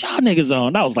like, what y'all niggas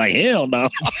on? I was like, hell no.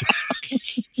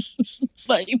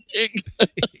 Like,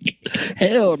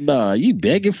 hell no. You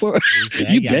begging for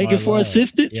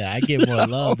assistance? Yeah, I get more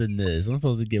love than this. I'm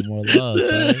supposed to get more love,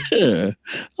 son. Yeah.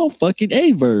 I'm fucking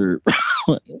a Verb.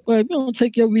 Well, if you don't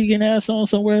take your vegan ass on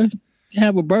somewhere,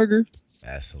 have a burger.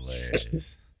 That's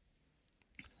hilarious.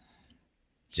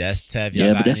 Jess, Tev,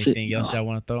 y'all got anything else y'all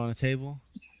want to throw on the table?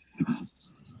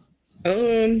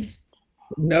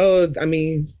 No, I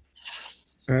mean,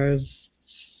 I'm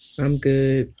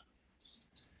good.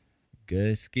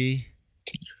 Good, Ski?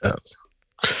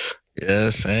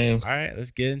 Yeah, same. All right, let's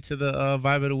get into the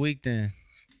vibe of the week then.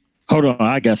 Hold on,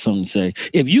 I got something to say.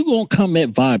 If you gonna come at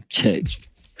vibe check,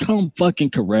 come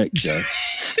fucking correct, Joe.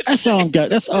 That's all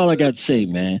I got to say,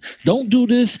 man. Don't do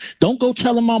this. Don't go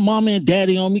telling my mama and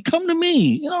daddy on me. Come to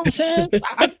me. You know what I'm saying?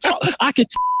 I could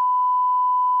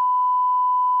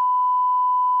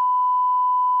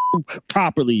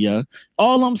properly, yeah.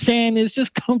 All I'm saying is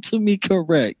just come to me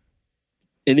correct.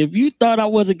 And if you thought I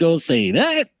wasn't gonna say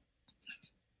that,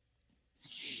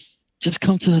 just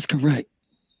come to us correct.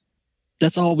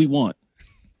 That's all we want.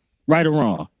 Right or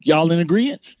wrong? Y'all in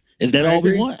agreement? Is that all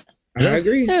we want? I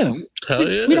agree. Yeah. Hell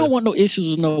yeah. We don't want no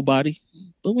issues with nobody.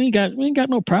 But we ain't got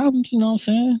no problems, you know what I'm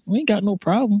saying? We ain't got no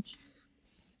problems.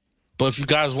 But if you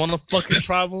guys want a fucking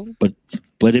problem,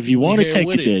 But if you want to here take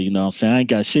with it there, you know what I'm saying? I ain't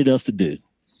got shit else to do.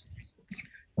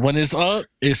 when it's up,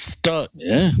 it's stuck.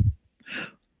 Yeah.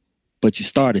 But you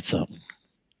started something.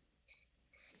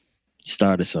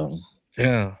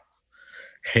 Yeah.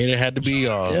 Hater had to be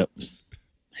y'all. Yep.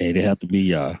 Hey, they have to be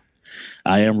y'all.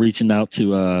 I am reaching out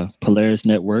to Polaris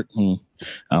Network.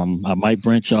 I might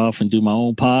branch off and do my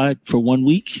own pod for 1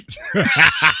 week.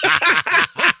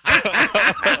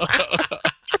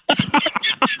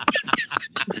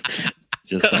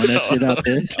 Just throwing that shit out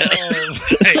there. Oh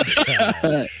my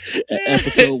God.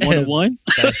 Episode 101.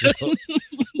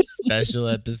 Special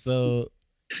episode.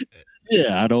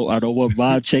 Yeah, I don't want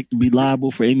Vibe Check to be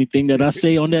liable for anything that I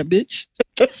say on that bitch.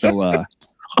 So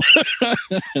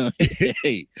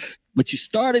hey, but you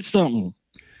started something.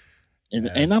 And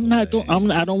That's I'm not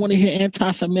going. I don't want to hear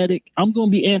anti-Semitic. I'm going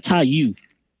to be anti-you.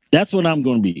 That's what I'm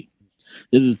going to be.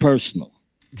 This is personal.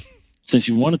 Since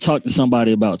you want to talk to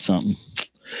somebody about something,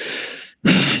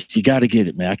 you got to get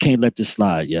it, man. I can't let this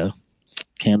slide, yo.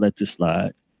 Can't let this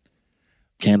slide.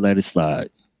 Can't let it slide.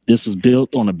 This was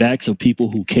built on the backs of people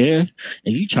who care,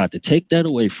 and you tried to take that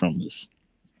away from us.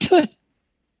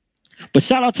 But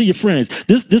shout out to your friends.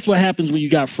 This what happens when you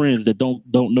got friends that don't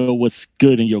know what's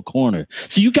good in your corner.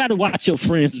 So you got to watch your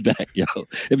friends back, yo.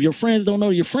 If your friends don't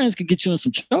know, your friends could get you in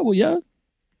some trouble, yo.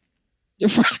 Your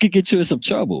friends could get you in some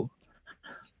trouble.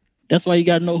 That's why you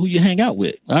got to know who you hang out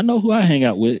with. I know who I hang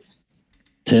out with.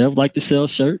 Tev like to sell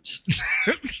shirts.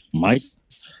 Mike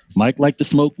like to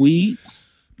smoke weed.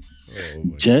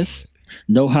 Jess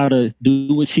know how to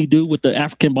do what she do with the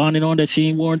African bonnet on that she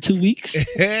ain't worn in 2 weeks.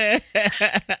 You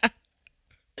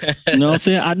know what I'm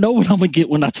saying? I know what I'm gonna get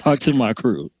when I talk to my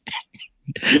crew.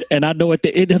 And I know at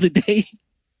the end of the day,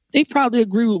 they probably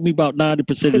agree with me about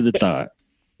 90% of the time.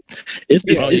 It's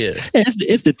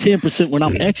the 10% when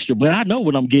I'm extra, but I know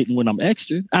what I'm getting when I'm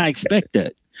extra. I expect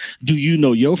that. Do you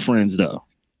know your friends though?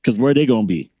 Because where they gonna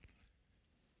be?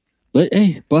 But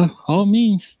hey, by all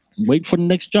means, I'm waiting for the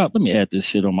next drop. Let me add this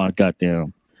shit on my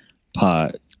goddamn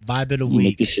pod. Vibe of the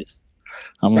week.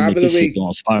 I'm gonna make this shit go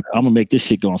on Spotify. I'm gonna make this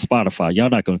shit go on Spotify. Y'all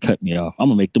not gonna cut me off. I'm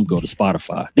gonna make them go to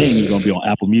Spotify. They ain't even gonna be on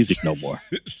Apple Music no more.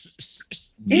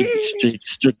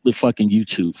 Strictly fucking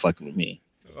YouTube fucking with me.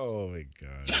 Oh my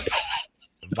god.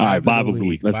 All right, Vibe of the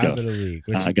week. Let's go. Vibe of the week.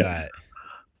 What you got?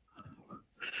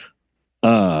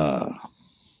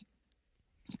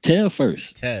 Tev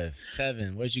first.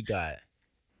 Tevin, what you got?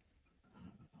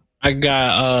 I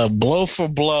got Blow for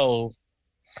Blow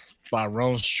by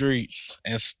Rome Streets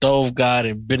and Stove God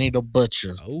and Benny the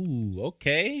Butcher. Oh,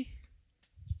 okay.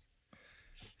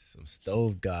 Some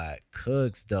Stove God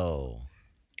cooks though.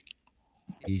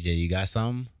 EJ, you got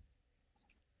something?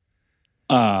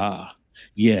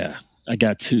 Yeah, I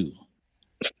got two.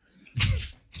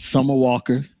 Summer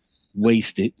Walker,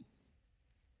 Wasted.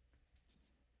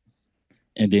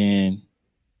 And then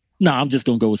I'm just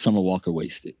gonna go with Summer Walker,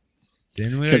 Wasted.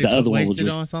 Didn't we already put Wasted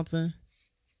on something?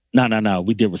 No.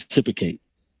 We did Reciprocate.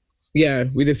 Yeah,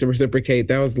 we did Reciprocate.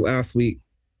 That was last week.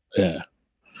 Yeah,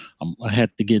 I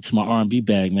had to get to my R&B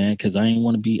bag, man, because I ain't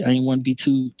want to be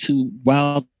too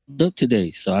wild up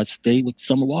today. So I stayed with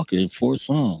Summer Walker in 4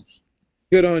 songs.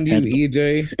 Good on you,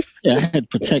 EJ. Yeah, I had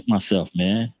to protect myself,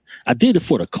 man. I did it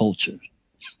for the culture.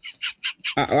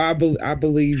 I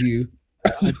believe you.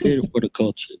 I did it for the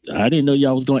culture. I didn't know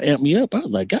y'all was gonna amp me up. I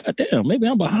was like, God damn, maybe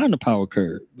I'm behind the power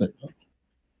curve. But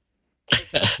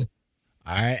all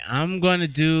right, I'm gonna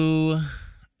do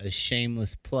a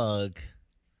shameless plug.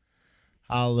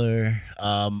 Holler,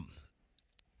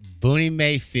 Booney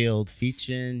Mayfield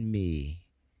featuring me.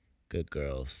 Good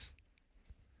girls.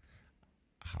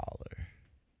 Holler.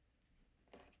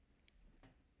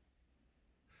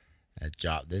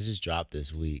 This just dropped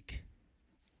this week.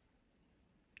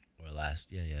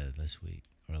 This week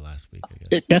or last week, I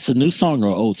guess. That's a new song or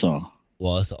an old song?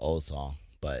 Well, it's an old song,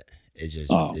 but it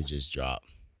just dropped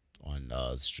on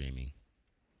streaming.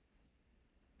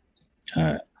 All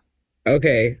right.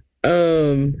 Okay.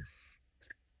 I'm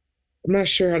not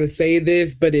sure how to say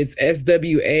this, but it's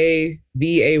SWAVAY.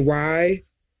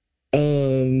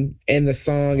 And the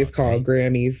song is called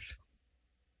Grammys.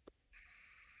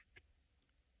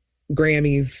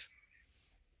 Grammys.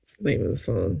 That's the name of the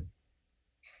song.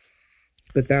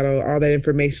 But all that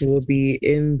information will be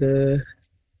in the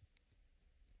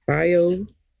bio,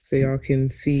 so y'all can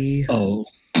see. Oh,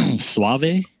 Suave?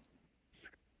 Yeah,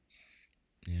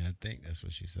 I think that's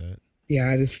what she said.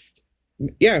 Yeah,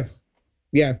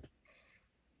 yeah.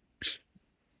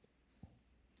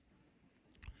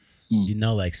 You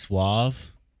know, like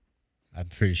Suave. I'm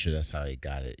pretty sure that's how he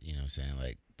got it. You know what I'm saying?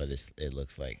 Like, but it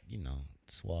looks like,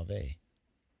 Suave.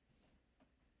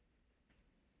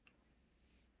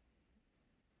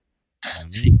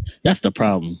 That's the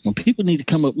problem. When people need to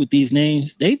come up with these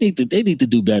names, they need to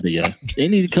do better, yeah. They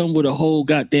need to come with a whole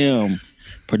goddamn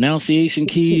pronunciation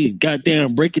key,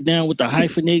 goddamn break it down with the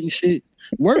hyphenating shit.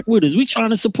 Work with us. We trying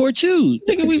to support you.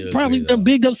 Nigga, we probably done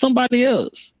bigged up somebody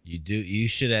else. You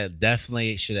should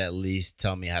definitely at least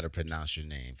tell me how to pronounce your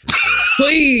name for sure.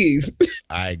 Please.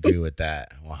 I agree with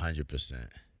that 100%.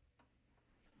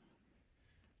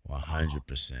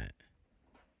 100%.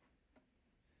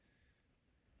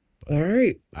 But, all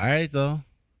right, though.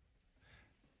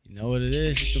 You know what it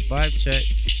is? It's the vibe check.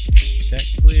 Check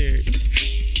cleared.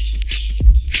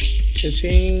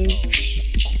 Cha-ching.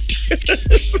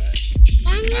 I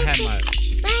had my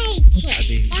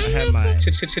I had my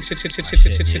Cha-ching.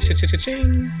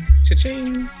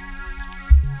 Cha-ching.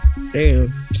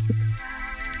 Damn.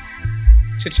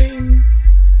 Cha-ching.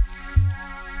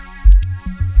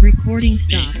 Recording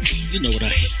stopped. You know what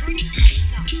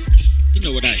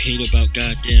I hate about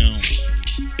goddamn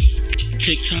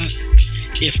TikTok?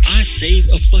 If I save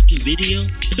a fucking video,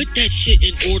 put that shit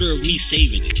in order of me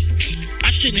saving it. I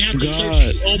shouldn't have to search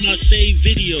through all my saved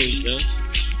videos, yo.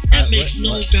 That makes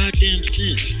no goddamn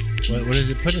sense. What does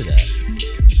it put it at?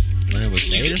 When it was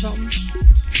made or something?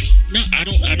 No, I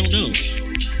don't know.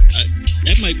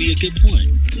 That might be a good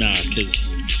point. Nah, because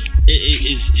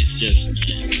it's just,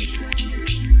 man.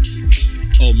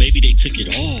 Oh, maybe they took it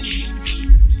off.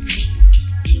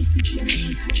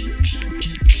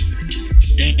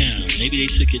 Damn, maybe they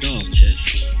took it off,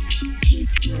 Jess.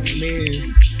 Oh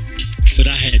man. But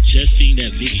I had just seen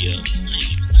that video. I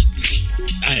ain't even like this.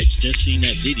 I had just seen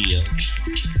that video.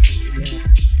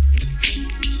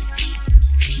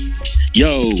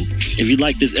 Yo, if you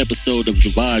like this episode of The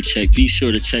Vibe Check, be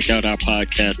sure to check out our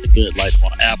podcast, The Good Life,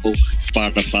 on Apple,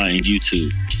 Spotify, and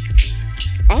YouTube.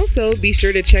 Also, be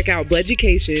sure to check out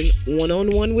Bledducation,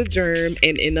 One-on-One with Germ,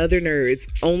 and In Other Nerds,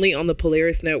 only on the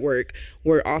Polaris Network,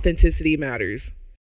 where authenticity matters.